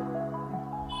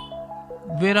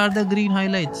 Where are the green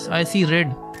highlights? I see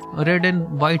red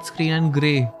and white screen and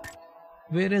grey.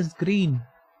 Where is green?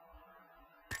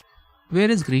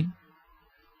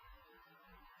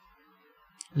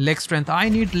 Leg strength. I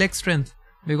need leg strength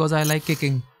because I like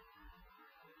kicking.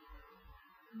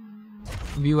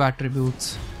 View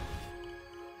attributes.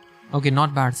 Okay,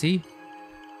 not bad. See?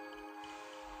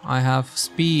 I have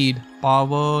speed,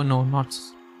 power. No, not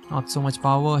so much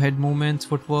power. Head movements,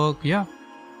 footwork. Yeah,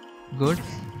 good.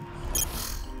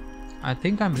 I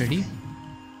think I'm ready.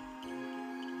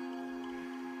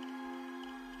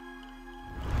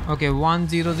 Okay,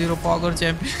 1-0-0 Power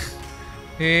champion.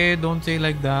 Hey, don't say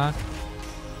like that.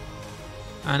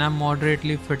 And I'm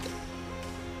moderately fit.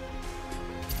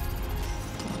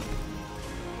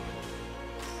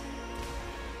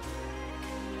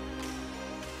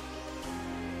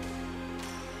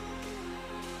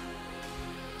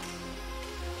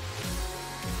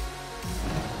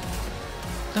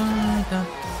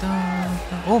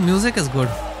 Oh, music is good.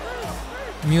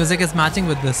 Music is matching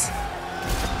with this.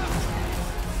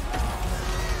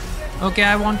 Okay,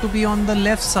 I want to be on the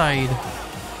left side.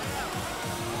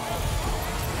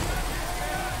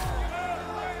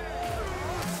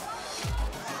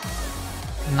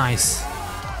 Nice.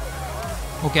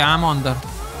 Okay, I'm on the.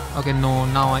 Okay, no,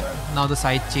 now the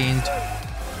side changed.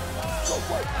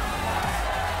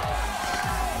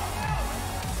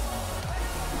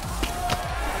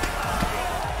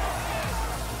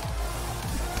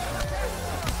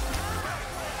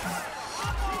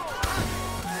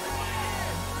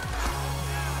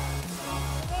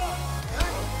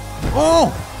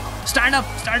 Oh! Stand up!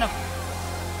 Stand up!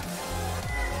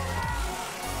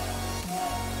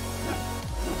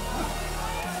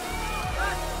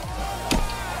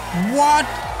 What?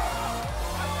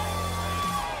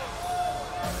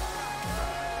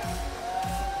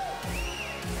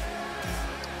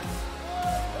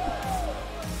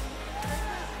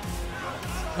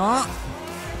 Huh?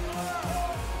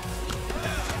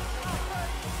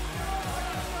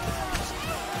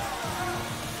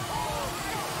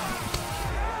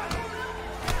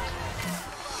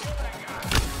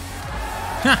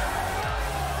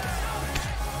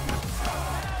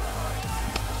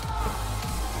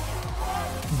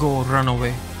 Go, run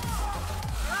away.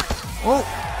 Oh!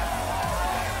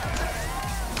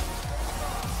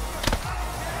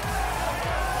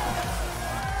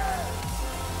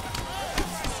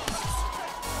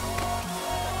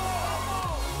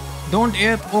 Don't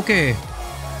air. Okay.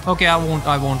 Okay, I won't.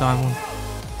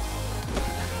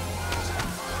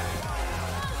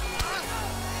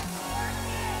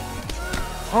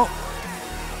 Oh!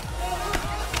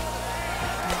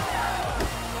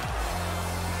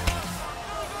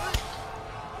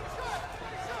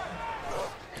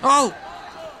 Oh!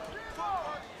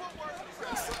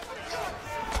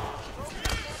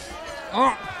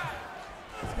 Oh!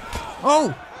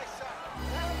 Oh!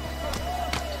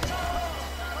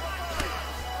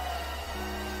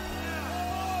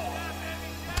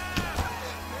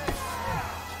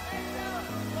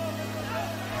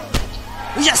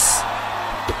 Yes!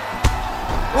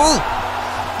 Oh!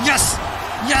 Yes!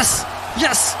 Yes!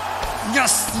 Yes!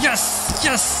 Yes! Yes!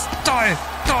 Yes! Die!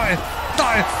 Die!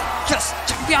 Die! Yes!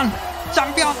 Champion!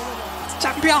 Champion!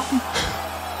 Champion!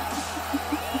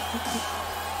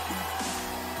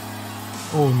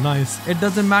 Oh, nice. It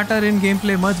doesn't matter in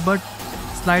gameplay much, but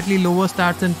slightly lower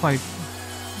stats in fight.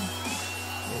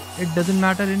 It doesn't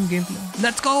matter in gameplay.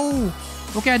 Let's go!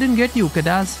 Okay, I didn't get you,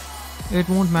 Kadaz. It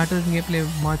won't matter in gameplay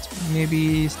much.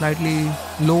 Maybe slightly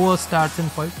lower stats in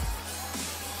fight.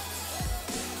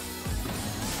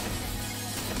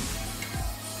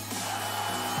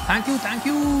 Thank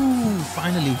you!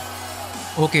 Finally.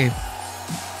 Okay.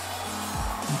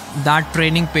 That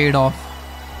training paid off.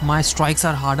 My strikes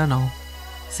are harder now.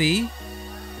 See?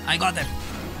 I got it.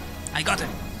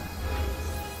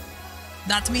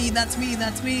 That's me.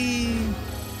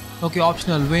 Okay,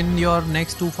 optional. Win your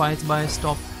next 2 fights by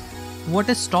stop. What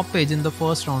is stoppage in the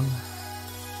first round?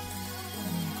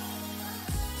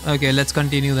 Okay, let's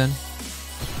continue then.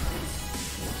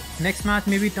 Next match,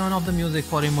 maybe turn off the music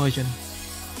for immersion.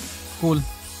 Cool.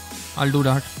 I'll do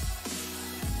that.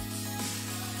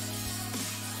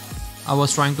 I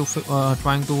was trying to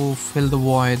fill the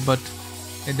void, but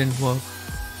it didn't work.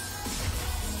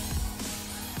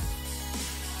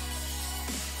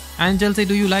 And Chelsea,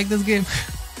 do you like this game?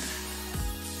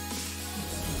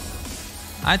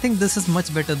 I think this is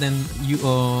much better than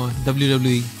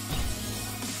WWE.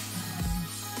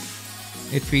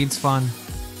 It feels fun.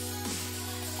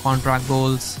 Contract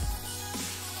goals.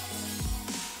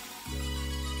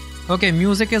 Okay,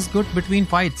 music is good between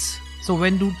fights. So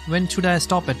when should I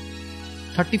stop it?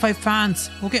 35 fans.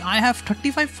 Okay, I have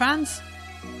 35 fans.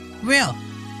 Where?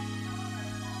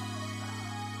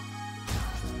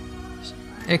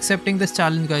 Accepting this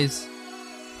challenge, guys.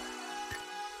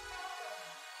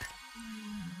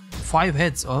 5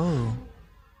 heads. Oh.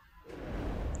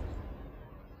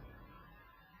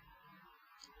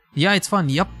 Yeah, it's fun.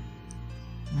 Yup.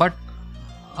 But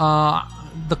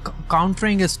the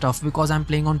countering is tough because I'm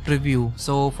playing on preview.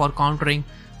 So for countering,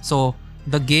 so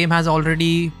the game has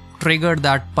already triggered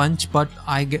that punch, but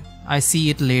I see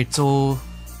it late, so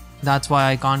that's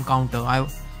why I can't counter.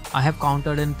 I have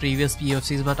countered in previous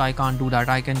UFCs, but I can't do that.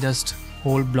 I can just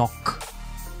hold block.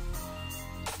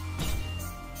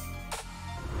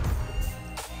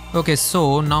 Okay,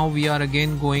 so now we are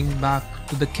again going back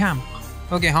to the camp.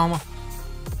 Okay, how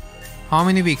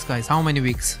many weeks, guys? How many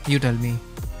weeks? You tell me.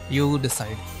 You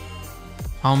decide.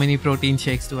 How many protein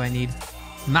shakes do I need?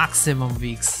 Maximum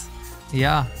weeks.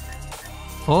 Yeah.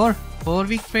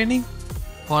 4-week training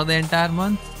for the entire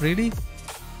month. Really?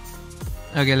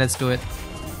 Okay, let's do it.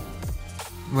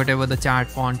 Whatever the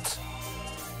chat wants.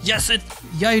 Yes, it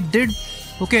did.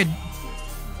 Okay,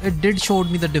 it did show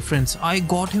me the difference. I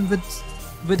got him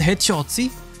with headshots.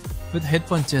 See, with head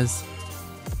punches.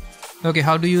 Okay,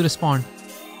 how do you respond?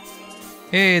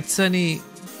 Hey, it's Sunny.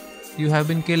 You have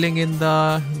been killing in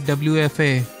the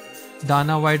WFA.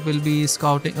 Dana White will be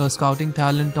scouting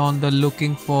talent on the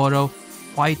looking for a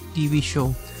fight TV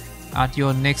show at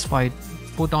your next fight.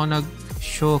 Put on a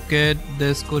show, kid.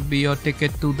 This could be your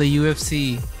ticket to the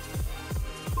UFC.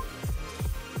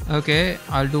 Okay,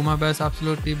 I'll do my best,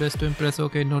 absolutely best to impress.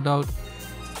 Okay, no doubt.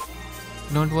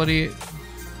 Don't worry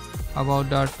about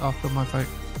that after my fight.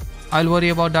 I'll worry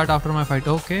about that after my fight.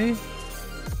 Okay.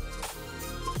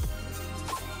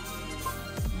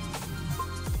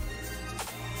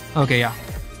 Okay, yeah.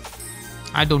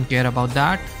 I don't care about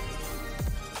that.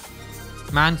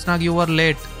 Man, Snug, you were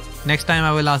late. Next time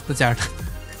I will ask the chat.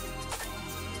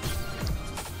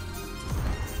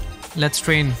 Let's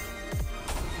train.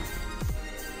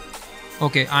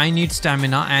 Okay, I need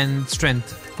stamina and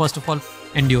strength. First of all,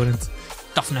 endurance.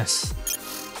 Toughness.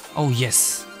 Oh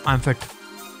yes, I'm fit.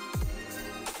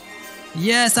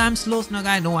 Yes, I'm slow, Snug.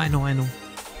 I know.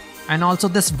 And also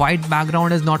this white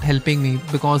background is not helping me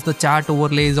because the chat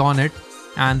overlay is on it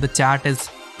and the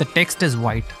text is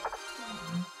white.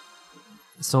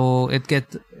 So it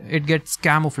gets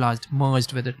camouflaged,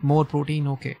 merged with it. More protein,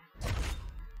 okay.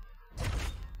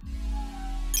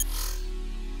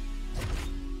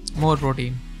 More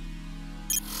protein.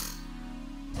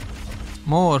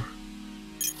 More.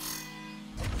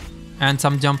 And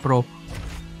some jump rope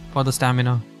for the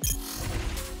stamina.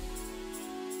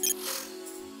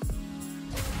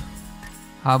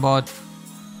 How about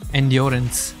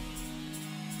endurance?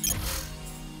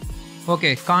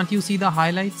 Okay, can't you see the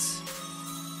highlights?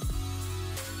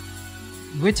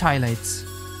 Which highlights?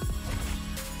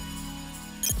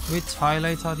 Which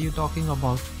highlights are you talking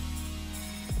about?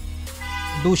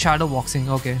 Do shadow boxing,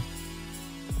 okay.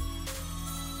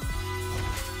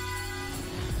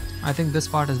 I think this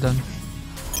part is done.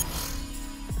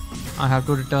 I have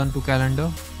to return to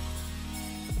calendar.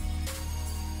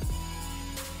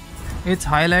 It's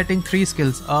highlighting 3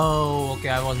 skills. Oh, okay,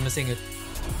 I was missing it.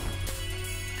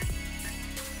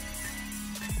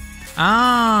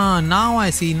 Ah, now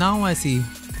I see.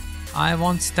 I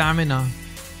want stamina.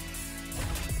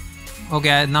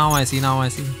 Okay, now I see.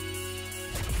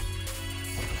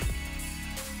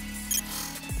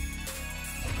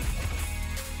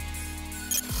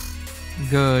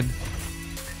 Good.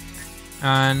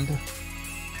 And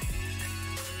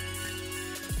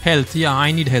health. Yeah,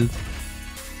 I need health.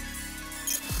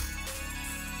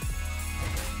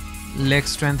 Leg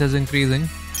strength is increasing.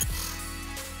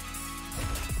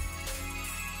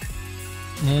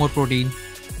 More protein.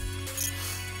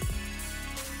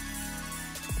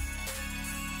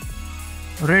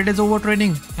 Red is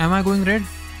overtraining. Am I going red?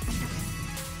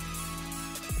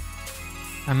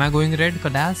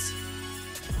 Kadas?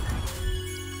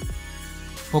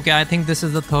 Okay, I think this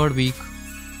is the 3rd week.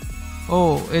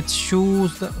 Oh, it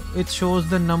shows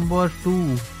the number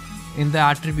 2 in the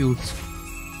attributes.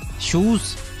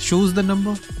 Shows the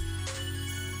number.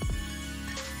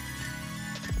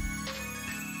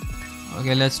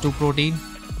 Okay, let's do protein.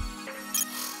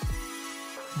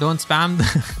 Don't spam the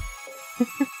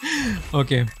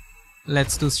okay,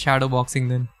 let's do shadow boxing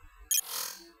then.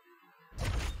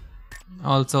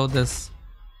 Also this.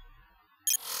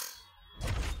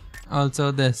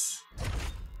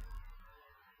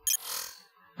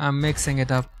 I'm mixing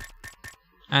it up.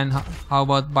 And how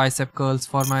about bicep curls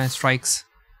for my strikes?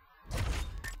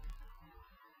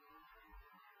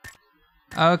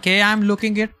 Okay, I'm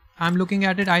looking at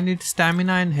it. I need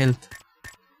stamina and health.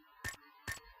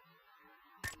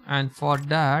 And for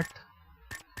that,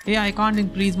 yeah, I can't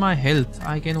increase my health.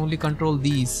 I can only control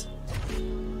these.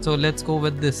 So let's go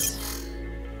with this.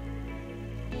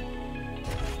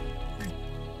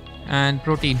 And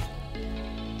protein.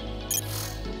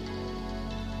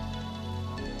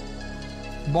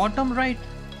 Bottom right.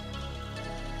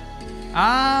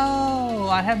 Oh,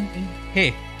 I have.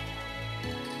 Hey.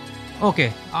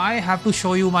 Okay, I have to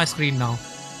show you my screen now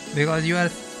because you are.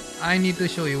 I need to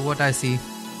show you what I see.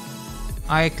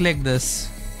 I click this.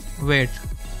 Wait.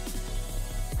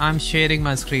 I'm sharing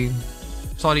my screen.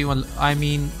 Sorry, I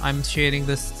mean I'm sharing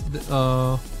this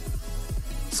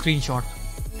screenshot.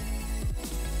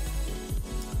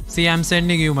 See, I'm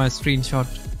sending you my screenshot.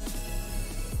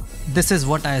 This is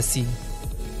what I see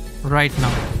right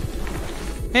now.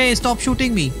 Hey, stop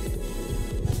shooting me.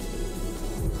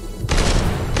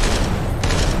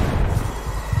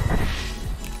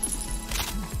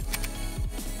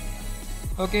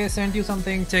 Okay, sent you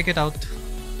something. Check it out.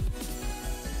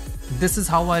 This is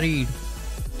how I read.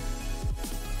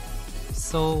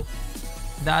 So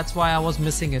that's why I was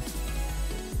missing it.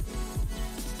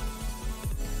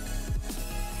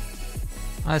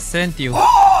 I sent you.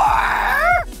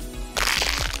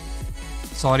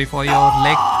 Sorry for your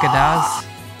leg, Kadaz.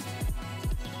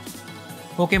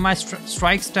 Okay, my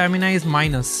strike stamina is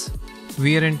minus.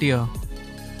 Wear and tear.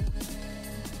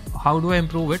 How do I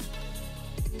improve it?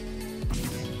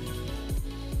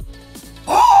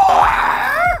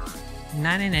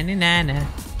 Na na na na na.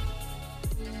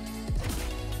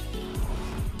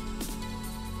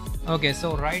 Okay,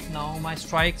 so right now my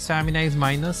strike stamina is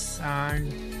minus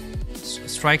and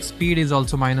strike speed is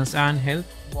also minus and health.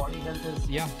 Body health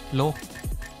is low.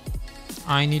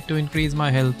 I need to increase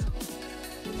my health.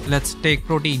 Let's take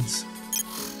proteins.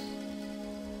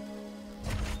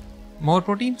 More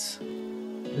proteins?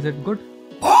 Is it good?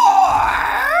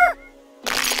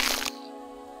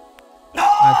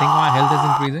 I think my health is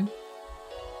increasing.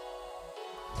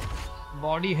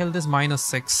 Body health is minus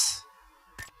 6.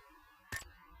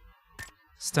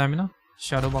 Stamina,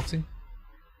 shadow boxing.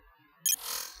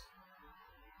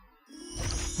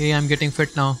 Hey, I'm getting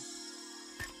fit now.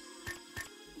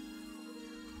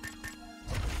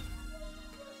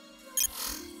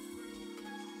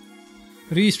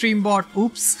 Restream bot.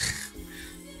 Oops.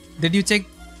 Did you check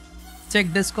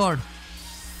Discord?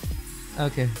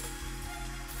 Okay.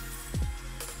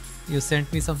 You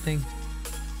sent me something.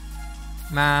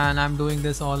 Man, I'm doing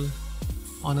this all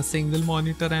on a single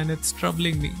monitor and it's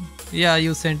troubling me. Yeah,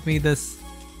 you sent me this.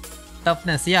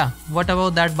 Toughness. Yeah, what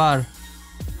about that bar?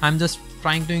 I'm just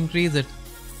trying to increase it.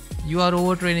 You are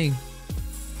overtraining.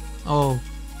 Oh.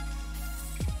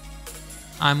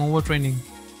 I'm overtraining.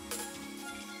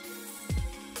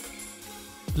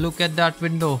 Look at that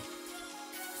window.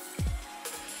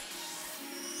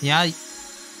 Yeah,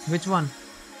 which one?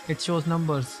 It shows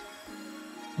numbers.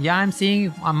 Yeah, I'm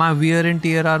seeing my wear and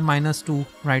tear are minus 2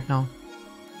 right now.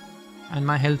 And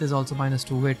my health is also minus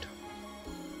 2. Wait.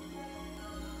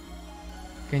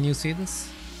 Can you see this?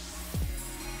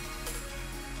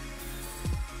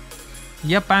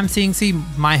 Yep, I'm seeing, see,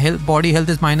 my body health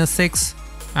is minus 6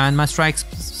 and my strike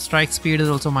speed is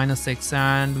also minus 6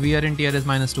 and wear and tear is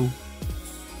minus 2.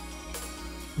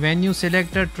 When you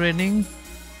select a training,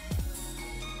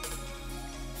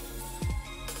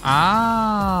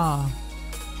 now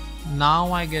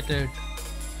I get it.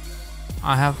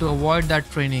 I have to avoid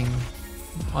that training,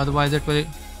 otherwise it will.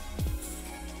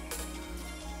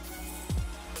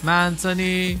 Man,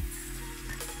 Sunny,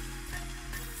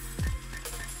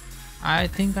 I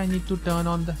think I need to turn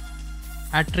on the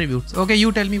attributes. Okay,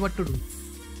 you tell me what to do.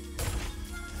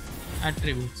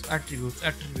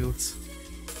 Attributes.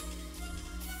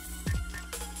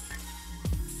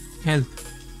 Health.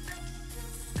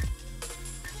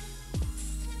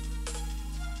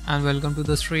 And welcome to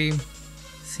the stream.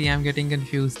 See, I'm getting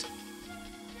confused.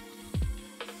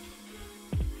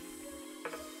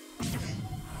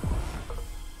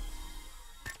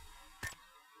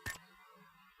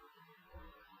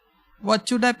 What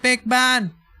should I pick,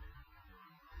 man?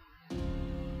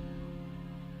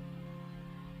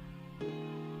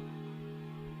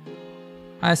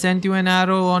 I sent you an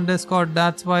arrow on Discord,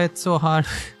 that's why it's so hard.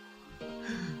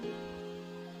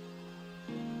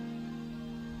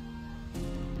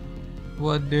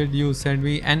 What did you send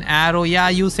me? An arrow. Yeah,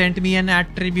 you sent me an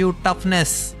attribute,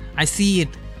 toughness. I see it.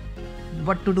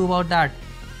 What to do about that?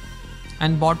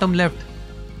 And bottom left.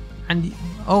 And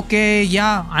okay,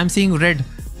 yeah, I'm seeing red.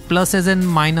 Plus is in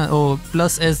minus. Oh,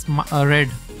 plus is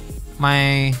red.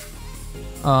 My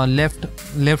left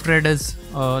red is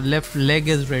left leg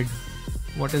is red.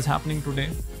 What is happening today?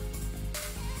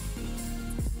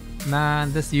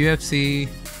 Man, this UFC.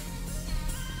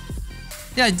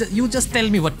 Yeah, you just tell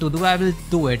me what to do. I will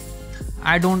do it.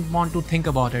 I don't want to think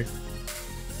about it.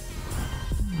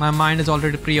 My mind is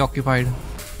already preoccupied.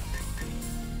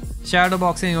 Shadow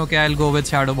boxing. Okay, I'll go with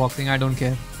shadow boxing. I don't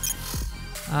care.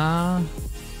 I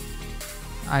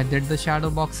did the shadow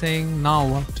boxing. Now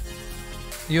what?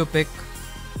 You pick.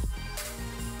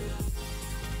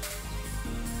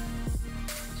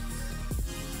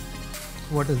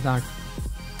 What is that?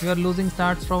 You are losing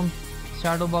stats from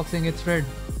shadow boxing. It's red.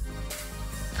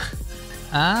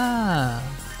 Ah.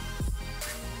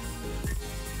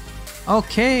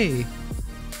 Okay.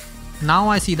 Now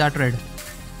I see that red.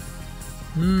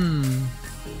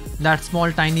 That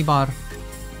small tiny bar.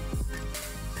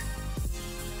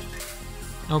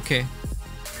 Okay.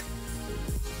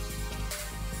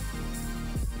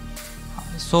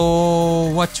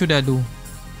 So what should I do?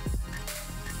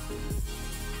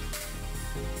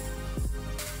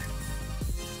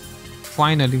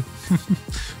 Finally.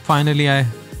 Finally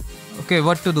okay,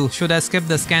 what to do? Should I skip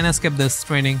this? Can I skip this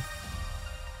training?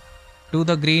 Do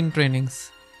the green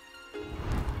trainings.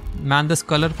 Man, this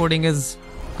color coding is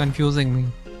confusing me.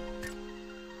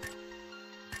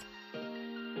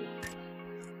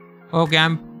 Okay,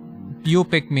 you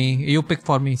pick me. You pick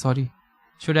for me, sorry.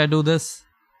 Should I do this?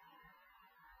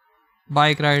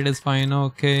 Bike ride is fine.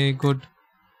 Okay, good.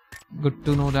 Good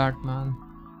to know that, man.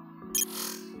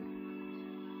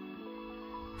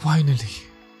 Finally.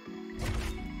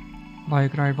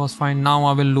 Bike ride was fine. Now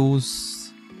I will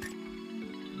lose.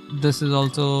 This is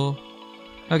also...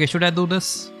 Okay, should I do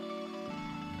this?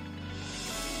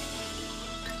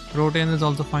 Protein is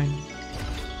also fine.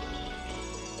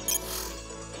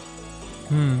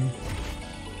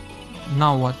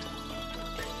 Now what?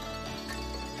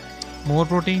 More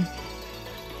protein?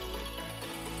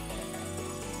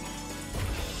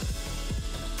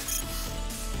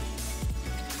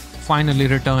 Finally,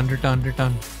 return.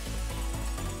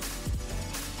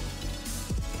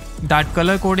 That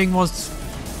color coding was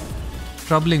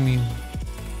troubling me.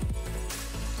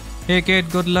 Hey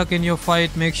kid, good luck in your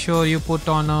fight. Make sure you put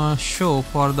on a show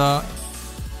for the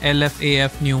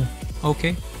LFAF new.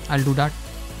 Okay, I'll do that.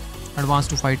 Advance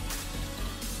to fight.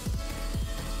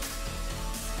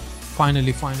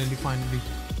 Finally.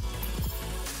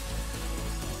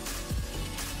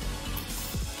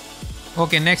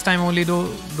 Okay, next time only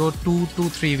do 2 to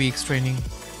 3 weeks training.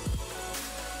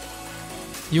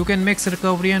 You can mix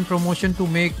recovery and promotion to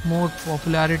make more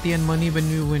popularity and money when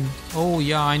you win. Oh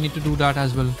yeah, I need to do that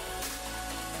as well.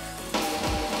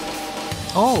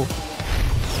 Oh.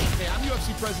 Hey, I'm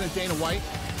UFC President Dana White.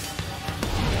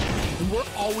 And we're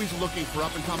always looking for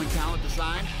up-and-coming talent to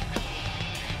sign.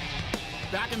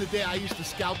 Back in the day, I used to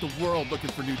scout the world looking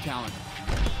for new talent.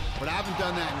 But I haven't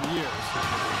done that in years.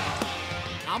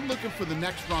 I'm looking for the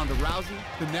next Ronda Rousey,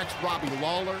 the next Robbie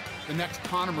Lawler, the next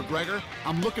Conor McGregor.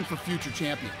 I'm looking for future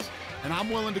champions. And I'm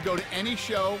willing to go to any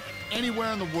show,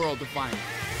 anywhere in the world to find them.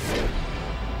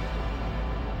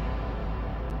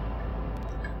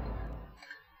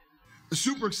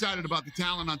 Super excited about the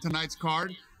talent on tonight's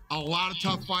card. A lot of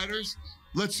tough fighters.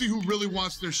 Let's see who really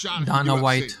wants their shot at the Dana UFC.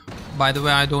 White. By the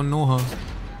way, I don't know her.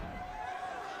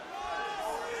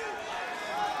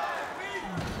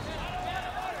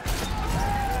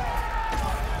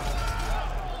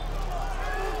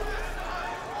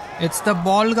 It's the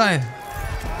bald guy.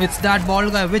 It's that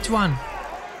bald guy. Which one?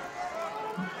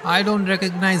 I don't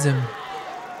recognize him.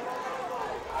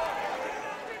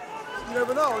 You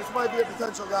never know. This might be a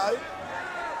potential guy.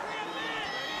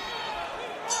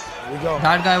 Here we go.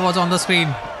 That guy was on the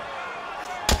screen.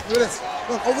 Look at this.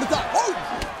 Look, over the top. Oh!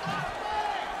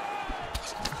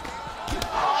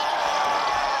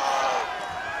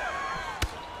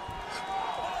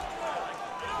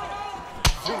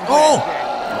 Oh!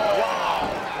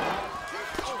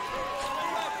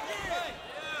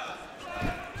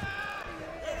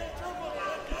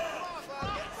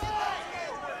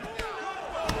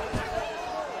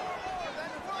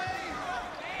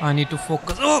 I need to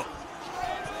focus. Oh!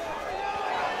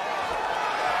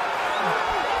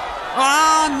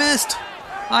 Ah, I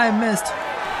missed.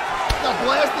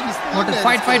 What a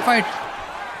fight.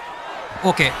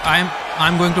 Okay,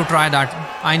 I'm going to try that.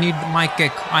 I need my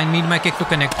kick. To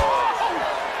connect.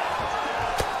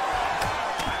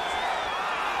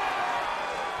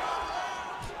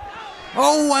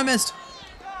 Oh, I missed.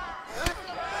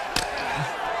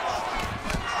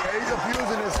 Yeah, he's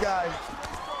abusing this guy.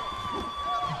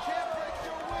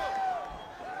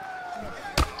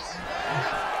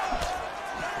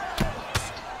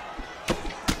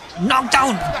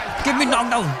 Knockdown! Give me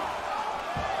knockdown!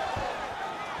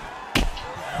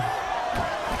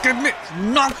 Give me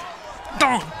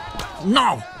knockdown!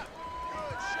 Now!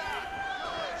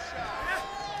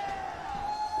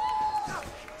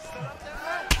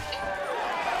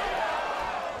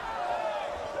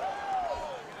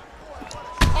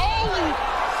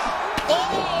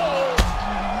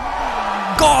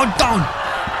 Go down!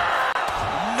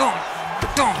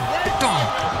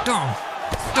 Down!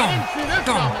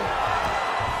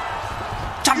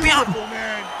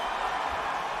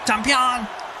 Champion!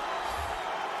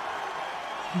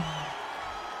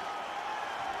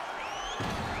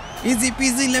 Easy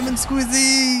peasy lemon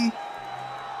squeezy.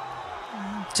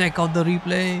 Check out the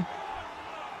replay.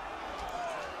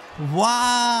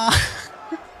 Wow.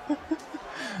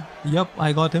 Yup,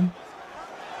 I got him.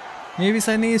 Maybe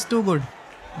Sunny is too good.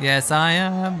 Yes, I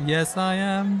am. Yes, I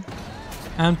am.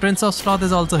 And Prince of Sloth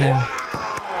is also here.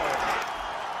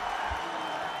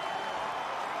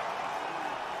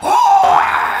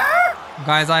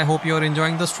 Guys, I hope you're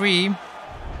enjoying the stream.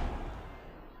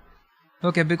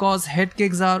 Okay, because head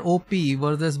kicks are OP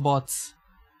versus bots.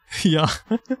 Yeah.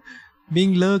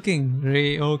 Being lurking.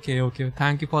 Ray, okay.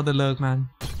 Thank you for the lurk, man.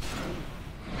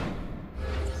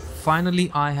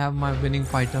 Finally, I have my winning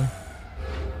fighter.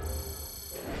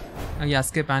 Yeah,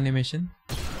 skip animation.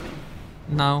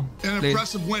 Now, an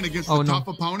impressive win against a tough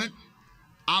opponent.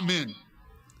 I'm in.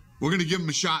 We're gonna give him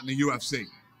a shot in the UFC.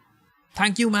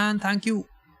 Thank you, man. Thank you.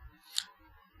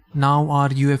 Now our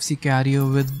UFC career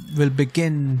will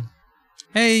begin.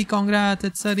 Hey, congrats!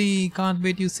 It's Sunny. Can't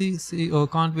wait to see you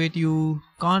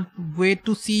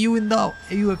in the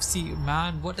UFC,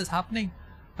 man. What is happening?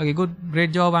 Okay, good,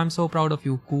 great job. I'm so proud of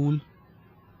you. Cool.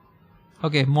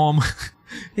 Okay, mom.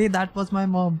 Hey, that was my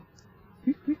mom.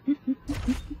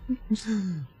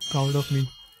 Proud of me.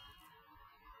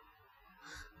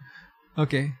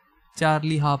 Okay,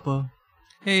 Charlie Harper.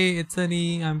 Hey, it's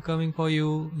Sunny. I'm coming for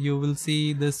you. You will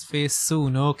see this face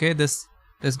soon. Okay, this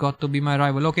got to be my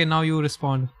rival. Okay, now you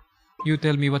respond. You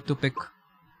tell me what to pick.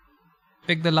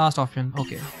 Pick the last option.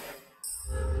 Okay.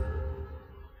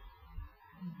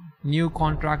 New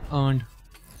contract earned.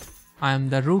 I am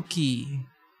the rookie.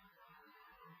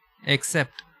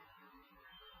 Accept.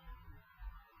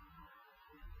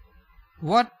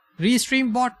 What?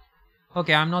 Restream bot?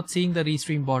 Okay, I'm not seeing the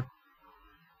restream bot.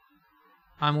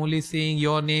 I'm only seeing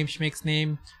your name, Schmick's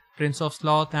name, Prince of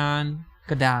Sloth and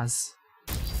Kadaz.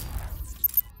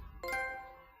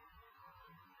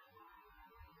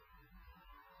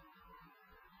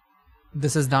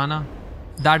 This is Dana.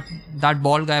 That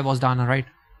bald guy was Dana, right?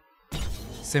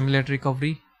 Simulate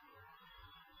recovery.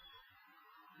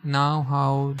 Now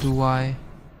how do I...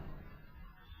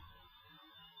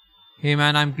 Hey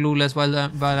man, I'm clueless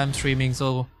while I'm streaming,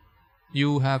 so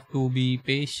you have to be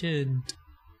patient.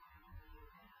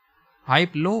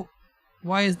 Hype low?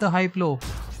 Why is the hype low?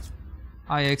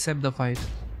 I accept the fight.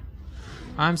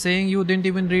 I'm saying you didn't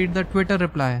even read the Twitter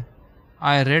reply.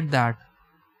 I read that.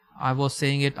 I was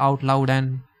saying it out loud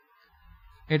and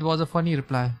it was a funny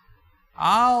reply.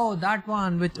 Oh, that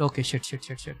one which... Okay, shit.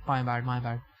 My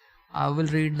bad. I will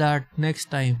read that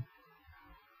next time.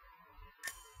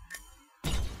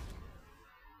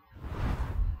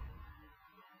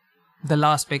 The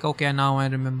last pick. Okay, now I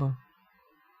remember.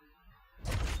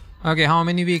 Okay, how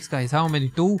many weeks, guys? How many?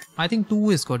 2? I think 2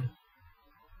 is good.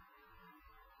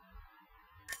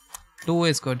 2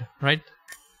 is good, right?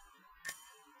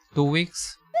 2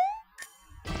 weeks.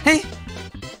 Hey!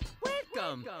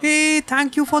 Welcome. Hey,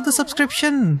 thank you for the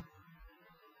subscription.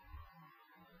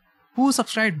 Who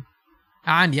subscribed?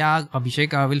 And yeah,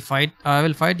 Abhishek, I will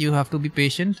fight. You have to be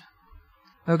patient.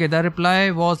 Okay, the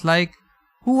reply was like,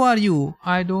 who are you?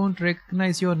 I don't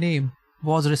recognize your name.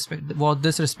 Was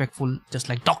disrespectful, just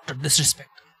like Dr. Disrespect.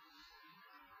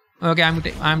 Okay,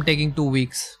 I'm taking 2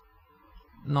 weeks,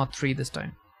 not 3 this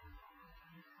time.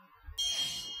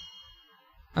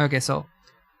 Okay, so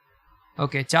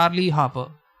okay, Charlie Harper.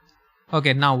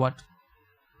 Okay, now what?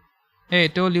 Hey,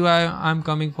 told you I'm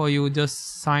coming for you.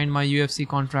 Just signed my UFC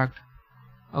contract.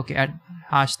 Okay, at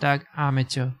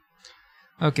 #amateur.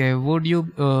 Okay, would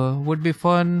be a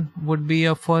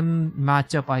fun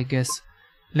matchup, I guess.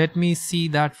 Let me see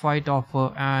that fight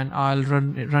offer and I'll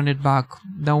run it back.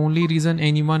 The only reason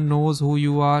anyone knows who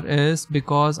you are is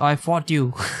because I fought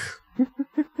you.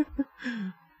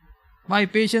 My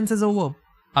patience is over.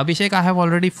 Abhishek, I have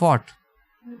already fought.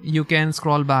 You can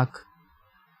scroll back.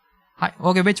 Hi.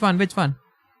 Okay, which one?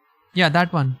 Yeah,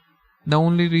 that one. The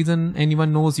only reason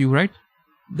anyone knows you, right?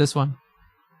 This one.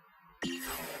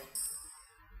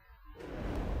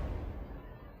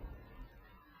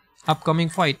 Upcoming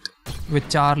fight with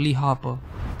Charlie Harper.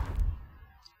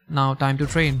 Now time to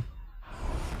train.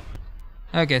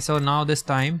 Okay, so now this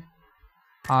time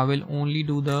I will only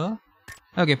do the...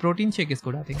 Okay, protein shake is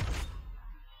good, I think.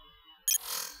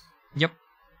 Yep,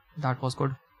 that was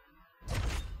good.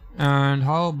 And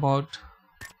how about...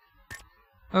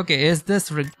 Okay, is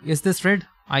this red?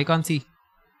 I can't see.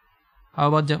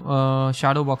 How about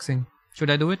shadow boxing?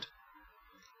 Should I do it?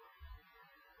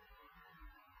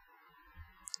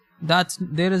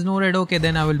 There is no red. Okay,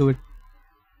 then I will do it.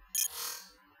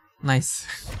 Nice.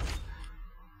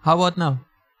 How about now?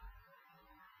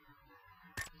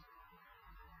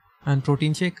 And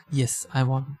protein shake? Yes, I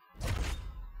want.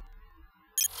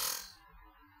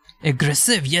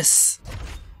 Aggressive, yes.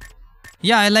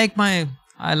 Yeah, I like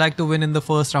to win in the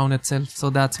first round itself, so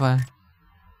that's why.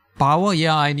 Power,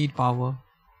 yeah, I need power.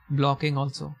 Blocking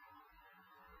also.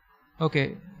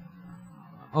 Okay.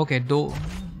 Okay, do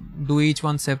each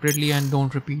one separately and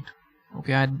don't repeat.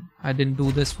 Okay, I didn't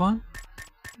do this one.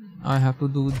 I have to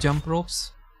do jump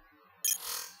ropes.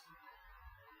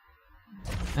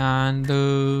 And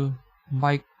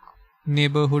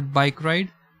neighborhood bike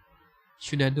ride.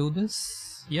 Should I do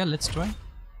this? Yeah, let's try.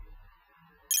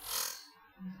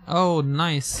 Oh,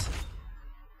 nice.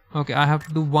 Okay, I have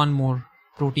to do one more.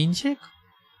 Protein shake?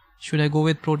 Should I go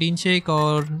with protein shake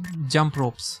or jump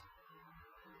ropes?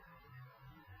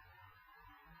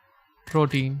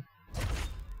 Protein.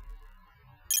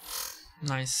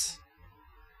 Nice.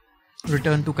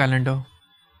 Return to calendar.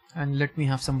 And let me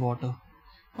have some water.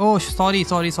 Oh, sorry.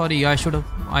 I should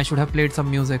have played some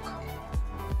music.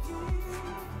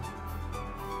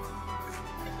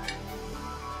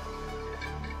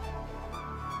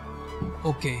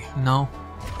 Okay, now.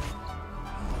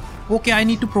 Okay, I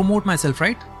need to promote myself,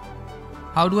 right?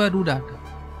 How do I do that?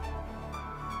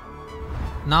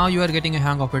 Now you are getting a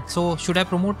hang of it. So, should I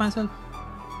promote myself?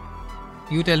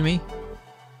 You tell me.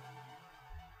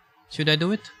 Should I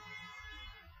do it?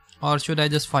 Or should I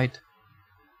just fight?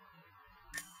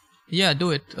 Yeah, do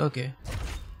it. Okay.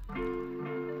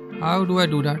 How do I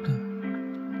do that?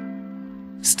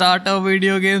 Start a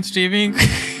video game streaming.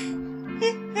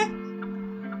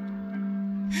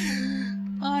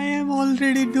 I am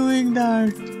already doing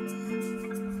that.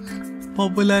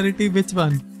 Popularity, which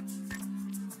one?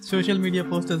 Social media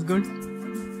post is good,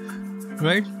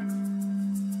 right?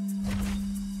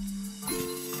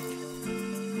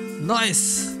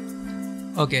 Nice.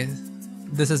 Okay,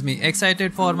 this is me.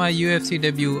 Excited for my UFC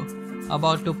debut.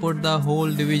 About to put the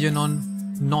whole division on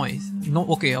noise. No,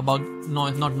 okay, about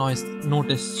noise, not noise.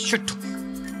 Notice. Shit.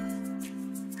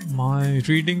 My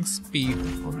reading speed.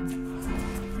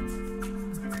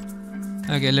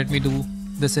 Okay, let me do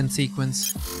this in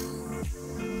sequence.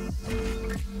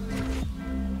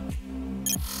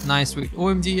 Nice, sweet.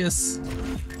 OMG, yes.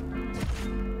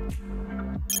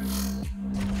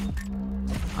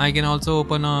 I can also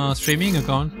open a streaming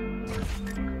account.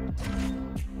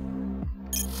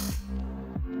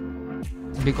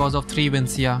 Because of 3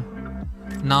 wins, yeah.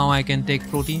 Now I can take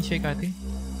protein shake, I think.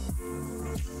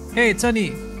 Hey,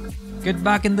 Sunny. Get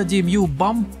back in the gym, you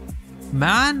bum.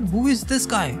 Man, who is this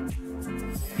guy?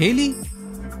 Haley?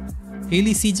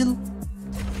 Haley Sigil?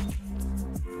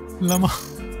 Lama.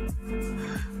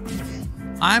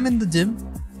 I'm in the gym.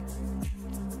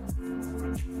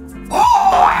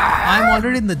 I'm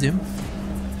already in the gym.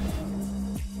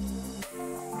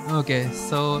 Okay,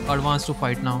 so advance to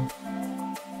fight now.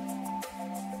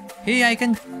 Hey, I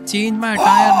can change my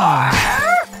attire now.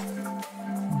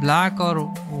 Black or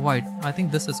white? I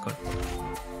think this is good.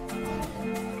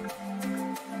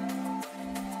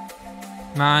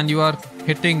 Man, you are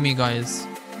hitting me, guys.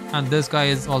 And this guy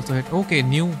is also hit. Okay,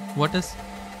 new. What is?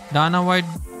 Dana White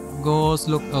goes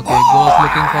looking for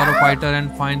a fighter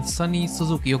and finds Sunny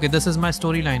Suzuki. Okay, this is my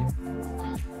storyline.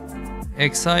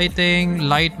 Exciting.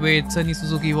 Lightweight. Sunny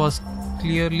Suzuki was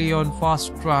clearly on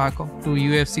fast track to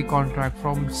UFC contract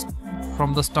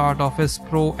from the start of his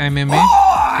pro MMA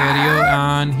career,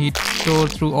 and he tore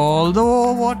through all the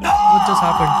what just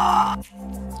happened.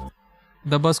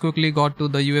 The bus quickly got to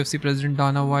the UFC president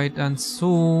Dana White, and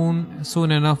soon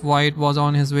enough White was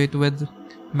on his way with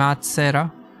Matt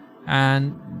Serra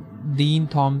and Dean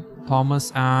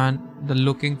Thomas and the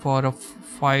looking for a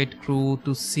fight crew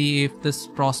to see if this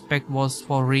prospect was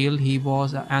for real. He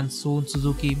was, and soon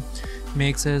Suzuki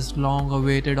makes his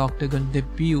long-awaited octagon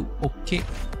debut. Okay,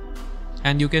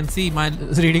 and you can see my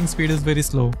reading speed is very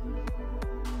slow.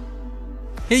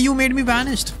 Hey, you made me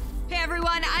vanished. Hey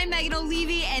everyone, I'm Megan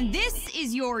O'Leary, and this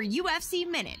is your UFC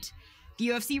Minute. The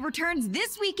UFC returns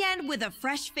this weekend with a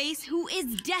fresh face who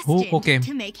is destined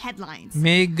to make headlines.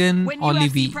 Megan O'Leary. When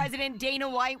UFC President Dana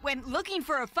White went looking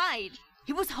for a fight,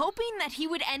 he was hoping that he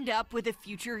would end up with a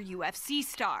future UFC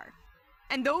star.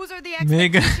 And those are the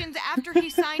expectations after he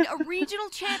signed a regional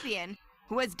champion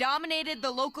who has dominated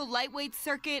the local lightweight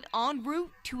circuit en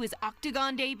route to his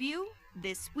octagon debut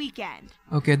this weekend.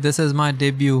 Okay, this is my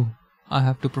debut. I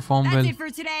have to perform well. That's it for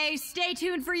today. Stay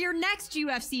tuned for your next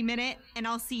UFC Minute, and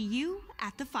I'll see you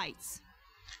at the fights.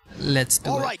 Let's do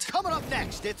it. All right, coming up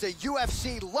next, it's a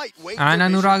UFC lightweight. And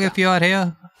Anurag, if you are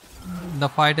here, the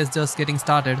fight is just getting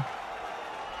started.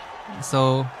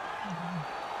 So,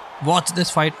 watch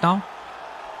this fight now.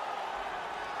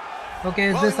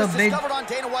 Okay, is this a big?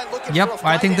 Yep,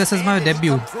 I think this is my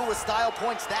debut.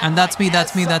 And that's me.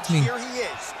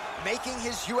 making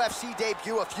his UFC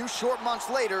debut a few short months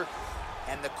later,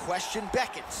 and the question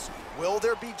beckons, will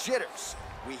there be jitters?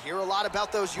 We hear a lot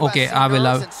about those UFC okay, I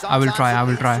will try.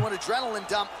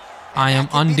 I am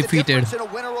undefeated.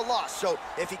 So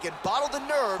if he can bottle the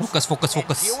nerves focus.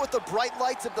 deal with the bright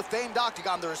lights of the famed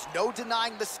octagon, there's no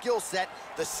denying the skill set.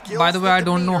 The skills, by the way, I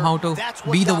don't know how to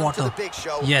be the water.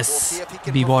 Yes,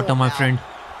 be water, my friend.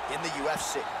 In the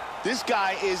UFC. This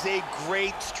guy is a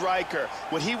great striker.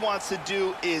 What he wants to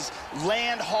do is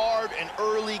land hard and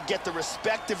early, get the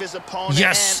respect of his opponent.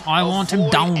 Yes, and I want him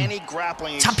down. Any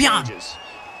grappling Champion. exchanges.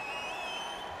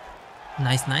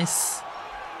 Nice.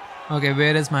 Okay,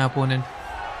 where is my opponent?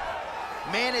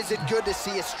 Man, is it good to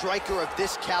see a striker of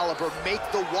this caliber make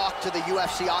the walk to the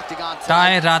UFC octagon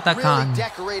tonight. Really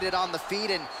decorated on the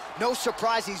feet, and no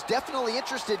surprise, he's definitely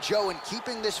interested, Joe, in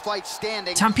keeping this fight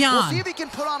standing. Champion. We'll see if he can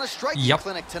put on a striking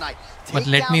clinic tonight. But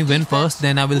let me win first,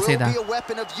 then I will say that. Will be a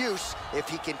weapon of use if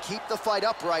he can keep the fight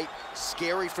upright.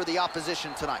 Scary for the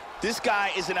opposition tonight. This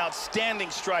guy is an outstanding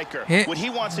striker. Hey. What he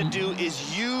wants to do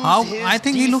is use his I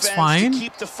think he looks fine. to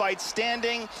keep the fight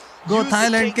standing. Go use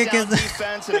Thailand the kick takedown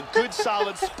defense and a good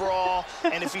solid sprawl.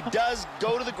 And if he does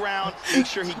go to the ground, make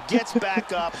sure he gets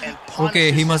back up and punishes.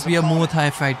 Okay, he must be a Muay opponent. Thai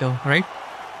fighter, right?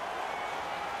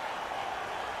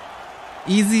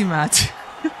 Easy match.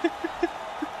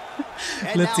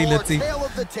 Let's see. Tale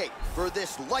of the tape for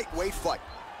this lightweight fight.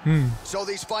 So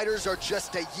these fighters are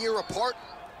just a year apart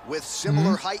with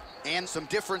similar height and some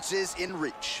differences in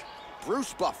reach.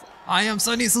 Bruce Buffer. I am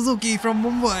Sunny Suzuki from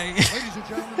Mumbai. Ladies and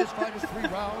gentlemen, this fight is 3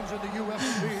 rounds in the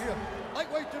UFC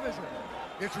lightweight division.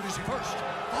 Introducing first,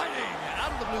 fighting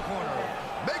out of the blue corner,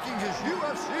 making his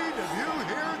UFC debut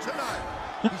here tonight.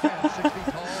 He stands 6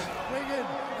 feet tall, weighing in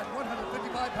at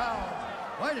 155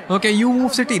 pounds. Okay, you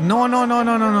move city. No.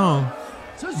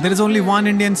 There is only one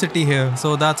Indian city here,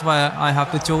 so that's why I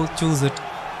have to choose it.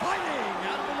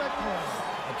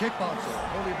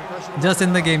 Just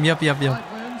in the game. Yep.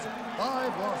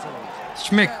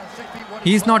 Schmick.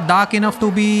 He's not dark enough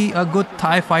to be a good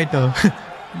Thai fighter.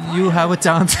 You have a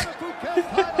chance.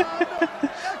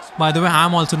 By the way,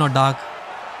 I'm also not dark.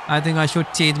 I think I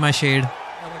should change my shade.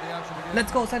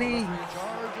 Let's go, Sunny.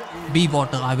 Be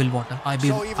water. I will water. I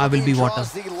will be water.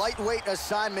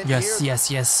 Yes.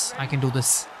 I can do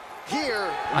this.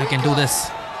 I can do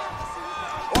this.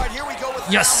 All right, here we go with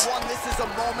yes. round 1. This is a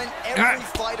moment every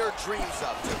fighter dreams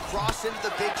of, to cross into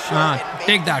the big show and make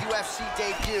take that. the UFC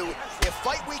debut. If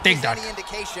fight week take is that. any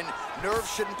indication, nerves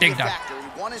shouldn't be a factor.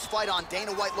 He won his fight on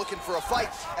Dana White looking for a fight,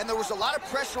 and there was a lot of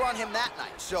pressure on him that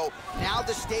night. So now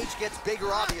the stage gets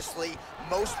bigger, obviously.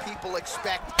 Most people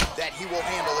expect that he will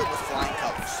handle it with flying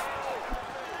colors.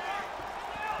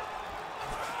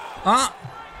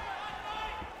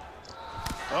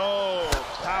 Oh,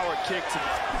 power kick to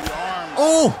the arms.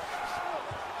 Oh!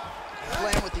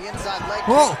 Playing with the inside leg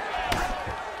kick.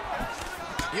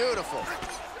 Beautiful.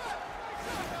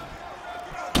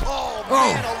 Oh,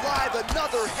 man alive,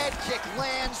 another head kick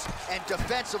lands. And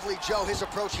defensively, Joe, his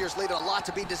approach here is leaving a lot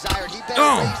to be desired. He better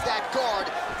raise that guard.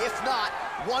 If not,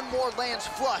 one more lands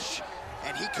flush,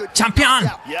 and he could...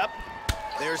 Champion! Yep.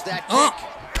 There's that kick.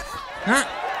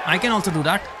 I can also do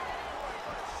that.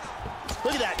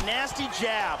 Look at that nasty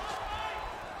jab.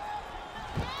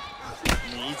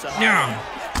 Needs a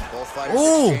Both fighters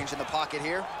exchange in the pocket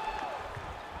here.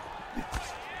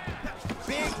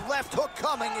 Big left hook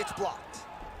coming, it's blocked.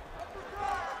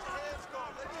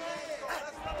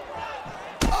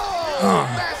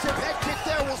 Massive head kick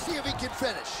there. We'll see if he can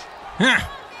finish.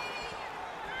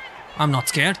 I'm not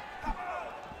scared.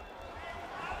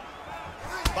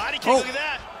 Body kick, look at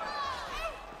that.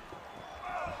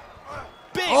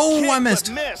 Big kick, I missed.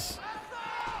 Miss.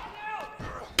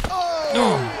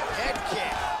 Head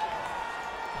kick.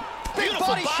 Big Beautiful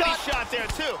body shot there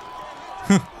too.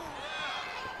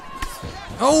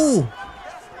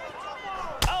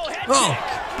 Head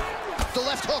kick. The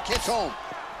left hook hits home.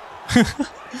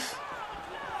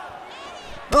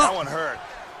 That one hurt.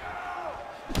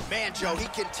 Man, Joe, he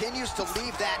continues to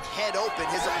leave that head open.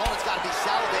 His opponent's got to be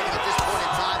salivating at this point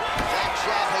in time. That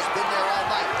jab has been there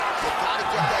all night. You've got to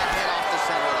get that head off the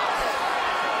center line.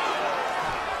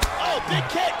 Oh, big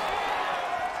kick.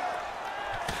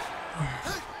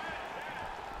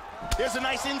 There's a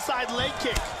nice inside leg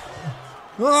kick.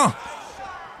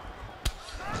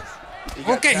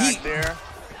 Okay, there.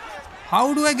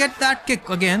 How do I get that kick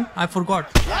again? I forgot.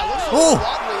 Yeah, looks a little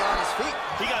wobbly on his feet.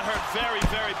 He got hurt very,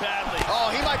 very badly. Oh,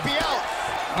 he might be out.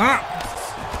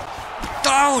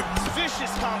 Down.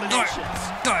 Vicious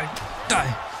combinations. Die.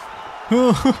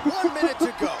 1 minute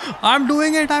to go. I'm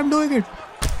doing it.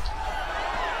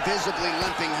 Visibly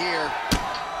limping here.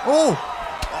 Oh,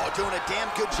 doing a damn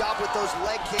good job with those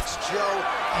leg kicks, Joe.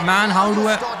 And man, how do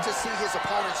I start to see his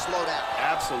opponent slow down?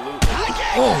 Absolutely.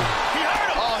 Oh. He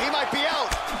hurt him. Oh, he might be out.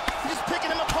 He's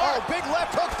picking him apart. Oh, big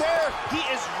left hook there. He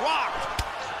is rocked.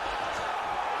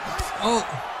 Oh.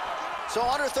 So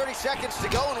under 30 seconds to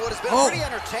go in what has been a pretty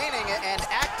entertaining and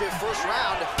active first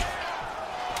round.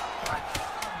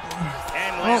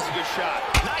 And lands a good shot.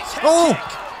 Nice head kick.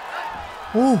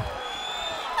 Oh.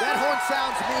 That horn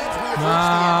sounds means we have Man.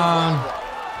 reached the end of round one.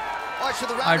 All right, so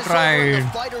the round I is over, and tried. the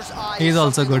fighter's eye He's is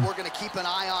also something good. that we're going to keep an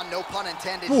eye on, no pun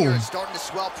intended Boom. here. It's starting to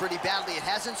swell pretty badly. It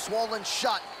hasn't swollen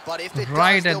shut, but if it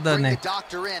Right does, at they'll the bring neck. the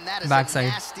doctor in. That is Backside. a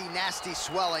nasty, nasty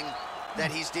swelling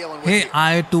that he's dealing with Hey, here.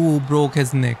 I too broke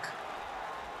his neck.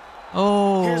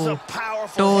 Here's a Oh.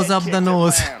 powerful Toes head up kick the that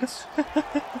nose. lands.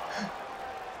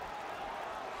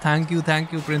 Thank you,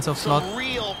 Prince of Sloth. Some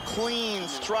real clean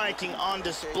striking on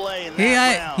display in Hey,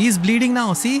 that round. he's bleeding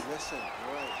now. See?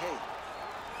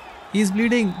 He's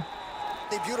bleeding.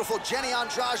 The beautiful Jenny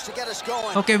Andrade to get us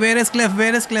going. Okay, where is Cliff?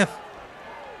 Where is Cliff?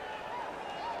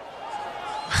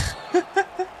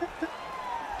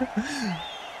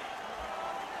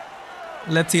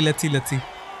 Let's see.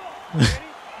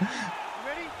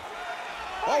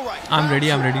 All right, I'm ready.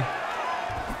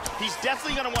 He's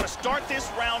definitely going to want to start this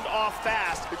round off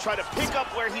fast to try to pick up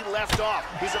where he left off.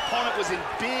 His opponent was in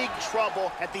big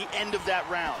trouble at the end of that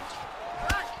round.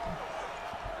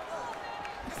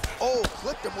 Oh,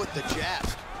 clipped him with the jab.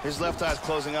 His left eye's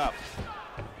closing up.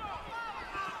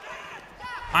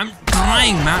 I'm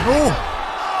trying, man. Oh,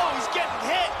 Oh, he's getting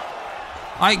hit.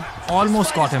 I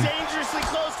almost got him. Dangerously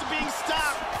close to being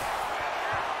stopped.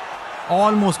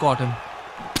 Almost got him.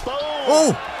 Boom.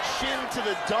 Oh. Shin to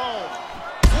the dome.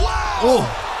 Oh.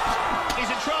 He's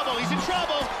in trouble. He's in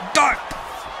trouble. God.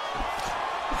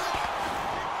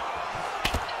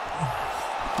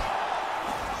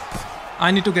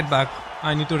 I need to get back.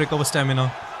 I need to recover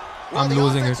stamina. Well, I'm the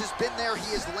losing offense it. has been there.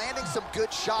 He is landing some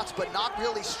good shots, but not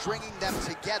really stringing them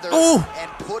together and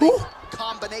putting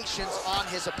combinations on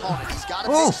his opponent. He's got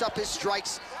to mix up his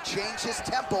strikes, change his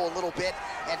tempo a little bit,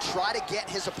 and try to get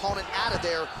his opponent out of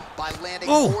there by landing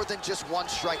more than just one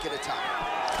strike at a time.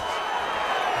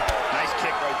 Nice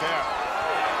kick right there.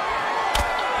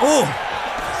 Oh!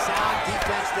 Sound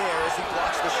defense there as he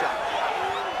blocks the shot.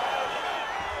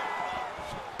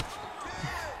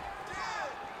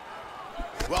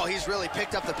 Well, he's really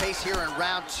picked up the pace here in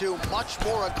round two. Much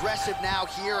more aggressive now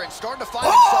here and starting to find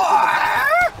himself in the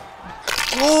back.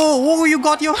 Oh, you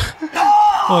got your...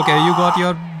 Okay, you got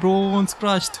your bones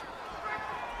crushed.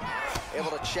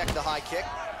 Able to check the high kick.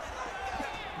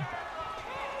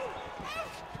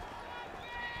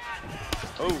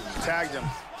 Oh, tagged him.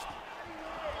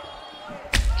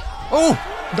 Oh,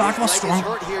 that was His leg strong. is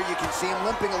hurt here. You can see him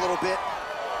limping a little bit.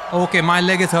 Okay, my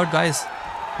leg is hurt, guys.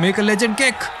 Make a legend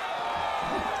kick.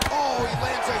 Oh, he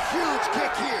lands a huge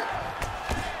kick here.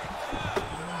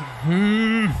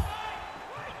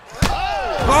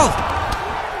 Oh!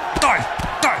 Die!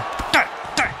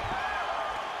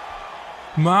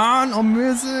 Man,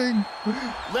 amazing!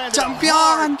 Landed Champion! a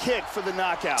hard kick for the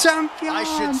knockout. Champion! I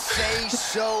should say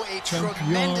so. A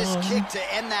tremendous kick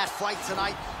to end that fight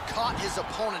tonight. Caught his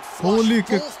opponent flush, Holy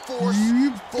full kick. force,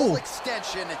 full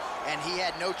extension, and he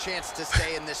had no chance to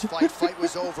stay in this fight. Fight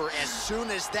was over as soon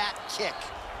as that kick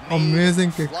made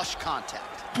Amazing kick. flush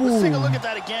contact. Let's take a look at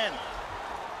that again.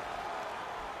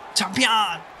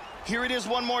 Champion! Here it is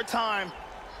one more time.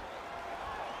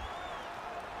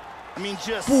 I mean,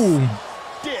 just Boom!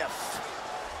 stiff.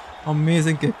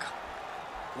 Amazing kick.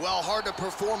 Well, hard to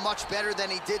perform much better than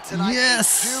he did tonight.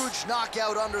 Yes. A huge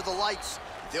knockout under the lights.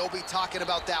 They'll be talking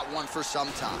about that one for some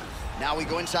time. Now we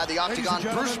go inside the octagon.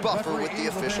 Bruce Buffer with the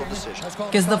official decision.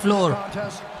 Kiss the floor.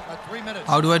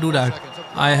 How do I do that?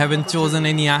 I haven't chosen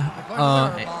any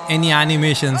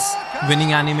animations,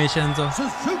 winning animations. Or...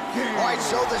 All right,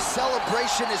 so the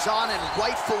celebration is on, and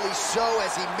rightfully so,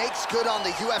 as he makes good on the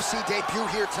UFC debut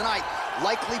here tonight.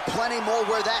 Likely plenty more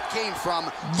where that came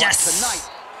from. Yes! But tonight,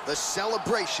 the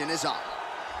celebration is on.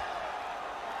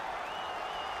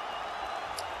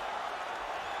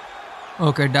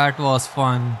 Okay, that was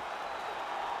fun.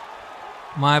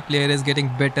 My player is getting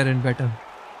better and better.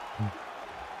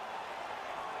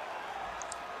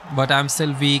 But I'm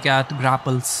still weak at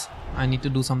grapples. I need to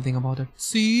do something about it.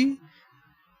 See?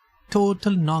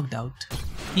 Total knocked out.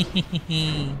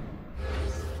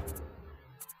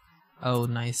 Oh,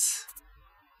 nice.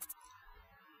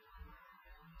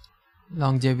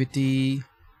 Longevity.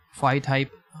 Fight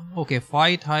hype. Okay,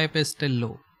 fight hype is still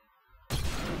low.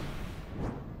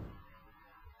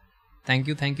 Thank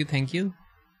you.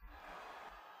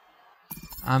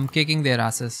 I'm kicking their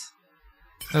asses.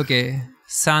 Okay,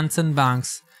 Sanson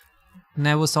Banks.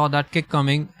 Never saw that kick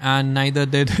coming, and neither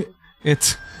did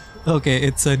it's okay.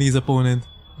 It's Sunny's opponent.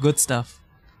 Good stuff.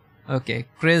 Okay,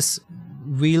 Chris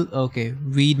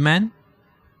Weedman.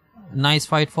 Nice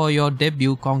fight for your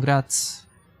debut. Congrats.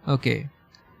 Okay.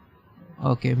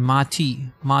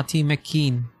 Marty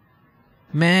McKean.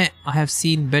 I have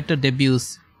seen better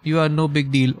debuts. You are no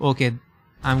big deal. Okay,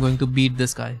 I'm going to beat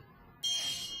this guy.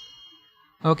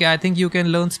 Okay, I think you can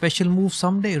learn special moves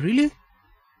someday. Really?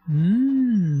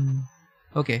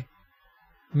 Okay.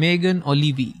 Megan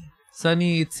Olivi.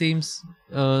 Sunny seems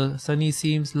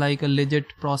like a legit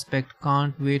prospect.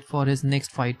 Can't wait for his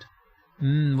next fight.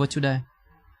 What should I?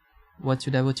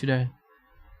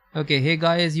 Okay, hey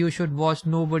guys, you should watch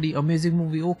Nobody. Amazing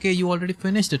movie. Okay, you already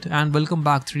finished it. And welcome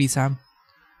back, 3D Sam.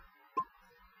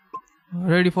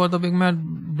 Ready for the big match?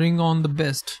 Bring on the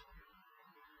best.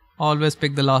 Always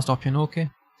pick the last option. Okay,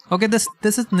 this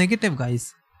is negative,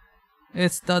 guys.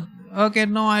 It's the okay.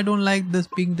 No, I don't like this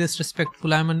being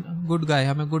disrespectful. I'm a good guy.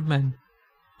 I'm a good man.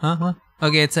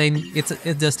 Okay, it's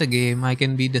just a game. I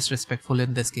can be disrespectful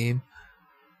in this game.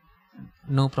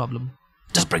 No problem.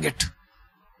 Just bring it.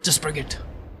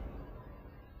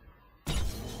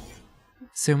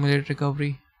 Simulate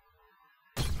recovery.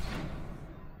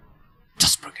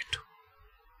 Just bring it.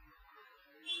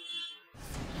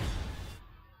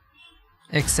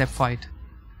 Except fight.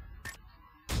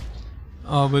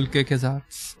 I will kick his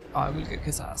ass.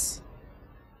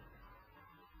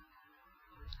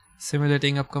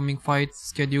 Simulating upcoming fights.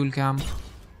 Schedule camp.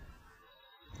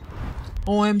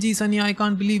 OMG, Sunny, I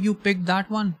can't believe you picked that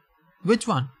one. Which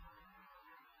one?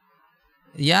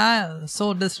 Yeah,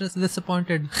 so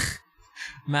disappointed.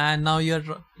 Man, now you're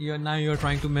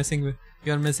trying to messing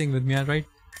with me, right?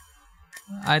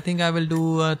 I think I will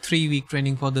do a 3-week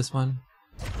training for this one.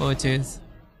 Purchase.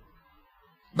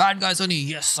 Bad guy, Sunny.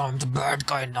 Yes, I'm the bad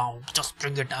guy now. Just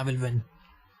bring it, I will win.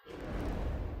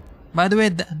 By the way,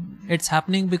 it's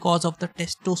happening because of the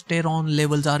testosterone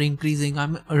levels are increasing.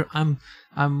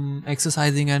 I'm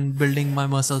exercising and building my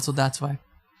muscles, so that's why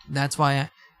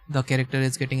the character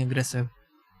is getting aggressive.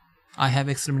 I have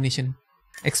explanation,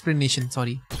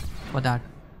 sorry for that.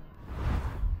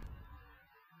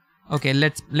 Okay,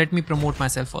 let me promote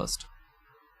myself first.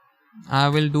 I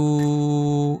will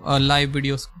do a live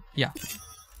videos. Yeah,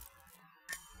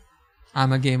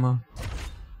 I'm a gamer.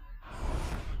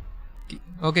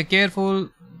 Okay, careful.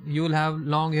 You'll have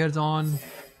long hairs on.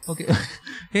 Okay.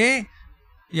 Hey.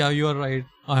 Yeah, you are right.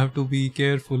 I have to be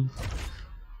careful.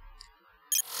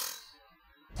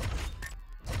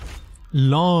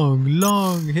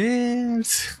 Long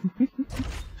hairs.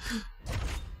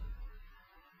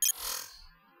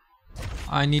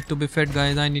 I need to be fit,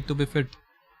 guys. I need to be fit.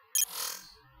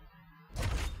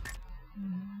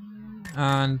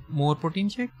 And more protein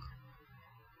shake?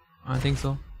 I think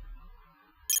so.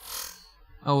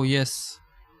 Oh yes,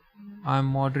 I'm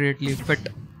moderately fit.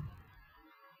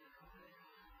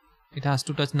 It has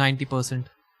to touch 90%.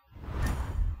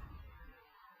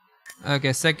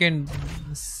 Okay, second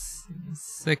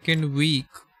week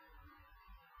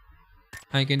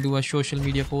I can do a social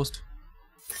media post.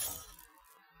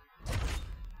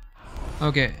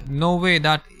 Okay, no way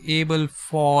that Abel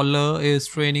Fowler is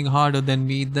training harder than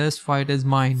me. This fight is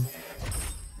mine.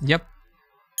 Yep,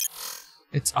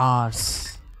 it's ours.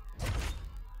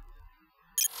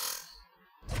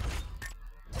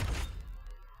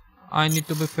 I need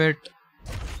to be fit.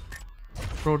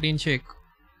 Protein shake.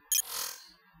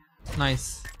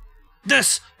 Nice.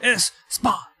 This is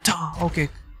Sparta. Okay.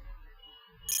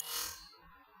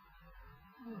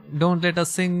 Don't let a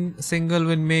single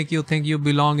win make you think you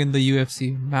belong in the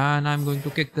UFC. Man, I'm going to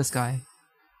kick this guy.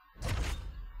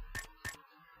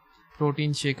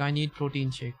 Protein shake. I need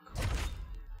protein shake.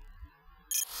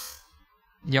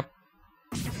 Yep.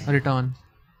 Return.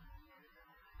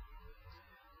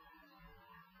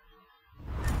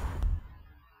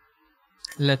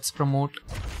 Let's promote.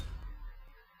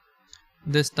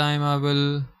 This time I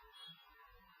will.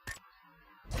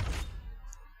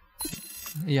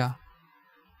 Yeah.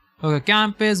 Okay,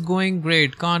 camp is going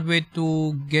great. Can't wait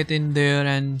to get in there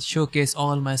and showcase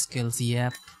all my skills.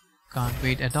 Yep. Can't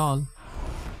wait at all.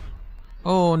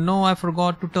 Oh no, I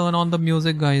forgot to turn on the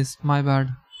music, guys. My bad.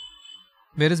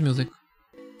 Where is music?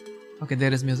 Okay,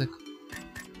 there is music.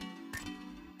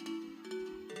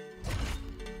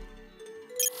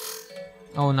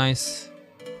 Oh nice.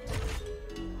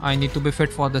 I need to be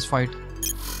fit for this fight.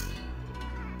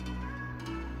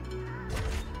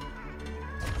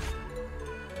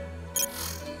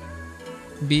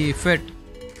 Be fit.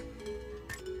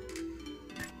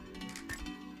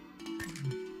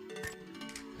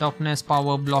 Toughness,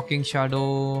 power, blocking,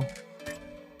 shadow.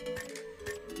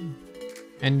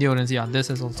 Endurance, yeah, this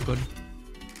is also good.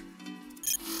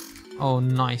 Oh,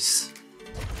 nice.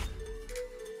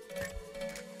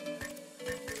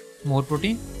 More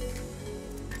protein.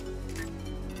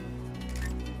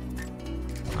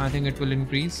 I think it will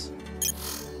increase.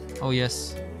 Oh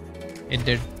yes, it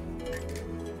did.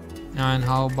 And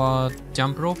how about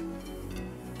jump rope?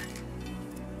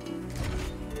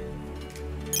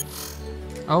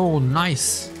 Oh,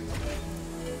 nice.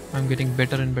 I'm getting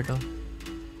better and better.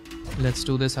 Let's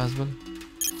do this as well.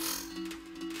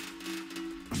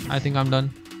 I think I'm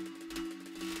done.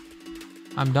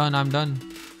 I'm done.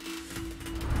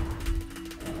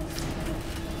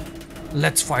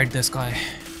 Let's fight this guy.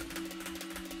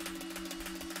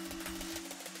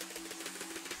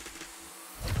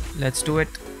 Let's do it.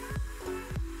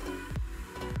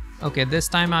 Okay, this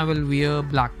time I will wear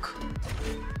black.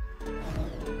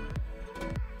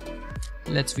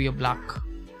 Let's wear black.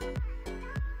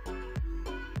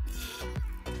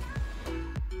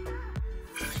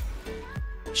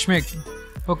 Schmick.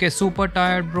 Okay, super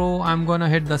tired, bro. I'm gonna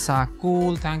hit the sack.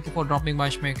 Cool. Thank you for dropping by,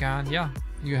 Schmick. And yeah,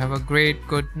 you have a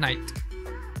good night.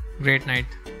 Great night.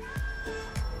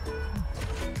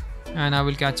 And I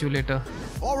will catch you later.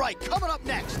 All right, coming up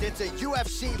next, it's a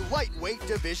UFC lightweight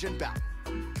division bout.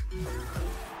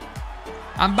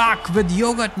 I'm back with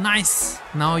yogurt. Nice.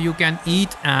 Now you can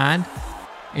eat and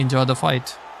enjoy the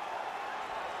fight.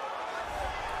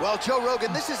 Well, Joe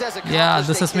Rogan, this is as a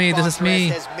this is me.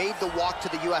 Has made the walk to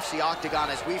the UFC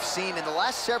octagon as we've seen in the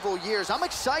last several years. I'm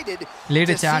excited to see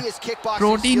his kickboxing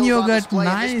protein yogurt,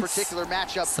 nice. This particular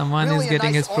matchup. Someone really is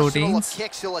getting his proteins.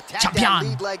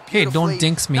 Champion. Hey, don't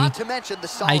jinx me.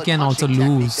 I can also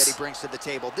lose. That he brings to the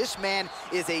table. This man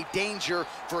is a danger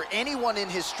for anyone in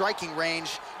his striking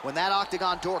range. When that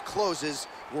octagon door closes,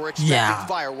 we're expecting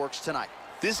fireworks tonight.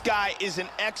 This guy is an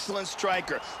excellent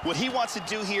striker. What he wants to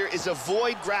do here is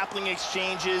avoid grappling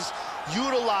exchanges,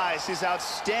 utilize his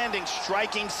outstanding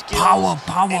striking skills,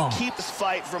 and keep this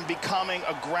fight from becoming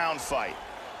a ground fight.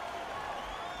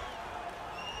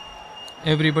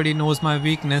 Everybody knows my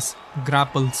weakness,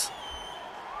 grapples.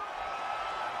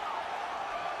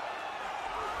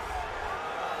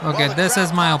 Okay, well, this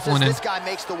is my opponent. This guy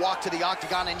makes the walk to the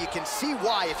octagon, and you can see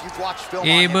why if you've watched film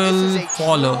Able on him. This is a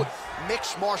follow.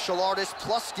 Mixed martial artist,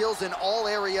 plus skills in all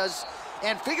areas,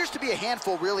 and figures to be a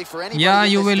handful really for anybody. Yeah,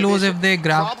 in you this will division. lose if they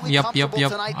grab. Yep.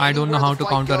 I don't know how to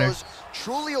counter it.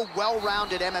 Truly a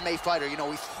well-rounded MMA fighter. You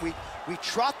know, we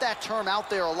trot that term out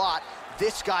there a lot.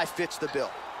 This guy fits the bill.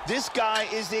 This guy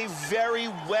is a very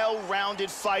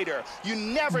well-rounded fighter. You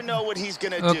never know what he's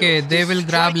gonna do. Okay, they will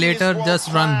grab later.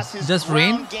 Just run. Just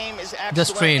rain.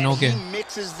 Just train. Okay. He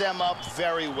mixes them up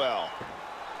very well.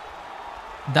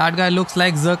 That guy looks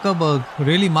like Zuckerberg.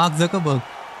 Really, Mark Zuckerberg.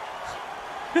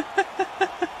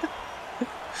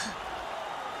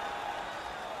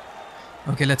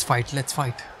 Okay, let's fight.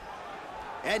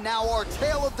 And now our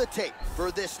tale of the tape for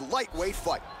this lightweight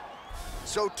fight.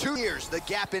 So 2 years, the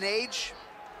gap in age,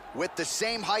 with the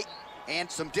same height and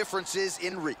some differences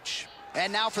in reach.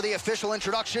 And now for the official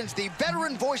introductions, the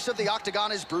veteran voice of the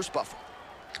octagon is Bruce Buffer.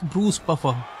 Bruce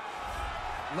Buffer.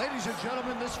 Ladies and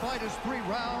gentlemen, this fight is 3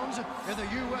 rounds in the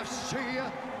UFC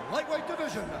lightweight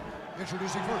division.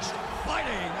 Introducing first,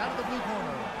 fighting out of the blue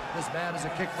corner. This man is a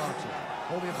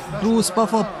kickboxer. Bruce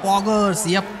Buffer Poggers.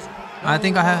 Yep. I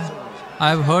think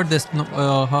I've heard this.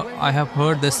 I have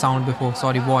heard this sound before.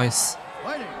 Sorry, voice.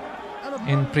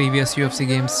 In previous UFC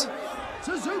games.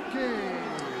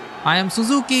 I am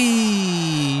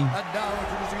Suzuki. And now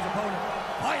introducing his opponent,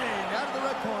 fighting out of the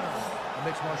red corner. A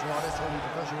mixed martial artist holding a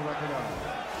professional record of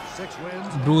 6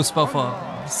 wins. Bruce Buffer,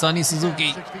 Sonny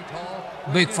Suzuki.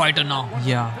 Big fighter now.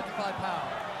 Yeah.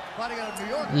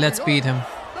 Let's beat him.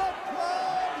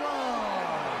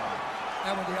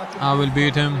 I will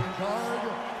beat him.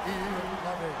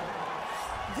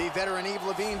 The veteran Yves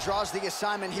Levine draws the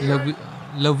assignment here.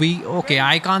 Levine. Okay,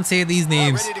 I can't say these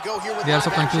names. They are so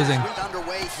confusing.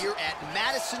 Underway here at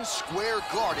Madison Square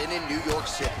Garden in New York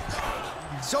City.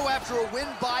 So after a win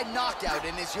by knockout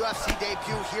in his UFC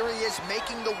debut, here he is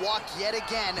making the walk yet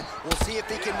again. We'll see if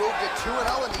he can move to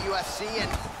 2-0 in the UFC,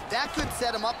 and that could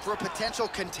set him up for a potential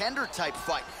contender type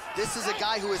fight. This is a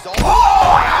guy who is always...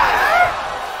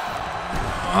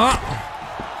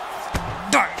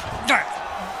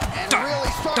 And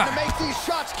really starting to make these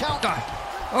shots count.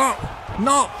 Oh,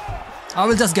 no. I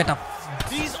will just get up.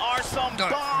 These are some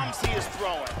bombs he is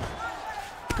throwing.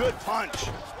 Good punch.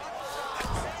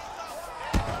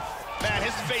 Man,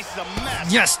 his face is a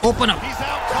mess. Yes, open up. He's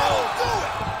out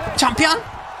cold. Champion.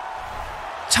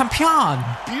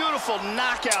 Beautiful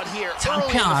knockout here.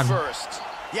 Champion. Early in the first.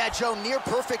 Yeah, Joe, near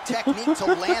perfect technique to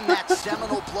land that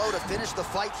seminal blow to finish the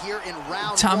fight here in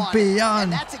round Champion. 1.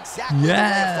 And that's exactly the way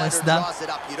a fighter draws it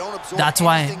up. You don't absorb that's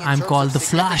why I'm called the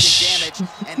Flash. Flash.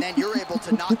 And then you're able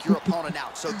to knock your opponent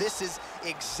out. So this is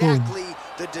exactly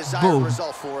the desired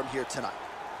result for him here tonight.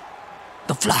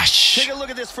 The Flash. Take a look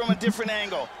at this from a different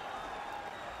angle.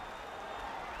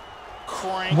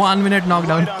 Crank 1 minute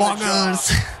knockdown. right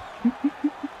Poggers.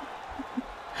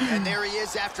 And there he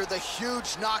is after the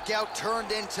huge knockout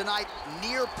turned in tonight.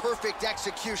 Near perfect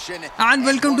execution. And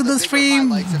welcome to the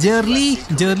stream,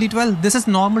 Jerly 12. This is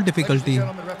normal difficulty.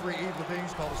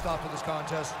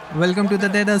 Welcome to the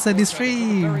Deadeye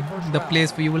stream, the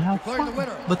place where you will have fun,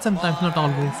 but sometimes not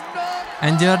always.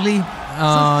 And Jerly,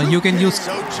 you can use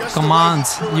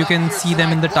commands. You can see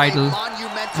them in the title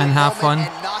and have fun.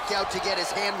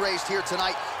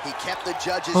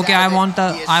 Okay, I want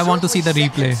to see the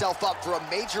replay.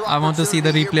 I want to see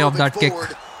the replay of that kick.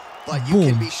 But you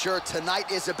can be sure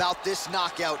tonight is about this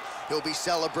knockout. He'll be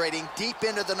celebrating deep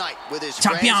into the night with his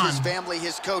friends, his family,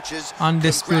 his coaches.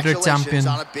 Undisputed champion.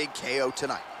 On a big KO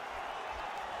tonight.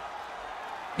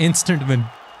 Instant win.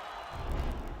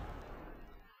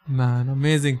 Man,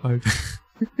 amazing fight.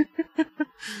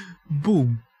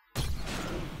 Boom.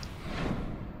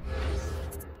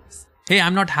 Hey,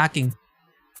 I'm not hacking.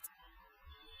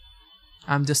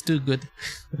 I'm just too good.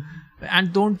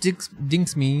 And don't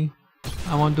jinx me.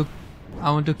 I want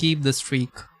to keep the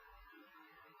streak.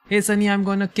 Hey Sunny, I'm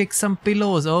gonna kick some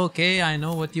pillows. Okay, I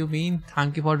know what you mean.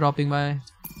 Thank you for dropping by,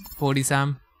 40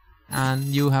 Sam. And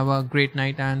you have a great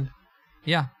night, and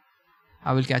yeah,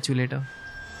 I will catch you later.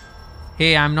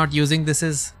 Hey, I'm not using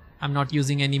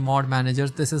any mod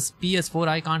managers. This is PS4.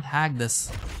 I can't hack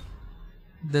this.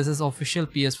 This is official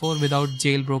PS4 without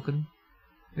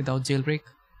jailbreak.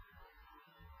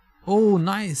 Oh,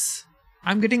 nice.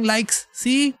 I'm getting likes.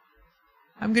 See?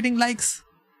 I'm getting likes.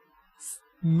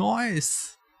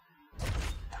 Nice.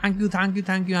 Thank you.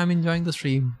 I'm enjoying the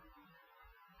stream.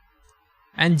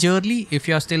 And Jerly, if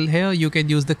you are still here, you can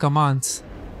use the commands.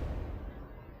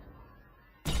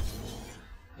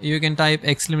 You can type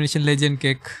 !legend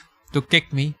kick to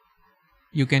kick me.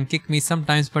 You can kick me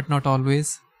sometimes, but not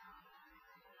always.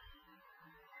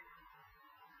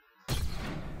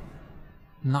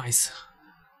 Nice.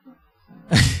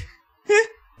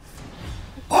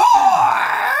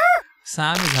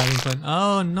 Sam is having fun.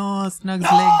 Oh no, Snug's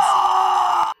legs.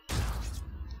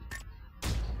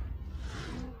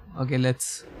 Okay,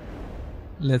 let's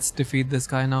defeat this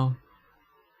guy now.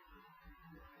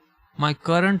 My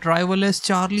current rival is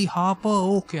Charlie Harper.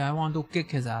 Okay, I want to kick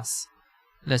his ass.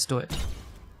 Let's do it.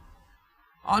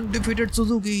 Undefeated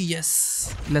Suzuki.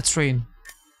 Yes. Let's train.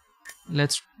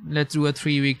 Let's do a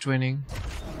 3-week training.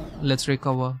 Let's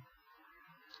recover.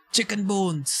 Chicken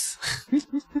bones.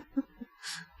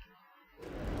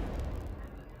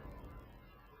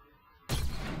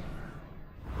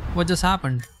 What just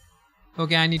happened?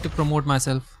 Okay, I need to promote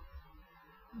myself.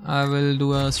 I will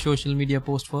do a social media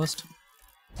post first.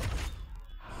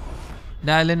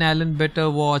 Allen,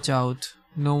 better watch out.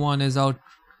 No one is out.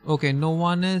 Okay, no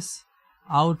one is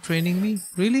out training me?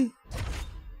 Really?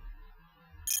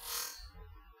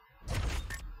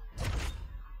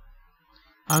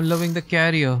 I'm loving the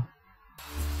carrier.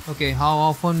 Okay, how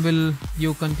often will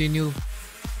you continue?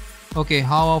 Okay,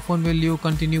 how often will you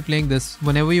continue playing this?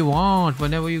 Whenever you want. By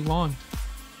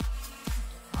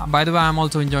the way, I'm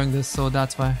also enjoying this, so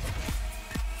that's why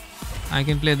I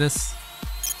can play this.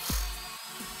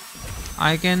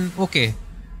 Okay.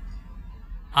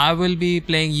 I will be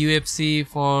playing UFC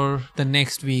for the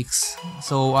next weeks.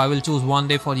 So I will choose one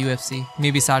day for UFC.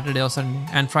 Maybe Saturday or Sunday.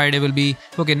 And Friday will be...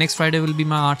 Okay, next Friday will be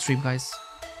my art stream, guys.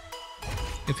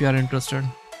 If you are interested.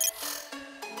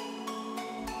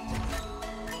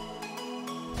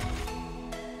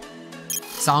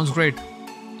 Sounds great.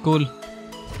 Cool.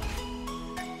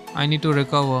 I need to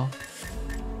recover.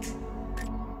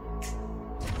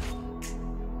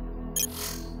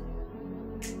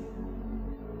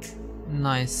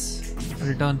 Nice.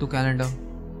 Return to calendar.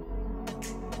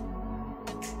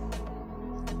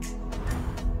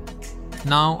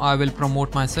 Now I will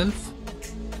promote myself.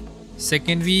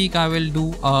 Second week I will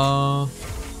do a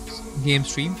game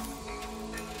stream.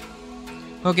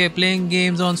 Okay, playing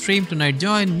games on stream tonight.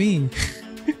 Join me.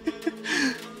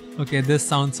 Okay, this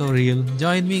sounds so real.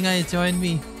 Join me, guys. Join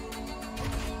me.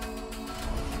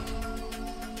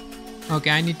 Okay,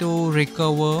 I need to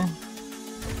recover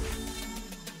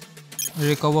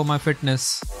my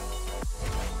fitness.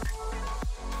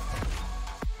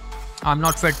 I'm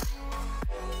not fit.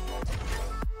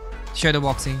 Shadow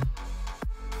boxing.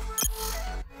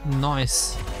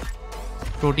 Nice.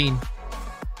 Protein.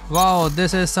 Wow,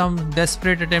 this is some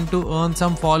desperate attempt to earn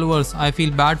some followers. I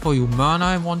feel bad for you. Man,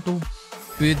 I want to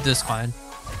beat this guy.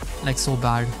 Like so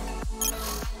bad.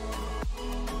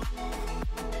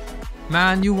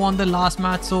 Man, you won the last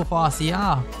match so fast.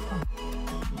 Yeah.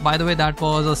 By the way, that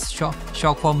was a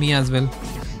shock for me as well.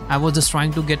 I was just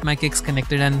trying to get my kicks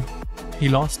connected and he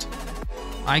lost.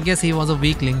 I guess he was a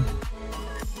weakling.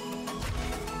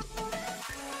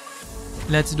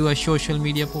 Let's do a social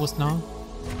media post now.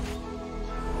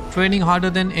 Training harder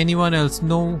than anyone else.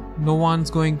 No one's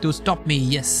going to stop me.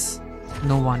 Yes.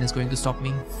 No one is going to stop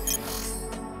me.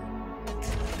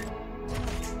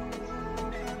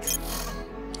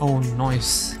 Oh,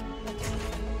 nice.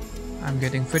 I'm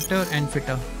getting fitter and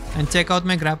fitter. And check out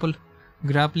my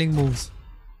grappling moves.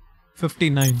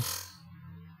 59.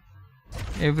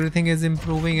 Everything is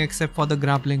improving except for the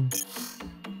grappling.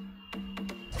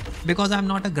 Because I'm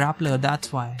not a grappler,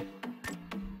 that's why.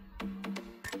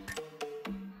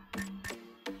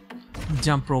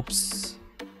 Jump ropes.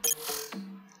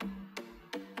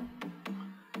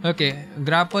 Okay,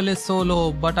 grapple is so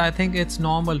low, but I think it's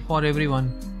normal for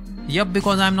everyone. Yup,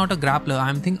 because I'm not a grappler.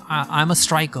 I'm a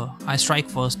striker. I strike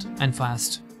first and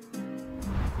fast.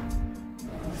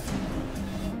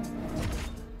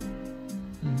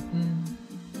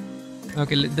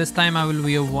 Okay, this time I will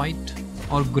wear white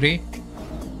or grey.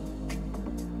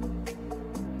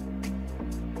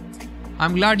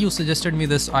 I'm glad you suggested me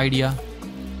this idea.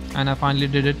 And I finally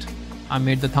did it. I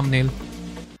made the thumbnail.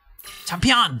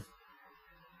 Champion!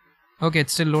 Okay,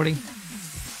 it's still loading.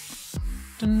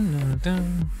 Dun,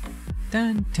 dun,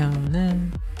 dun, dun,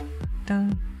 dun,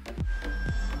 dun.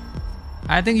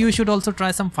 I think you should also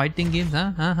try some fighting games,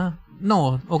 huh?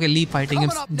 No, okay, leave fighting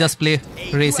games. Just play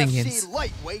racing games.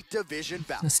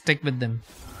 Stick with them.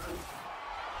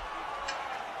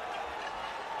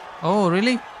 Oh,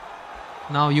 really?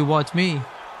 Now you watch me.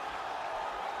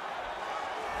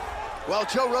 Well,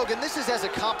 Joe Rogan, this is as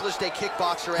accomplished a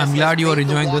kickboxer as I'm glad you are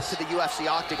enjoying this. To the UFC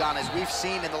octagon as we've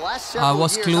seen in the last I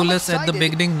was clueless at the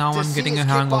beginning. Now I'm getting a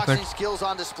hang of it. Skills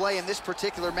on display in this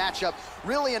particular matchup.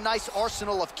 Really a nice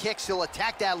arsenal of kicks. He'll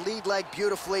attack that lead leg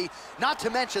beautifully. Not to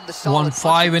mention the solid won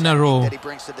 5 in a row that he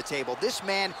brings to the table. This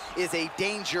man is a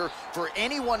danger for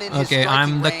anyone in his striking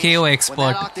I'm the KO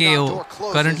expert. KO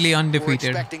currently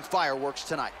undefeated. Expecting fireworks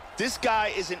tonight. This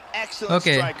guy is an excellent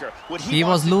striker. What he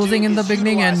was losing in the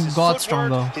beginning and got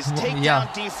stronger.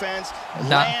 Yeah, defense,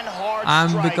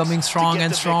 I'm becoming strong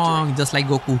and strong, just like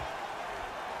Goku.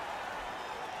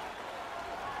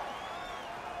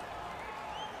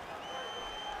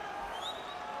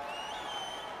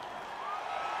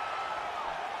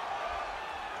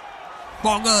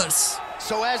 Boggers.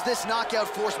 So as this knockout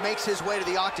force makes his way to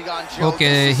the octagon, Joe,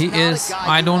 okay, he is.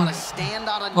 I don't.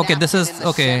 Okay, this is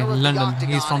okay. London.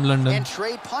 He's from London. And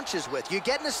trade punches with. You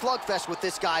get in a slugfest with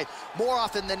this guy more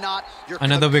often than not. You're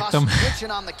another victim.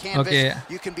 Okay,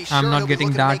 I'm not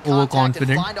getting that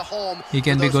overconfident. He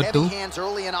can be good too.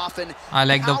 I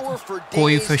like the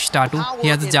koi fish tattoo. He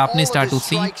has a Japanese tattoo.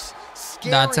 See,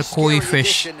 that's a koi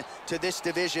fish. To this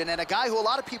division, and a guy who a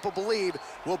lot of people believe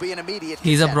will be an immediate.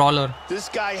 He's a brawler. This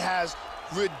guy has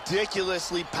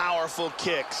ridiculously powerful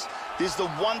kicks. This is the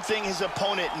one thing his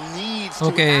opponent needs to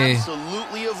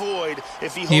absolutely avoid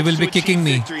if he will be kicking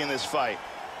me. Victory in this fight.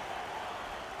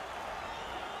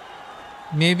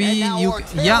 Maybe you,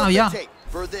 yeah.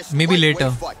 Maybe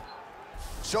later.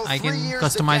 So I can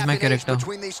customize my character.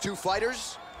 Between these two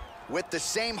fighters, with the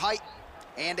same height.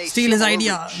 Steal his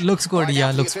idea. Looks good.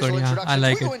 Yeah, looks good. Yeah, I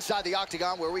like it. Inside the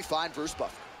octagon where we find Bruce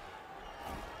Buffer.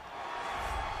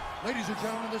 Ladies and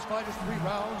gentlemen, this fight is 3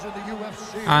 rounds in the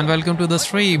UFC. And welcome to the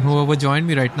stream. Whoever joined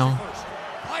me right now.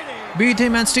 Beat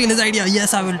him and steal his idea.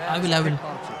 Yes, I will.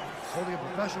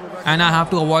 And I have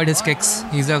to avoid his kicks.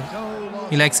 He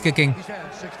likes kicking. He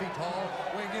stands 6 feet tall,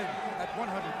 weighing in at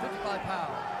 155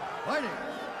 pounds. Fighting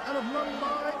out of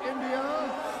Mumbai, India,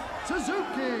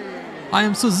 Suzuki. I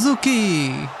am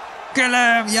Suzuki. Kill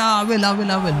him. Yeah, I will. Fighting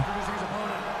out of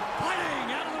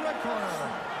the red corner.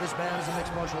 This man is a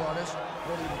mixed martial artist,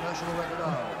 holding a professional record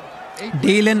of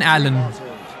Dylan Allen.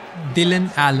 Dylan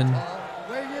Allen.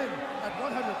 Weighing in at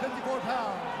 154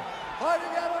 pounds.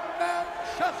 Fighting out of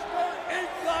Manchester,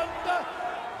 England.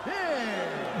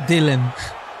 Dylan.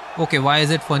 Okay, why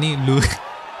is it funny?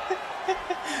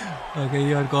 Okay,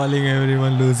 you are calling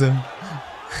everyone loser.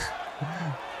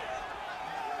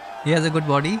 He has a good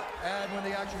body. And when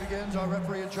the action begins, our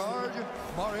referee in charge,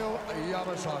 Mario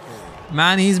Yamasaki.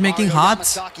 Man, he's making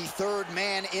hearts. Third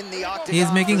man in the octagon.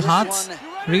 He's making hearts.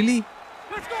 Really?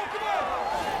 Let's go, come on.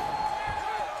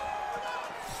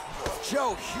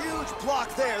 Joe, huge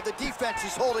block there. The defense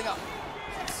is holding up.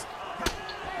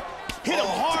 Hit him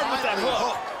hard with that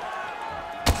hook.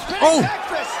 Oh!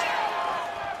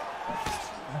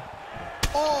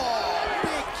 Oh,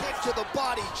 big kick to the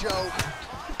body, Joe.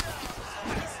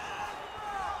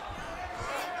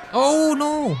 Oh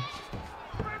no!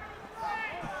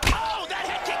 Oh, that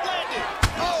head kick landed.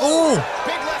 Oh!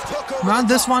 Big left hook over Man,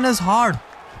 this one is hard.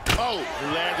 Oh, he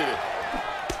landed it.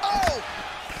 Oh!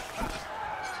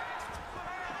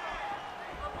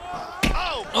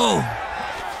 Oh! Oh!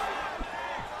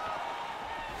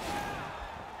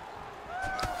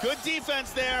 Good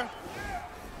defense there.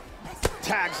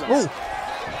 Tags him. Oh!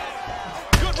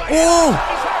 Good right Oh!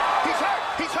 hand. He's hurt.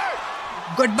 He's hurt.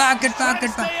 Get back, get Trying back, to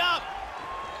get back. stay up.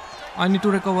 I need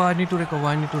to recover, I need to recover,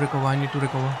 I need to recover, I need to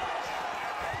recover.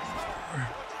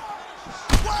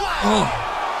 Oh!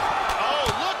 Oh,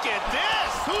 look at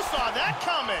this. Who saw that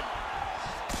coming?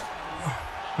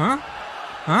 Huh?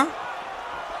 Huh?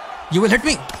 You will hit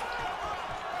me!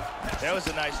 That was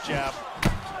a nice jab.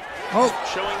 Oh!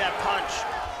 Showing that punch.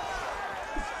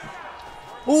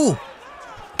 Oh!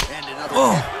 And another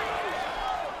Oh! hit.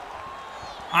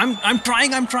 I'm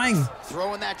trying.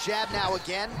 Throwing that jab now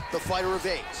again. The fighter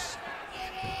evades.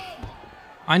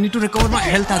 I need to recover my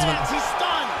health as well. He's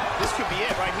stunned. This could be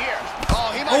it right here.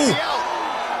 Oh, he might be out.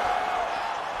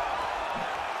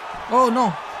 Oh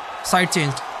no. Side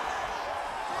changed.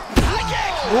 High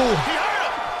kick. Oh. He hurt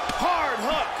him. Hard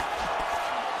hook.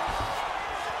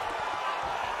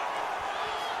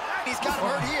 He's got him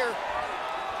hurt here.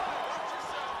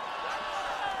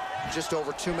 Just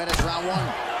over 2 minutes, round one.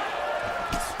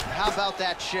 How about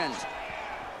that shin?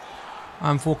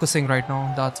 I'm focusing right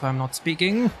now. That's why I'm not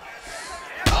speaking.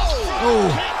 Oh.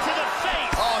 Kick to the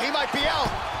face. Oh, he might be out.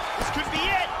 This could be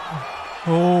it.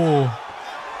 Oh.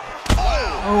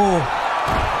 Oh.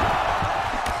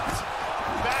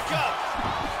 Back up.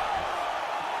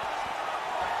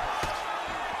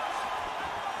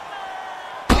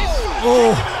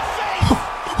 Oh. To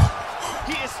the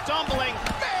face. He is stumbling.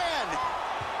 Man!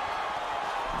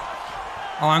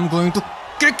 Oh, I'm going to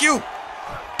kick you.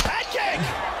 Head kick.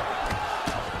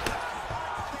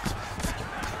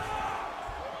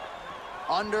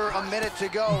 Under a minute to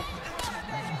go.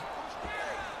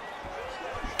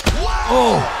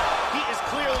 Oh. He is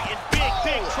clearly in big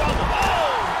trouble.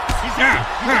 Oh. He's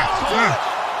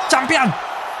Champion.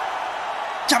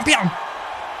 Champion.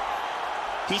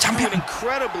 He threw an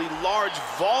incredibly large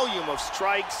volume of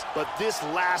strikes, but this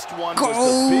last one was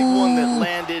the big one that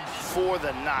landed for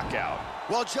the knockout.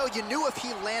 Well, Joe, you knew if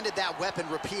he landed that weapon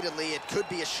repeatedly, it could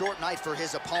be a short night for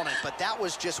his opponent, but that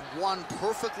was just one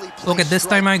perfectly placed Okay, this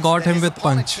time I got him with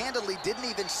punch. Candidly didn't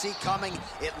even see coming.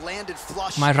 It landed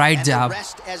flush. My right and jab. The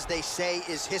rest, as they say,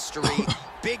 is history.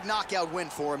 Big knockout win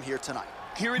for him here tonight.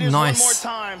 Here it is Nice. one more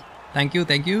time. Thank you,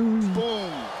 thank you.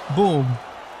 Boom. Boom.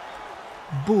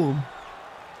 Boom.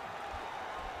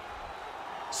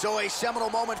 So a seminal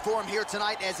moment for him here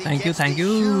tonight as he Thank you, gets thank the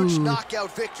you. huge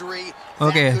knockout victory.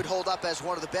 Okay. That could hold up as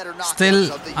one of the better knockouts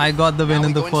Still, of the I got the win Now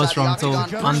in we the go first inside round, the so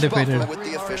octagon. undefeated. With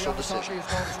the official decision.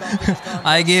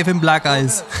 I gave him black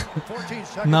eyes.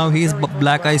 Now he's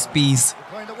black eyes peas.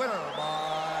 Knockout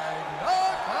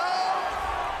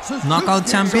So there he is,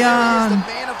 the champion.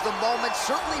 man of the moment,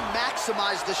 certainly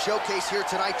maximized the showcase here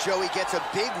tonight, Joe. He gets a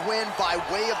big win by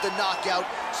way of the knockout.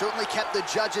 Certainly kept the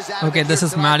judges out of Okay, it this here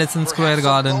is tonight. Madison Square Perhaps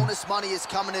some Garden. bonus money is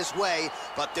coming his way,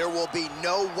 but there will be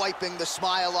no wiping the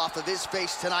smile off of his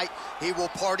face tonight. He will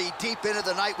party deep into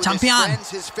the night with Champion. his friends,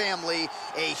 his family.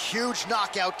 A huge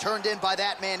knockout turned in by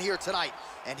that man here tonight.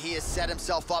 And he has set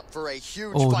himself up for a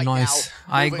huge Oh, fight nice. now.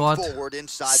 I moving got forward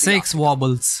inside the 6 octagon.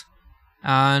 wobbles.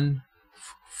 And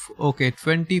okay,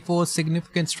 24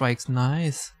 significant strikes.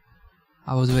 Nice.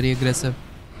 I was very aggressive.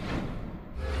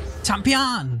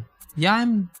 Champion. Yeah,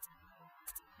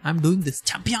 I'm doing this.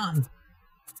 Champion.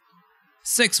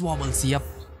 6 wobbles. Yep.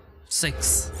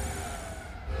 6.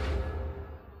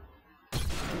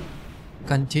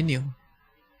 Continue.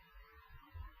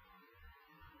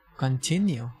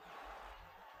 Continue.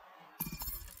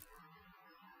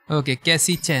 Okay,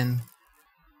 Cassie Chen.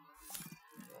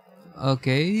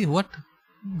 Okay, what?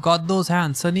 Got those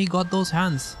hands. Sunny got those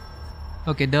hands.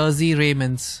 Okay, Dersey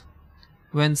Raymonds.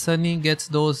 When Sunny gets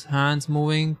those hands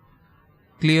moving,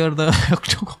 clear the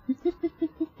octagon.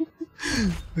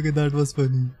 Okay, that was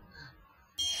funny.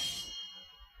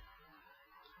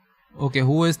 Okay,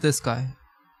 who is this guy?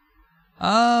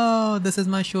 Oh, this is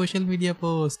my social media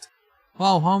post.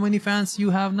 Wow, how many fans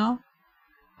you have now?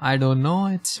 I don't know.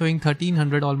 It's showing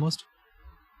 1300 almost.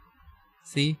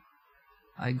 See?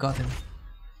 I got him.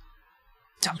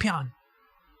 Champion.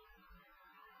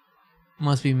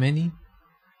 Must be many.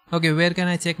 Okay, where can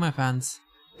I check my fans?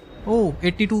 Oh,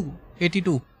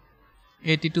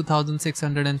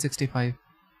 82,665.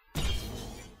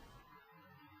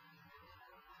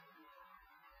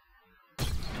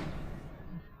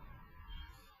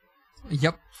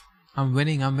 I'm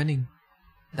winning.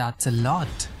 That's a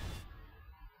lot.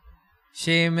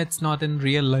 Shame it's not in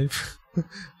real life.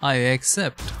 I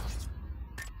accept.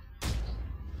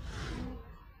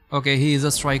 Okay, he is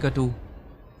a striker too.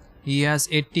 He has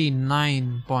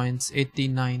 89 points.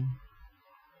 89.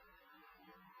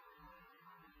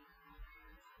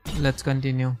 Let's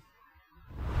continue.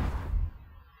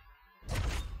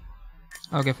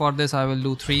 Okay, for this I will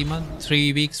do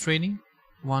 3 weeks training.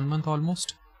 1 month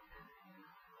almost.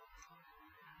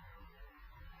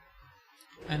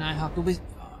 And I have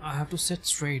to sit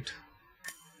straight.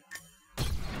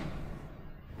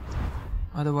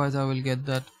 Otherwise I will get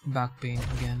that back pain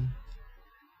again.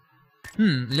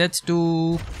 Let's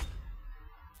do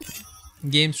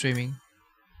game streaming.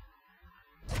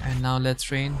 And now let's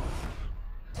train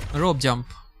rope jump.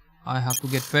 I have to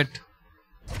get fit.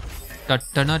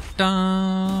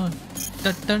 Ta-ta-na-ta,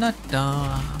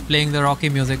 ta-ta-na-ta. Playing the Rocky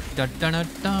music.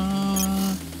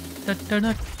 Ta-ta-na-ta,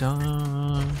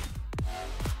 ta-ta-na-ta.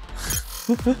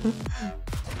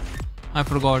 I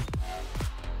forgot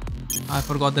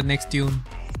the next tune.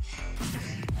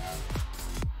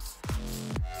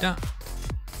 Da.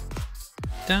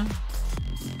 Da.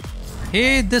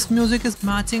 Hey, this music is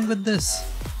matching with this.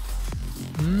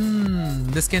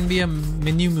 This can be a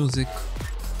menu music.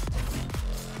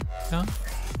 Yeah.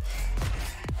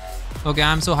 Okay,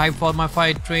 I'm so hyped for my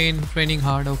fight. Training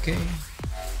hard. Okay.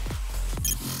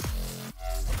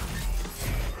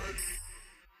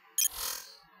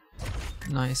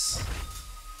 Nice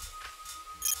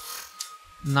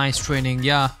training.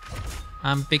 Yeah,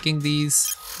 I'm picking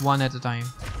these one at a time.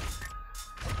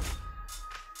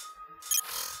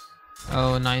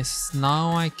 Oh, nice.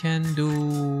 Now I can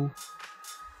do,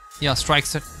 yeah, strike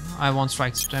set. I want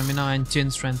strike stamina and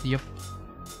chin strength. Yep.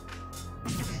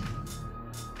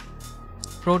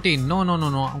 Protein.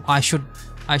 No. I should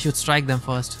strike them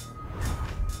first.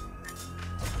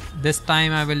 This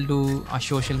time I will do a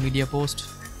social media post.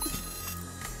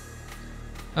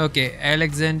 Okay,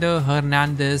 Alexander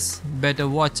Hernandez, better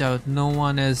watch out. No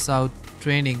one is out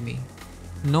training me.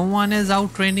 No one is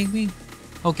out training me?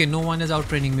 Okay, no one is out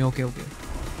training me. Okay.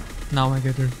 Now I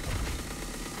get it.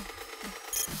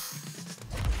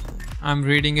 I'm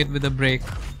reading it with a break.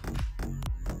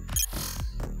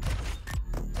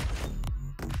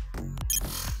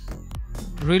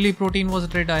 Really, protein was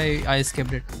read. I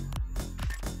skipped it.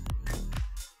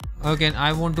 Okay,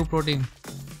 I won't do protein.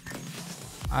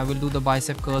 I will do the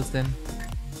bicep curls then.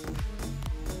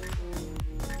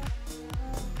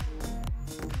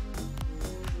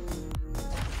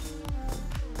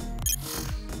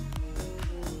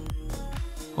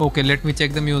 Okay, let me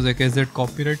check the music. Is it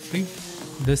copyright free?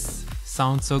 This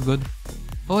sounds so good.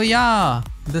 Oh yeah,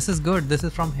 this is good. This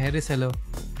is from Harris Heller.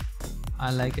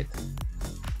 I like it.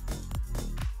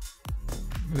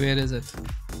 Where is it?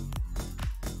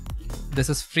 This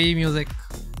is free music.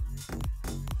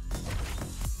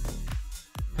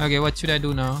 Okay, what should I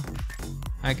do now?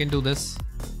 I can do this.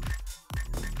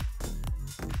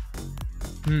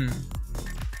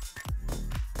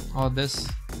 Or this.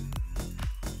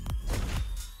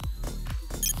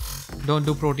 Don't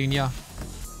do protein, yeah.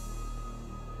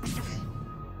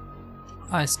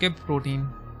 I skipped protein.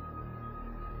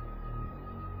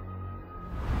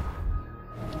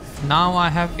 Now I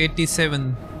have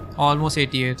 87, almost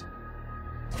 88.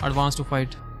 Advanced to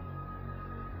fight.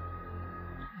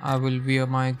 I will wear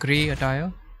my grey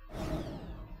attire.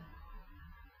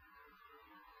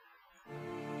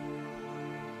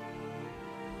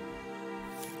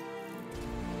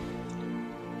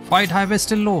 Fight hype is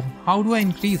still low. How do I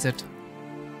increase it?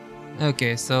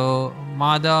 Okay, so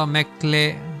Mada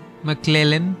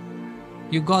McClellan,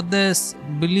 you got this.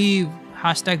 Believe,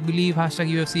 hashtag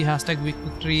UFC, hashtag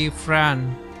victory,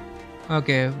 Fran.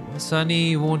 Okay,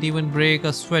 Sunny won't even break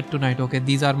a sweat tonight. Okay,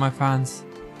 these are my fans.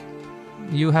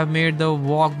 You have made the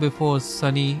walk before,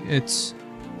 Sunny. It's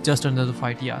just another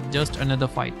fight. Yeah, just another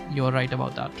fight. You're right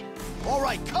about that. All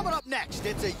right, coming up next,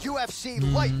 it's a UFC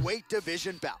lightweight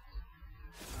division bout.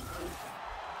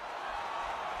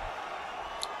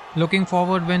 Looking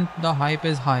forward when the hype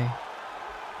is high.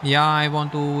 Yeah, I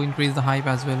want to increase the hype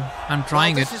as well. I'm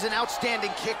trying it. This is an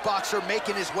outstanding kickboxer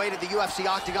making his way to the UFC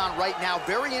octagon right now.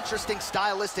 Very interesting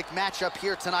stylistic matchup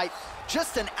here tonight.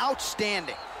 Just an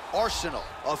outstanding arsenal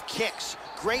of kicks,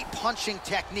 great punching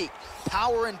technique,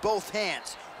 power in both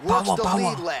hands, works the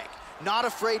lead leg, not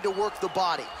afraid to work the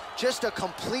body. Just a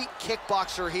complete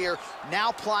kickboxer here,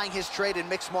 now plying his trade in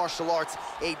mixed martial arts.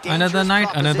 Another night,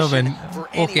 another win.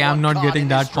 Okay, I'm not getting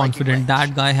that confident.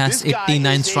 That guy has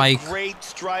 89 strike,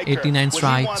 89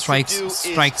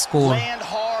 strike score. Land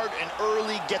hard and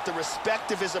early, get the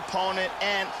respect of his opponent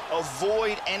and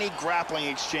avoid any grappling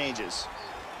exchanges.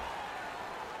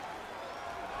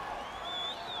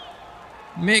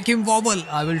 Make him wobble.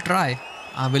 I will try.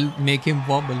 I will make him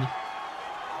wobble.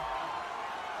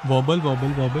 Wobble, wobble,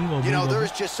 wobble, wobble. You know, wobble.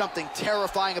 there's just something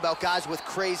terrifying about guys with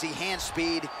crazy hand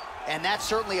speed, and that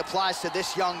certainly applies to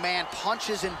this young man.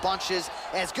 Punches and bunches,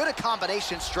 as good a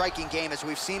combination striking game as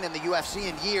we've seen in the UFC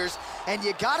in years, and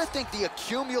you gotta think the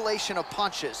accumulation of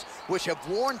punches, which have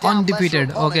worn down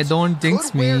undefeated. Okay, don't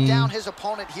jinx me. Could wear down his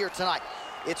opponent here tonight.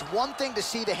 It's one thing to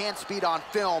see the hand speed on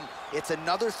film. It's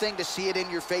another thing to see it in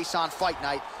your face on fight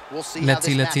night. We'll see how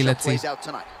this matchup plays out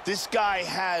tonight. This guy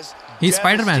has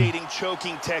Spider-Man.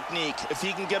 choking technique. If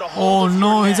he can get a hold of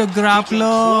no, your he's a neck, grappler. he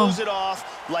can close it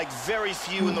off like very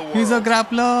few in the world. He's a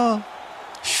grappler.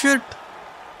 Shit.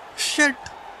 Shit.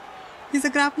 He's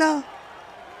a grappler.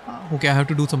 Okay, I have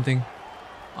to do something.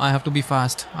 I have to be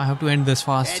fast. I have to end this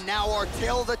fast. And now our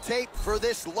tail of the tape for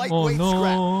this lightweight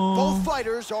scrap. Both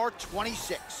fighters are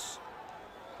 26,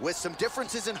 with some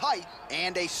differences in height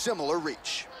and a similar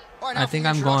reach. All right, now I think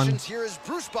I'm gone. Here is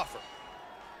Bruce Buffer.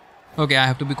 Okay, I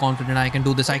have to be confident. I can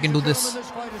do this. I can do this.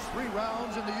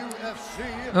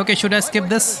 Okay, should I skip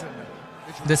this?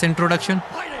 This introduction?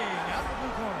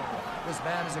 This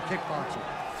man is a kickboxer,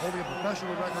 holding a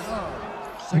professional record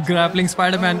of Grappling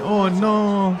Spider-Man. Oh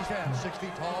no. He's 6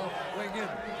 feet tall, weighing in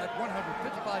at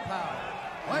 155 pounds.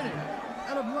 Fighting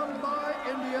out of Mumbai,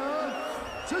 India,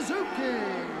 Suzuki.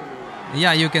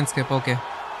 Yeah, you can skip. Okay.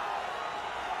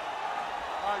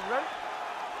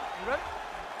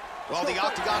 Well, the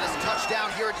Octagon has touched down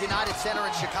here at United Center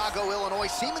in Chicago, Illinois.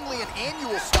 Seemingly an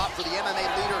annual stop for the MMA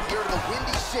leader here to the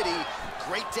Windy City.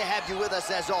 Great to have you with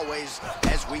us, as always,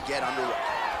 as we get underway.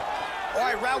 All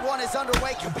right, round one is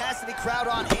underway. Capacity crowd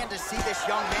on hand to see this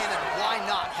young man, and why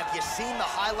not? Have you seen the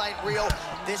highlight reel?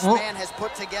 This man has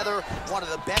put together one of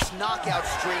the best knockout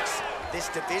streaks this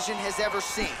division has ever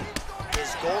seen.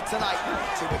 His goal tonight,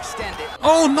 to extend it.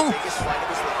 Oh no! Biggest fight of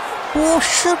his life. Oh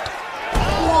shit!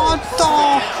 What the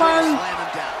hell?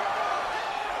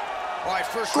 All right,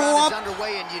 first round is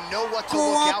underway, and you know what to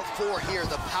look out for here.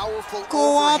 The powerful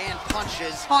overhand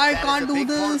punches. I can't do That is a big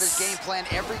part of this. his game plan.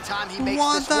 Every time he makes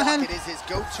What this the walk, hell? it is his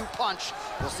go-to punch.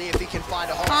 We'll see if he can find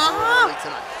a home early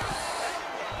tonight.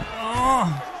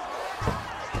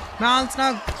 Man,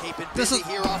 snug. Keep it This busy is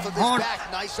here off of his hot.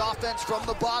 back. Nice offense from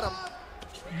the bottom.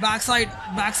 Backside,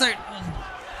 backside.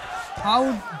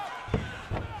 How?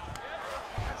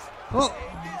 Oh.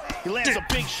 He lands a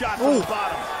big shot from the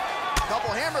bottom.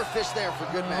 Couple hammer fish there for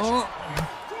good measure.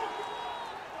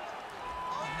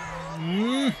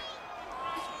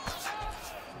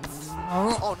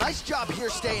 Oh, nice job here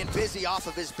staying busy off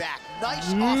of his back.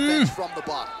 Nice offense from the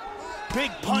bottom.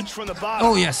 Big punch from the bottom.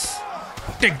 Oh yes.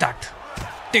 Take that.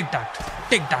 Take that.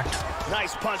 Take that.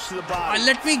 Nice punch to the bottom.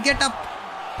 Let me get up.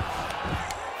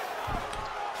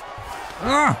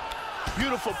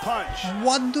 Beautiful punch.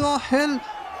 What the hell?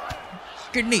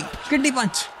 Kidney. Kidney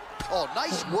punch. Oh,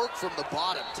 nice work from the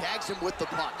bottom. Tags him with the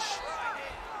punch.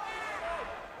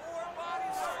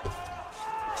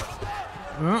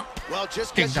 Well,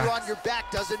 just because you're on your back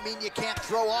doesn't mean you can't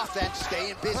throw offense.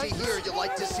 Staying busy here. You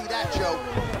like to see that, Joe.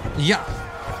 Yeah.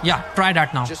 Yeah, try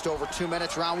that now. Just over 2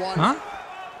 minutes, round one. Huh?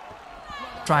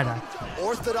 Try that.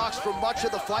 Orthodox for much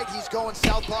of the fight. He's going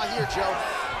southpaw here, Joe.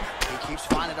 He keeps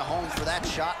finding a home for that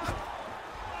shot.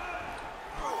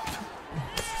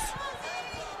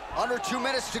 Under 2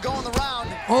 minutes to go in the round.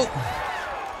 Oh.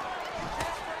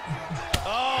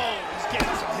 Oh, he's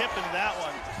getting some hip into that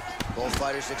one. Both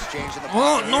fighters exchanging the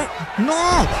Oh, no. No.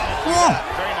 Oh.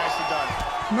 Very nicely done.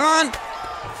 Man.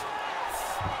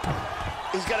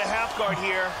 He's got a half guard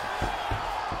here.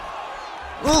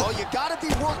 Oh. Well, you got to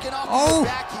be working off the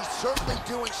back. He's certainly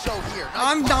doing so here. Nice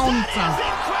I'm down.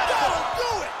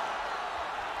 Do it.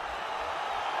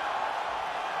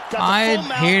 I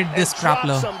hate this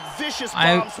grappler.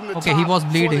 Okay, he was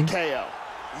bleeding.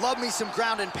 Love me some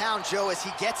ground and pound, Joe, as he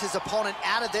gets his opponent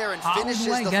out of there and finishes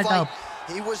do I the get fight. up?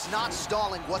 He was not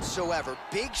stalling whatsoever.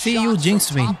 Big See, shots you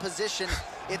jinxed from me. top position.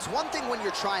 It's one thing when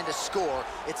you're trying to score.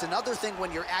 It's another thing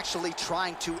when you're actually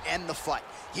trying to end the fight.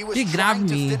 He was He grabbed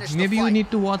me. Maybe you need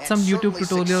to watch some YouTube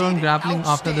tutorial on grappling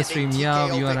after the stream.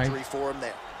 Yeah, you are right.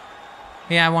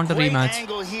 Hey, I want a rematch.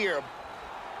 Angle here.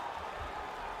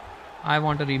 I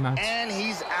want a rematch. And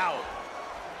he's out.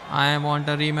 I want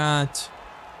a rematch.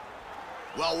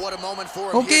 Well, what a moment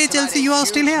for him. Okay, Chelsea, you are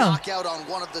still here.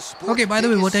 Okay, by the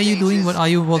way, what are you doing? What are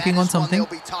you working on something? They'll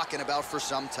be talking about for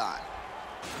some time.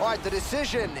 All right, the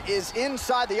decision is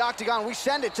inside the octagon. We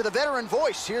send it to the veteran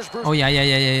voice. Here's Bruce. Oh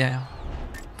yeah.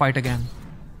 Fight again.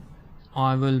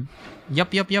 I will.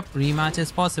 Yup. Rematch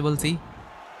is possible. See.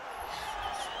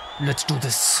 Let's do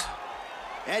this.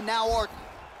 And now Orton.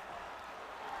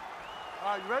 All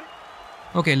right, you ready?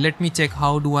 Okay, let me check.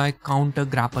 How do I counter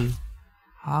grapple?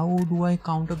 How do I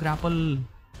counter grapple? You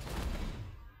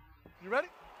ready?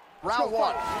 Round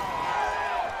one.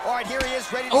 All right, here he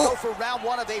is, ready to go for round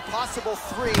one of a possible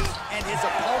 3, and his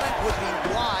opponent would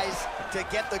be wise to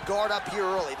get the guard up here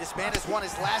early. This man has won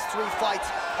his last 3 fights,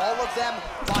 all of them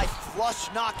by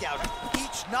flush knockout.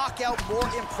 Each knockout more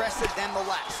impressive than the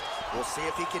last. We'll see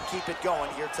if he can keep it going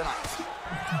here tonight.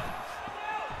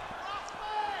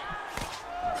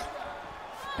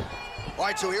 All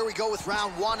right, so here we go with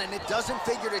round one, and it doesn't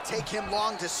figure to take him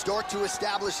long to start to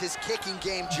establish his kicking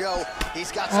game, Joe.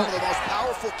 He's got some of the most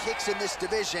powerful kicks in this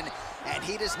division, and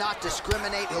he does not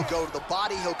discriminate. He'll go to the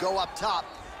body, he'll go up top.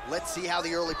 Let's see how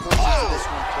the early portions of this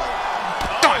one play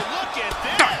out. Oh, look at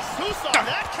this! Who saw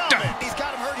that coming? He's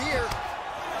got him hurt here.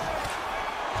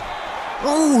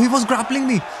 Oh, he was grappling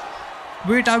me.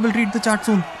 Wait, I will read the chat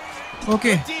soon.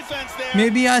 Okay.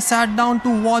 Maybe I sat down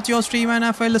to watch your stream and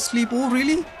I fell asleep. Oh,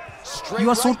 really? Straight you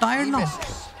are so right, tired now.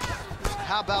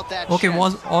 How about that? Okay,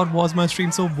 check? was my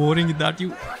stream so boring that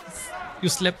you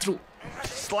slept through?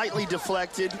 Slightly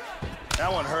deflected.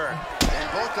 That one hurt.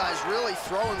 And both guys really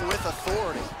throwing with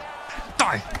authority.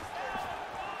 Die.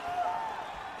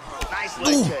 Nice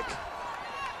leg kick.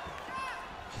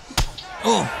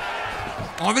 Oh.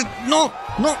 I will. No.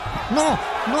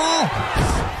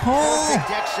 Oh.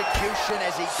 Perfect execution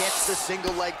as he gets the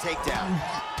single leg takedown.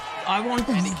 I want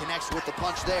to. And he connects with the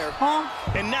punch there. Huh?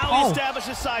 And now he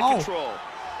establishes side control.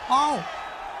 Oh.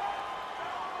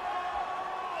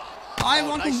 I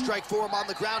want nice to. strike for him on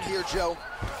the ground here, Joe.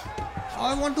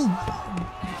 I want to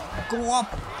go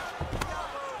up.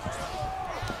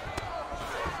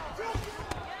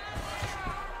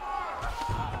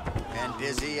 And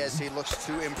dizzy as he looks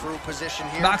to improve position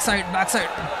here. Backside.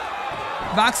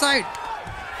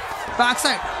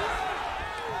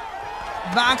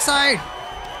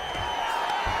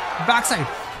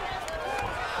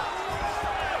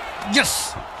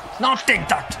 Yes. Now take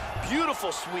that.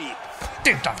 Beautiful sweep.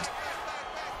 Take that.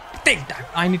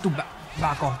 I need to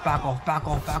back off,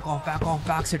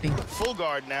 back sitting. Full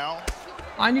guard now.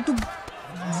 I need to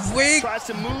wait. Tries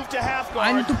to move to half guard.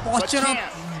 I need to posture up.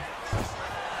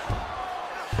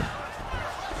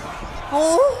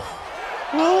 Oh,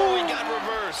 he got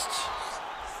reversed.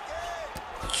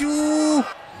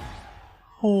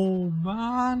 Oh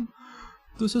man,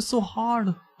 this is so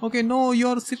hard. Okay, no,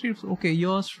 your stream. Okay,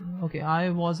 yours. Okay, I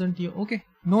wasn't your. Okay,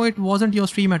 no, it wasn't your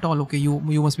stream at all. Okay, you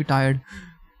must be tired.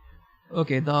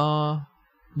 Okay, the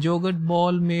yogurt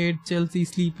ball made Chelsea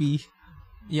sleepy.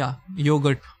 Yeah,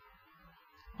 yogurt.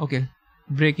 Okay,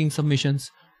 breaking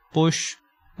submissions. Push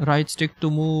right stick to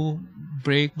move.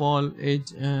 Break ball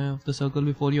edge of the circle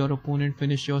before your opponent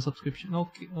finish your subscription.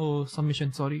 Okay, oh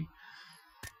submission. Sorry,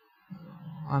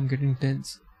 I'm getting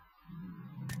tense.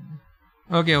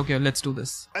 Okay, let's do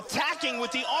this. Attacking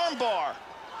with the arm bar.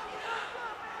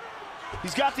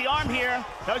 He's got the arm here.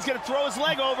 Now he's going to throw his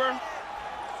leg over.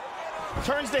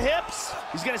 Turns the hips.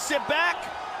 He's going to sit back.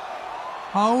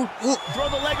 How? Oh. Throw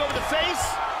the leg over the face.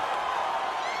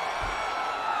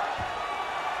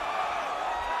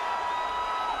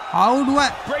 How do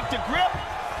I break the grip?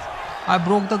 I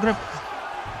broke the grip.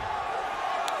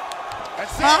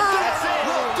 That's it. That's it.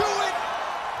 We'll do it.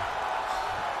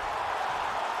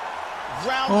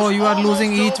 Oh, you are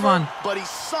losing each one. But he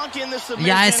sunk in the submission.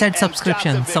 Yeah, I said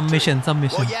subscription. Submission.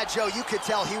 Well, yeah, Joe, you could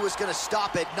tell he was going to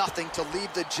stop at nothing to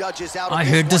leave the judges out. I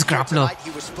hate this grappler. He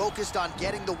was focused on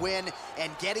getting the win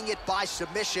and getting it by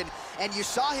submission, and you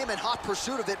saw him in hot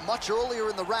pursuit of it much earlier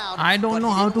in the round. I don't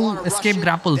know how to escape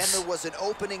grapples. Then there was an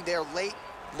opening there late,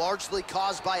 largely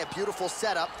caused by a beautiful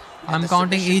setup. I'm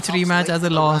counting each rematch as a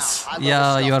loss.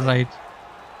 Yeah, you are right.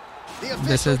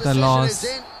 This is the loss.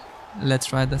 Let's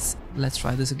try this. Let's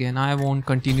try this again. I won't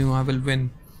continue. I will win.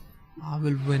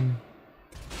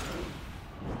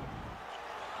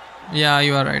 Yeah,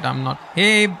 you are right. I'm not.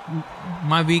 Hey,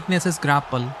 my weakness is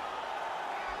grapple.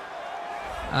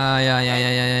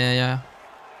 Yeah.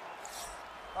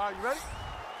 Are you ready?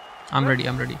 I'm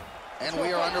ready. And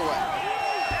we are underway.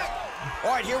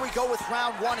 All right, here we go with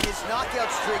round one. His knockout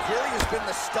streak really has been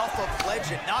the stuff of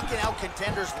legend, knocking out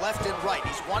contenders left and right.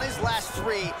 He's won his last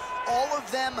 3, all of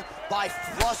them by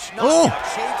flush knockout.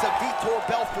 Shades of Vitor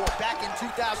Belfort back in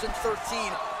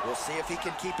 2013. We'll see if he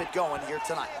can keep it going here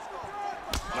tonight.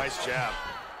 Nice jab.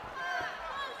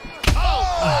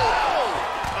 Oh,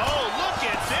 look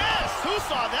at this. Who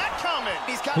saw that coming?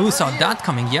 Who saw that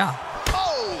coming? Yeah.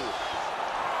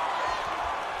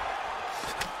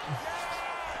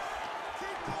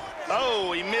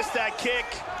 Oh, he missed that kick.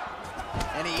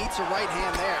 And he eats a right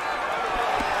hand there.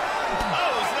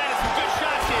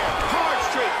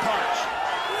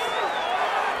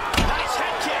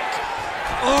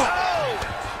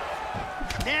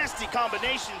 Nasty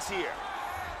combinations here.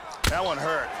 That one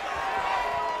hurt.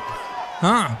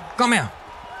 Come here.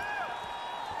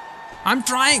 I'm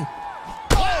trying.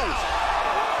 Oh!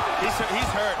 He's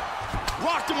hurt.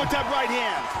 Rocked him with that right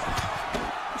hand.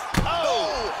 Oh!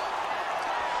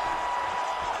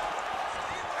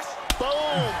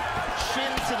 Boom!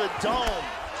 Shin to the dome.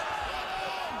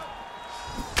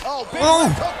 Oh, big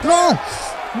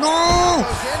no!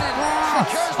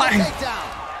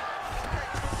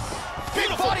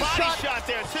 Beautiful body shot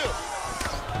there too.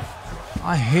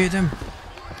 I hate him.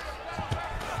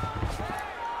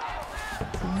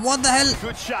 What the hell?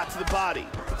 Good shot to the body.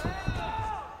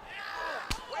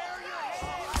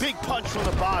 Big punch from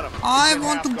the bottom. I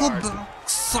want to go back.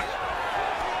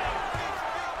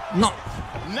 No.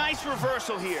 Nice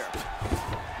reversal here.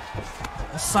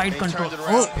 Side control.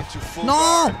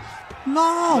 No!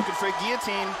 No! Looking for a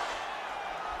guillotine.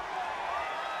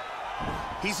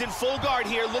 He's in full guard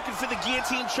here, looking for the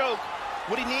guillotine choke.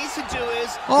 What he needs to do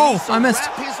is I missed.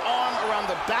 Wrap his arm around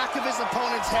the back of his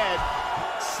opponent's head,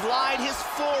 slide his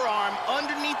forearm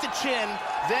underneath the chin,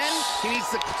 then he needs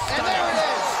to and there it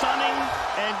is. Stunning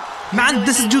and Man,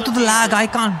 this is due to the lag. I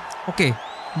can't. Okay.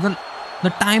 The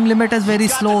time limit is very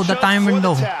slow. The time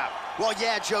window. Well,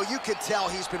 yeah, Joe, you could tell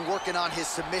he's been working on his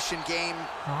submission game.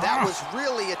 That was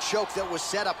really a choke that was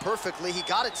set up perfectly. He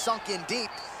got it sunk in deep,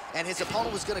 and his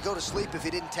opponent was going to go to sleep if he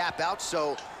didn't tap out,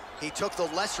 so he took the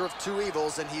lesser of two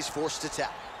evils, and he's forced to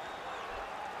tap.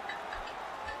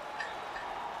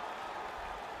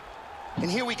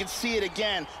 And here we can see it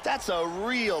again. That's a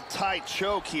real tight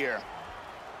choke here.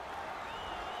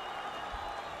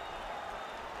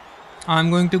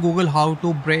 I'm going to Google how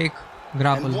to break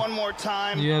grapple. And one more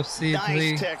time. UFC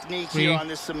nice technique here on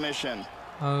this submission.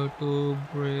 How to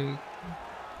break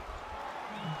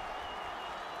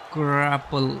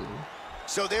grapple.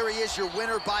 So there he is, your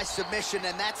winner by submission,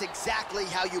 and that's exactly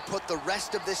how you put the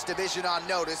rest of this division on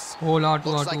notice.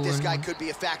 Looks like this guy could be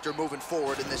a factor moving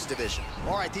forward in this division.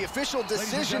 All right, the official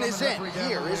decision is in.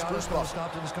 Here is Bruce Buffer.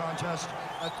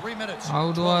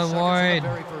 How do I avoid?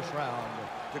 Very first round,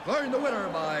 declaring the winner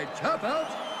by tap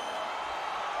out,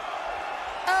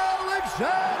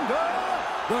 Alexander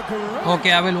the Great.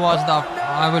 Okay, I will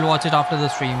watch it after the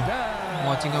stream.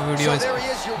 Watching a video so there he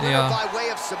is, your winner by way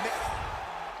of submission.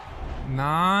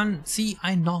 Man, see,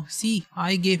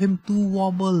 I gave him 2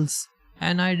 wobbles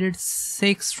and I did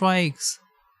 6 strikes.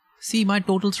 See my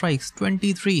total strikes,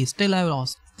 23. Still I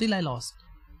lost.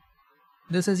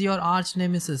 This is your arch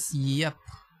nemesis. Yep.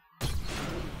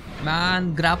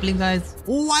 Man, grappling guys.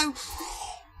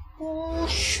 Oh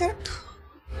shit.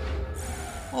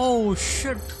 Oh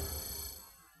shit.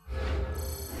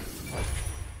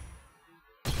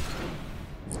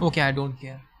 Okay, I don't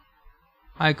care.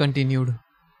 I continued.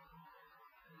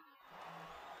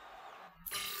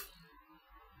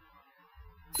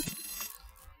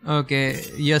 Okay,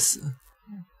 yes.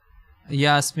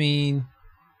 Yasmin.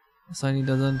 Sunny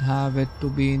doesn't have it to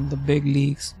be in the big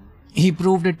leagues. He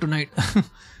proved it tonight.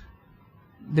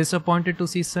 Disappointed to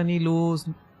see Sunny lose.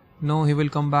 No, he will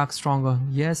come back stronger.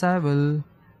 Yes, I will.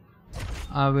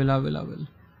 I will.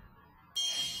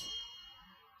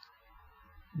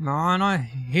 Man, I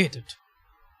hate it.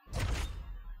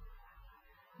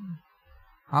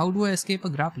 How do I escape a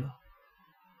grappler?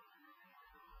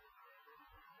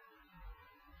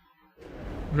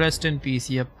 Rest in peace,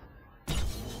 yep.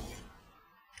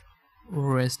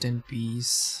 Rest in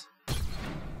peace.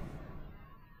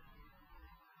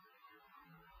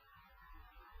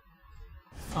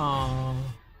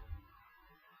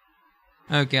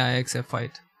 Okay, I accept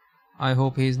fight. I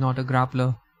hope he's not a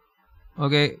grappler.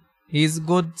 Okay, he's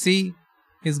good, see?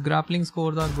 His grappling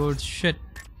scores are good. Shit.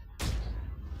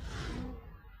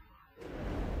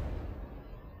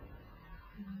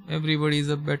 Everybody's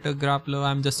a better grappler.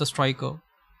 I'm just a striker.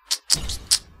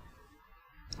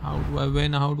 How do I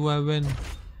win? How do I win?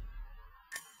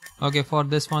 Okay, for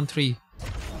this one, 3.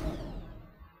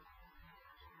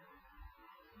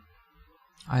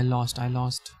 I lost.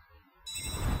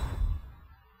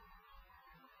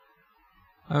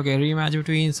 Okay, rematch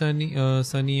between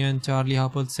Sunny and Charlie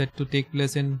Harper set to take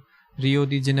place in Rio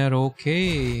de Janeiro.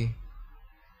 Okay.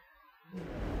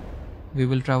 We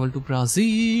will travel to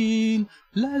Brazil.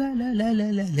 La la la la la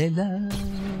la la la.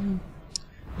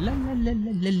 La la la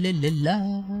la la la la la.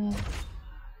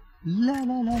 La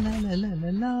la la la la la la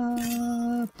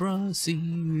la.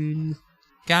 Brazil.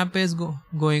 Camp is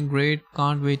going great.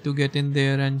 Can't wait to get in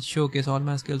there and showcase all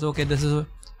my skills. Okay, this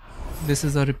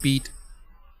is a repeat.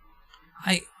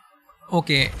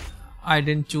 Okay, I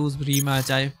didn't choose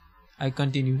rematch. I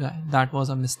continued. That was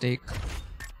a mistake.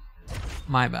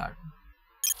 My bad.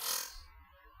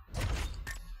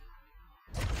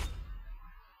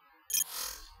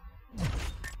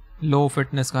 Low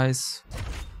fitness, guys.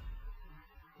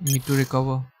 Need to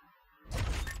recover.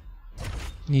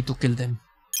 Need to kill them.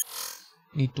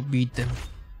 Need to beat them.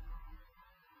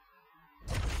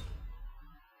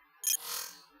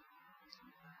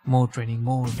 More training,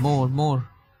 more.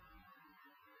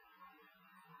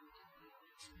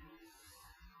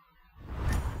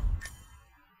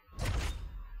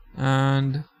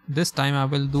 And this time I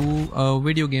will do a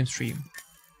video game stream.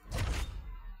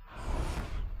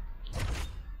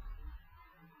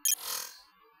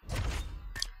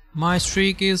 My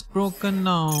streak is broken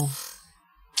now.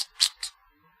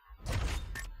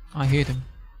 I hate him.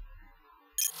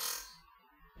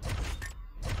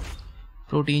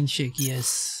 Protein shake,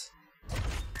 yes.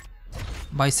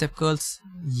 Bicep curls,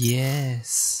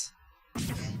 yes.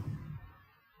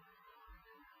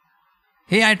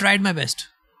 Hey, I tried my best.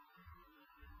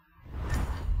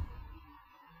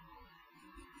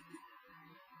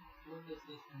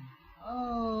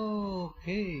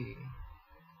 Okay.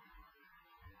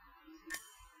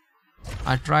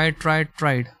 I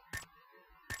tried.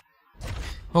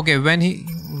 Okay, when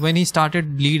he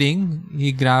started bleeding,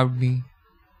 he grabbed me.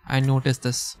 I noticed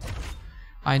this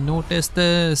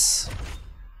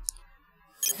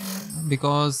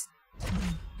because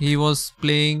he was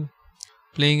playing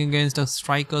against a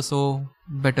striker, so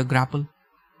better grapple.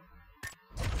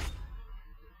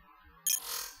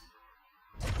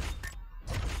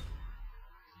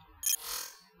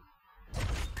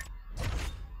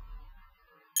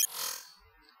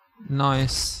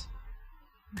 Nice.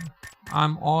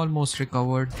 I'm almost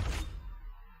recovered.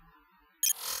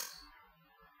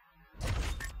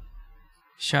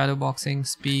 Shadow boxing,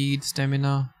 speed,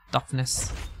 stamina,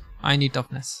 toughness. I need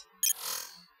toughness.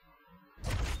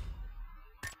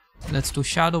 Let's do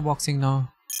shadow boxing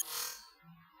now.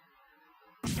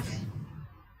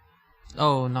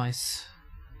 Oh, nice.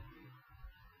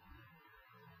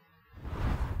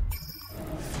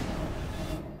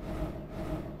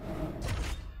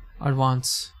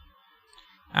 Advance.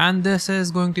 And this is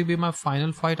going to be my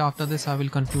final fight. After this I will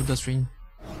conclude the stream.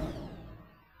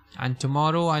 And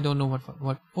tomorrow I don't know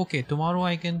what. Okay, tomorrow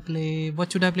I can play.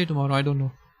 What should I play tomorrow? I don't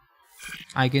know.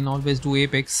 I can always do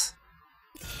Apex.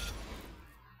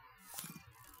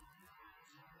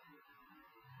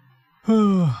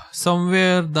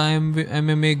 Somewhere the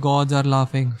MMA gods are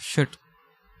laughing. Shit.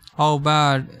 How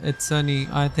bad. It's Sunny.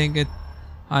 I think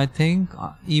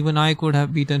even I could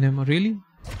have beaten him. Really?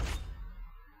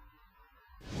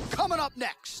 Coming up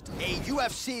next, a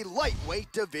UFC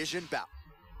lightweight division bout.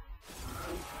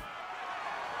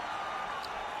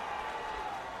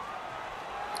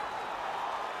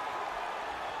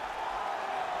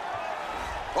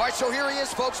 All right, so here he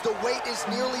is, folks. The wait is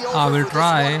nearly over. I will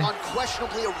try. This one,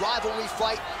 unquestionably a rivalry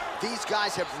fight. These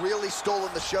guys have really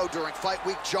stolen the show during fight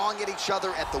week, jawing at each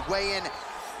other at the weigh-in.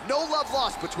 No love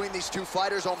lost between these two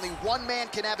fighters. Only one man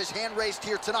can have his hand raised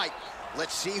here tonight.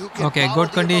 Let's see who can. Okay,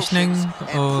 good conditioning,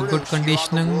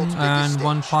 and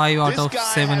won 5 out of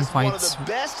 7 fights.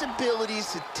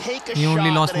 He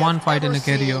only lost 1 fight in a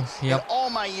career. Yep. All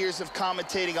my years of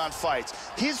commentating on fights,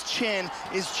 his chin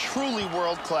is truly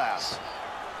world class.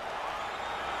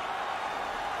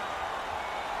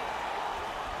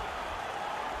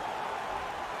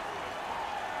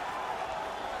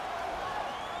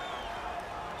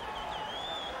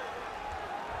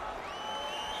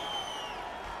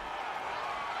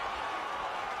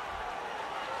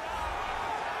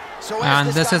 And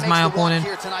this is my opponent.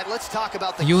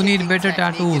 You need better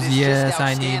tattoos. Yes,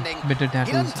 I need better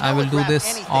tattoos. I will do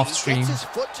this off stream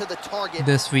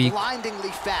this week. Blindingly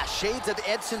fast. Shades of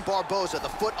Edson Barboza. The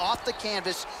foot off the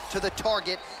canvas to the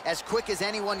target as quick as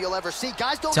anyone you'll ever see.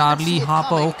 Guys don't Charlie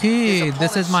Harper. Okay,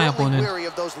 this is my opponent. Wary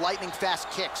of those lightning fast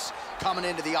kicks coming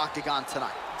into the octagon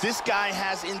tonight. This guy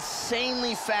has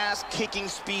insanely fast kicking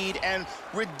speed and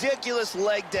ridiculous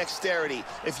leg dexterity.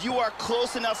 If you are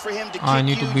close enough for him to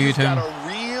kick you've got a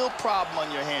real problem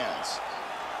on your hands.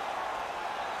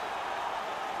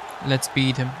 Let's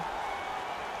beat him.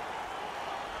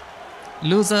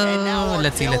 Loser.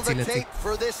 Let's see.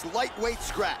 For this lightweight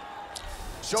scrap.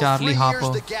 So Charlie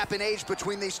Harper. The gap in age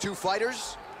between these two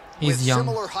fighters. He's young.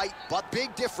 Similar height, but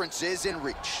big differences in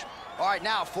reach. All right,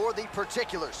 now for the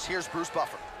particulars, here's Bruce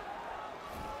Buffer.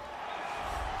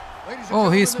 Oh,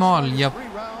 he's small. Yep.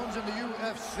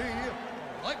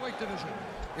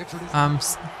 I'm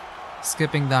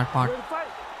skipping that part.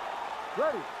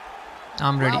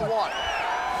 I'm ready. All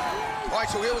right,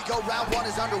 so here we go. Round 1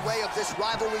 is underway of this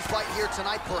rivalry fight here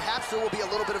tonight. Perhaps there will be a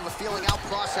little bit of a feeling out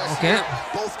process. Okay. Here.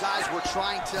 Both guys were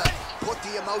trying to put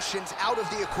the emotions out of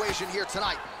the equation here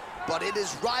tonight. But it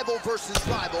is rival versus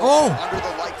rival under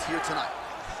the lights here tonight.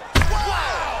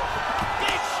 Wow!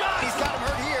 Big Big shot. He's got him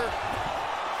hurt here.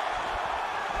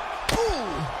 Ooh.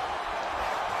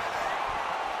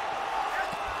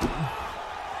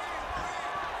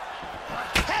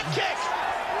 Head kick.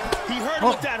 He hurt him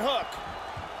with that hook.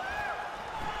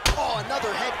 Oh,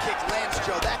 another head kick lands,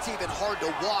 Joe. That's even hard to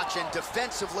watch. And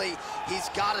defensively, he's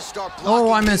got to start blocking.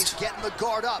 Oh, I missed. Getting the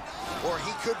guard up, or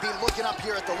he could be looking up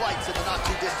here at the lights in the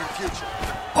not-too-distant future.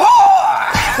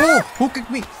 Oh, who kicked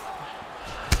me?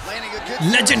 Landing a good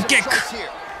legend kick. Here.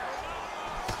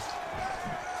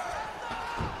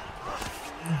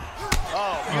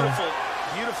 Oh, beautiful,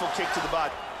 beautiful kick to the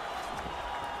body.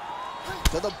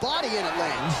 To the body, and it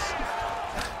lands.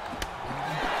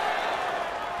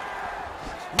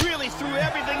 Really threw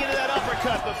everything into that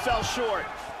uppercut, but fell short.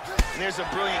 And there's a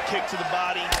brilliant kick to the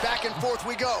body. Back and forth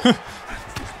we go.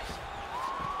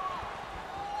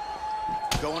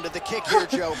 Going to the kick here,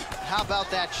 Joe. How about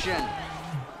that shin?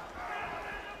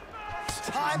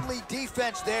 Timely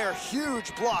defense there.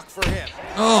 Huge block for him.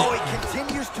 Oh, he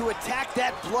continues to attack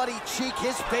that bloody cheek.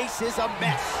 His face is a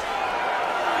mess.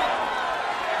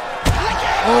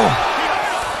 oh.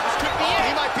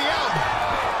 He might be out.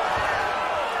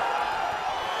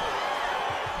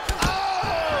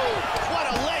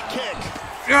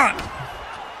 Yeah.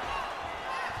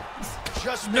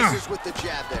 Just misses with the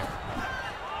jab there.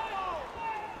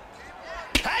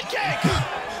 Head kick!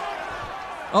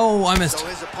 Oh, I missed. So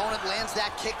his opponent lands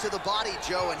that kick to the body,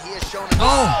 Joe, and he has shown.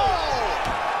 Oh!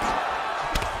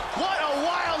 What a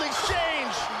wild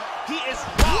exchange! He is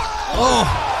rocked. Oh!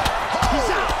 He's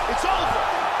out. It's over.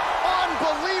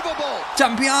 Unbelievable!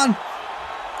 Champion!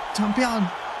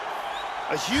 Champion!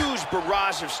 A huge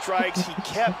barrage of strikes. He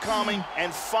kept coming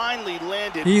and finally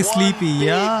landed He's one sleepy, big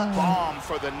yeah. bomb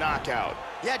for the knockout.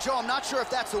 Yeah, Joe, I'm not sure if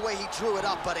that's the way he drew it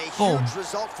up, but a huge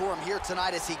result for him here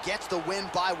tonight as he gets the win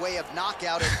by way of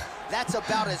knockout. And that's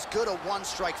about as good a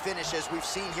one-strike finish as we've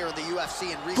seen here in the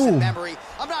UFC in recent memory.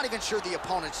 I'm not even sure the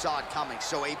opponent saw it coming,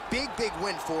 so a big, big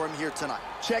win for him here tonight.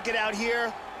 Check it out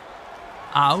here.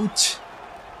 Ouch.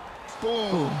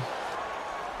 Boom.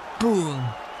 Boom.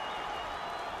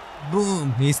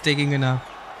 Boom. He's taking enough.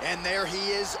 And there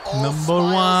he is, all number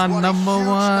smiles. one, number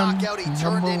one, knockout he turned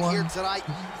number in one. here tonight.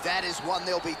 That is one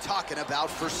they'll be talking about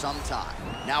for some time.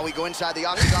 Now we go inside the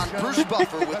octagon. Bruce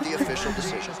Buffer with the official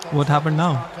decision. What happened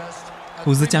now?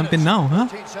 Who's the champion now, huh?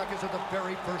 15 seconds of the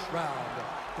very first round.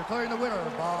 Declaring the winner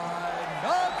by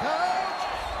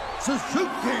knockout, Suzuki.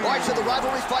 All right, so the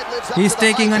rivalry fight lives up He's to the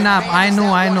taking hype, a nap. and I man, is know,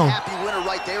 that I one know. Happy winner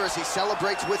right there as he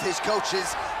celebrates with his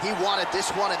coaches. He wanted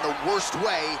this one in the worst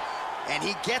way, and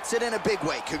he gets it in a big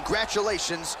way.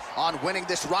 Congratulations on winning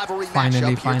this rivalry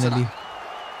matchup here tonight.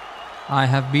 I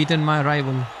have beaten my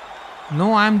rival.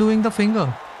 No, I'm doing the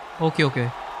finger. Okay,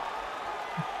 okay.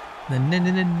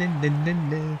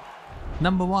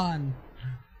 Number one.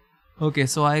 Okay,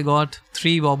 so I got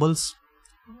 3 wobbles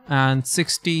and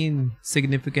 16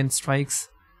 significant strikes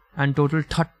and total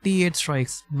 38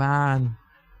 strikes. Man,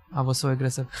 I was so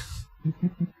aggressive.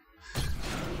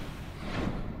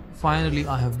 Finally,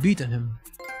 I have beaten him.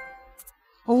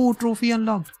 Oh, trophy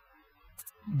unlocked.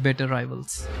 Better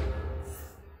rivals.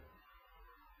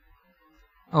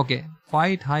 Okay,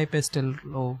 fight hype is still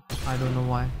low. I don't know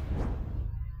why.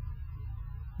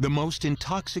 The most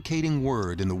intoxicating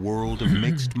word in the world of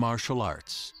mixed martial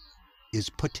arts is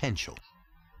potential.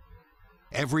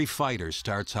 Every fighter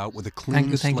starts out with a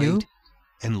clean slate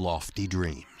and lofty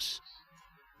dreams.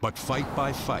 But fight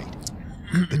by fight,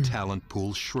 the talent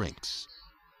pool shrinks.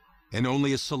 And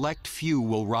only a select few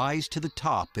will rise to the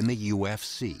top in the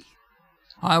UFC.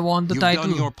 I want the title.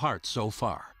 You've done your part so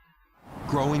far,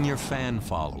 growing your fan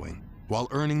following while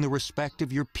earning the respect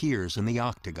of your peers in the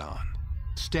octagon,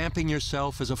 stamping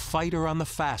yourself as a fighter on the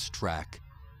fast track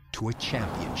to a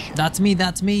championship. That's me,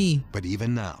 that's me. But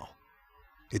even now,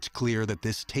 it's clear that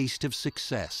this taste of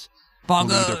success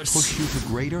will either push you to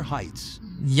greater heights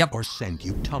or send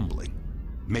you tumbling,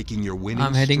 making your winning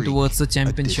I'm heading streak towards the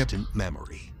championship. a distant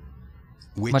memory.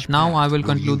 But now I will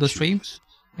conclude the stream.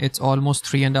 It's almost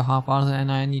 3.5 hours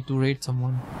and I need to rate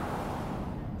someone.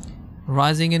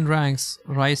 Rising in ranks,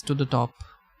 rise to the top.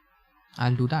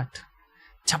 I'll do that.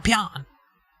 Champion!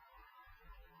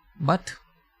 But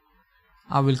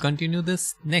I will continue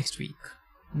this next week.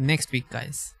 Next week,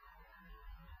 guys.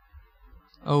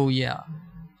 Oh yeah.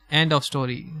 End of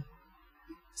story.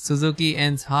 Suzuki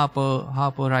ends Harper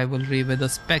rivalry with a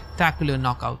spectacular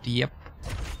knockout. Yep.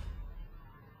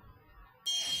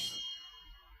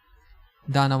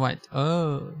 Dana White.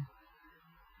 Oh.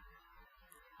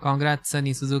 Congrats,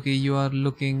 Sunny Suzuki. You are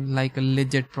looking like a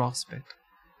legit prospect.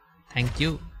 Thank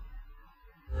you.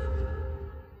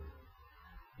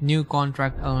 New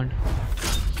contract earned.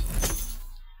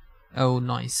 Oh,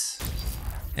 nice.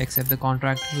 Accept the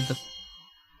contract with the...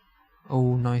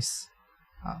 Oh, nice.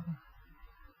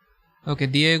 Okay,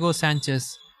 Diego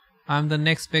Sanchez. I'm the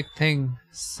next big thing.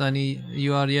 Sonny,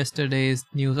 you are yesterday's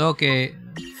news. Okay.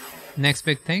 Next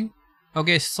big thing?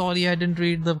 Okay, sorry, I didn't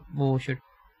read the... Oh, shit.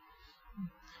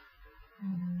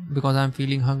 Because I'm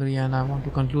feeling hungry and I want to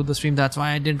conclude the stream. That's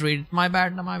why I didn't read it. My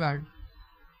bad, my bad.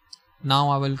 Now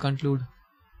I will conclude.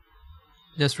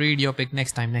 Just read your pick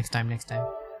next time.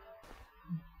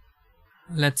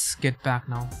 Let's get back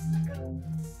now.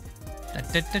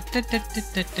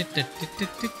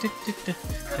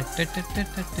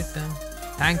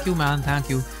 Thank you, man. Thank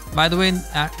you. By the way,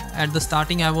 at the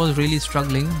starting I was really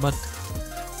struggling, but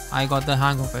I got the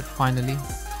hang of it finally.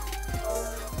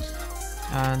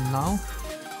 And now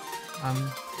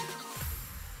I'm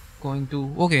going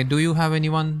to... Okay, do you have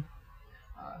anyone?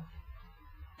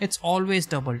 It's always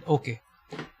doubled. Okay,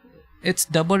 it's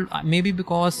doubled maybe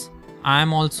because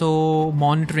I'm also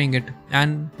monitoring it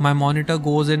and my monitor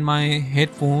goes in my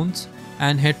headphones,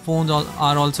 and headphones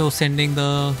are also sending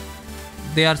the...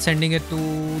 They are sending it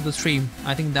to the stream.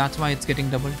 I think that's why it's getting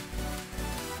doubled.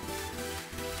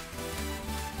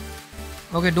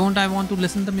 Okay, don't I want to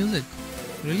listen to the music?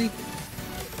 Really?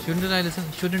 Shouldn't I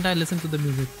listen to the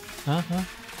music?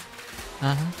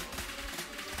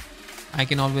 I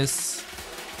can always...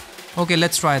 Okay,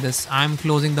 let's try this. I'm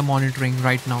closing the monitoring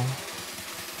right now.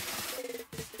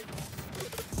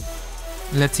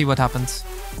 Let's see what happens.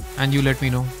 And you let me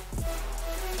know.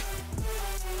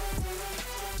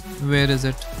 Where is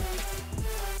it?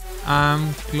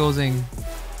 I'm closing.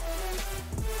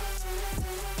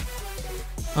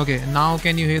 Okay, now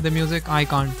can you hear the music? I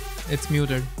can't. It's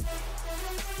muted.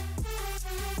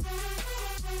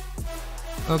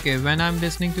 Okay, when I'm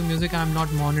listening to music, I'm not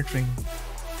monitoring.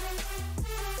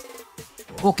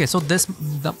 Okay, so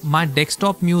my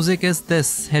desktop music is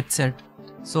this headset.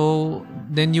 So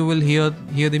then you will hear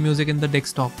the music in the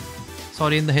desktop.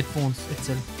 Sorry, in the headphones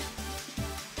itself.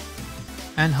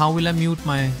 And how will I mute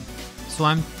my... So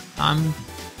I'm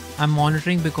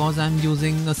monitoring because I'm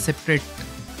using a separate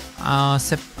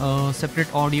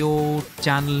audio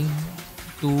channel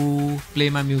to play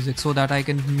my music so that I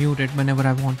can mute it whenever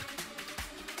I want.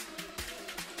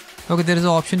 Okay, there is an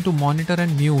option to monitor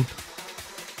and mute.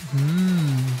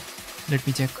 Let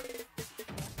me check.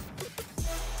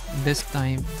 This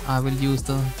time I will use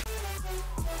the...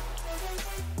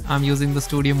 I'm using the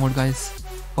studio mode, guys,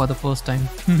 for the first time.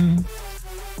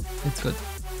 It's good.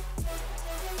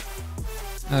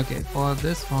 Okay, for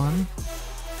this one,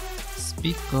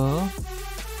 speaker,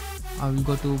 I will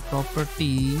go to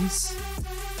properties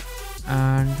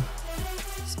and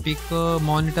speaker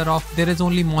monitor off. There is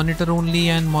only monitor only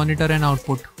and monitor and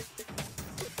output.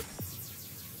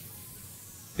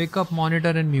 Pick up monitor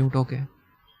and mute. Okay.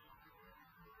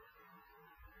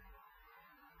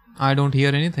 I don't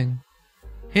hear anything.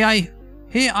 Hey,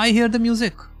 I hear the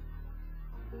music.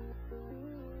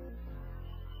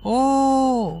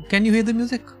 Oh, can you hear the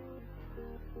music?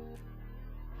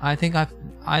 I think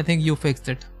you fixed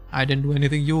it. I didn't do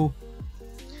anything. You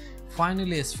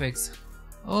finally is fixed.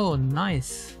 Oh,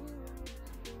 nice.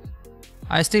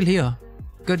 I still hear.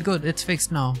 Good. It's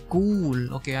fixed now.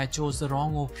 Cool. Okay, I chose the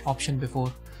wrong option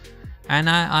before, and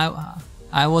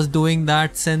I was doing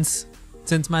that since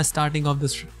my starting of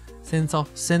this. Since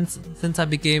I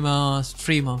became a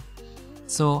streamer,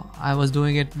 so I was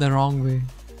doing it the wrong way.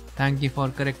 Thank you for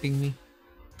correcting me.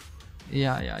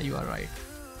 Yeah, you are right.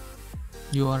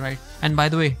 And by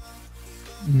the way,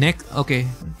 okay,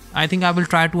 I think I will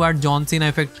try to add John Cena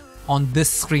effect on this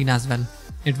screen as well.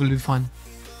 It will be fun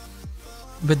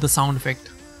with the sound effect.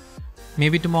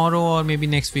 Maybe tomorrow or maybe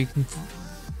next week.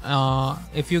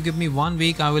 If you give me 1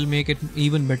 week, I will make it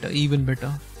even better.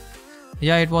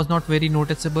 Yeah, it was not very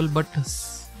noticeable, but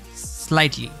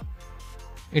slightly.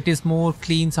 It is more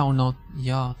clean sound now.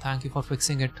 Yeah, thank you for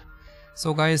fixing it.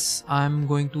 So guys, I'm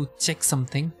going to check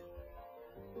something.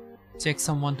 Check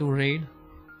someone to raid.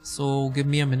 So give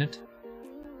me a minute.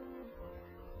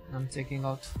 I'm checking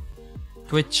out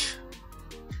Twitch.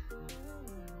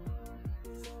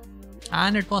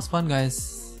 And it was fun,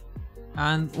 guys.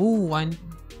 And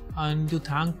I need to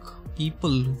thank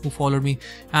people who followed me,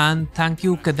 and thank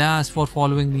you Kadas for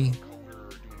following me.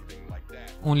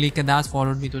 Only Kadas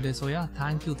followed me today, so yeah,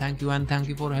 thank you, and thank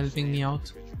you for helping me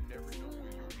out.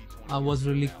 I was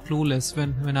really clueless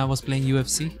when I was playing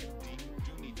UFC.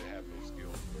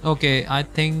 Okay, I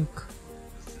think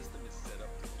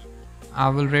I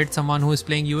will rate someone who is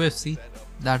playing UFC.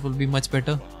 That will be much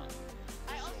better.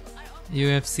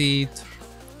 UFC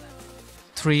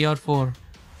 3 or 4.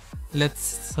 Let's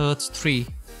search 3.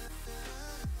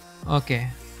 Okay,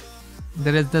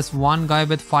 There is this one guy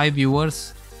with 5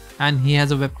 viewers and he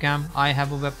has a webcam. I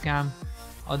have a webcam.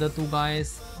 Other 2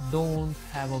 guys don't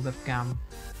have a webcam.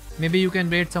 Maybe you can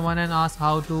raid someone and ask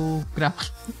how to grapple.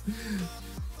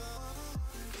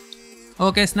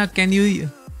 Okay, Snug, can you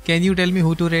tell me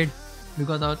who to raid?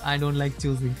 Because I don't like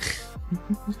choosing.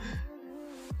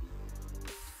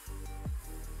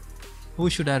 Who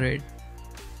should I raid?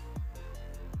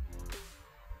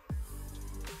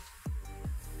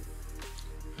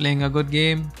 Playing a good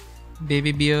game.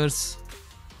 Baby beers.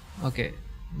 Okay,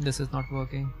 this is not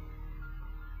working.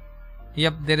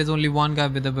 Yep, there is only one guy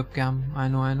with a webcam. I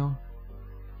know.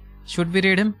 Should we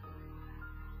raid him?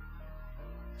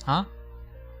 Huh?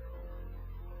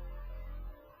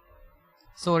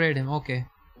 So raid him, okay.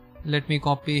 Let me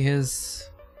copy his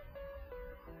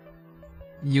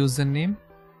username.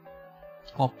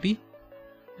 Copy.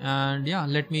 And yeah,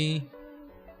 let me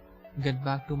get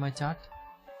back to my chat.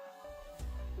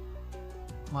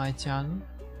 My channel.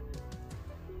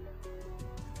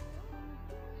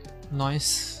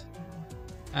 Nice.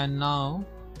 And now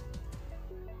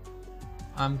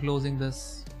I'm closing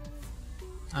this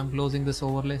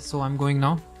overlay, so I'm going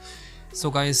now. So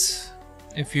guys,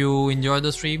 if you enjoy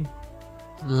the stream,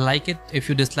 like it. If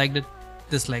you disliked it,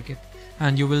 dislike it.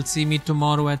 And you will see me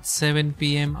tomorrow at 7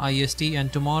 PM IST.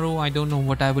 And tomorrow I don't know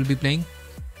what I will be playing.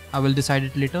 I will decide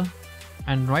it later.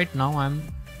 And right now I'm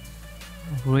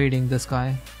raiding this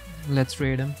guy. Let's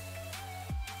raid him.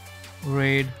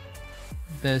 Raid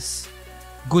this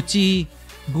Gucci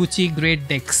Great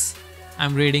Decks.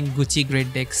 I'm raiding Gucci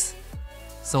Great Decks.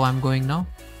 So I'm going now.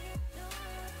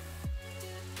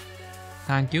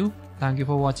 Thank you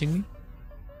for watching me.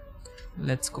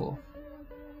 Let's go.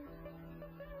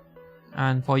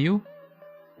 And for you,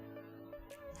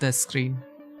 this screen.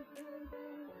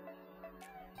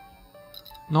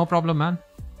 No problem, man.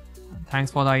 Thanks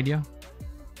for the idea.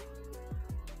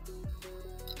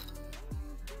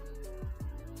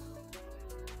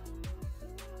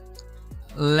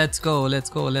 Let's go.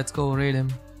 Raid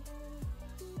him.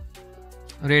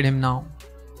 Raid him now.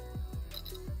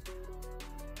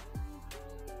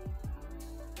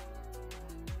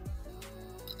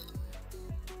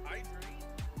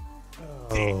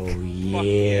 Oh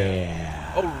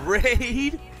yeah. Oh,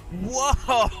 raid?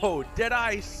 Whoa,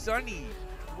 Deadeye Sunny.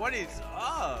 What is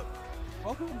up?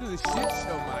 Welcome to the shit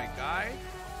show, my guy.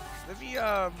 Let me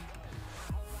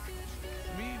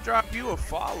drop you a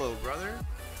follow, brother.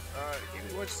 Give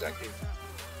me 1 second.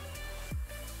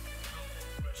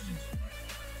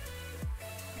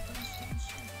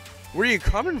 Where are you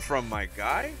coming from, my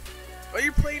guy? Oh,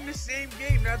 you're playing the same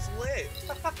game. That's lit.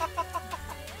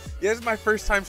 Yeah, this is my first time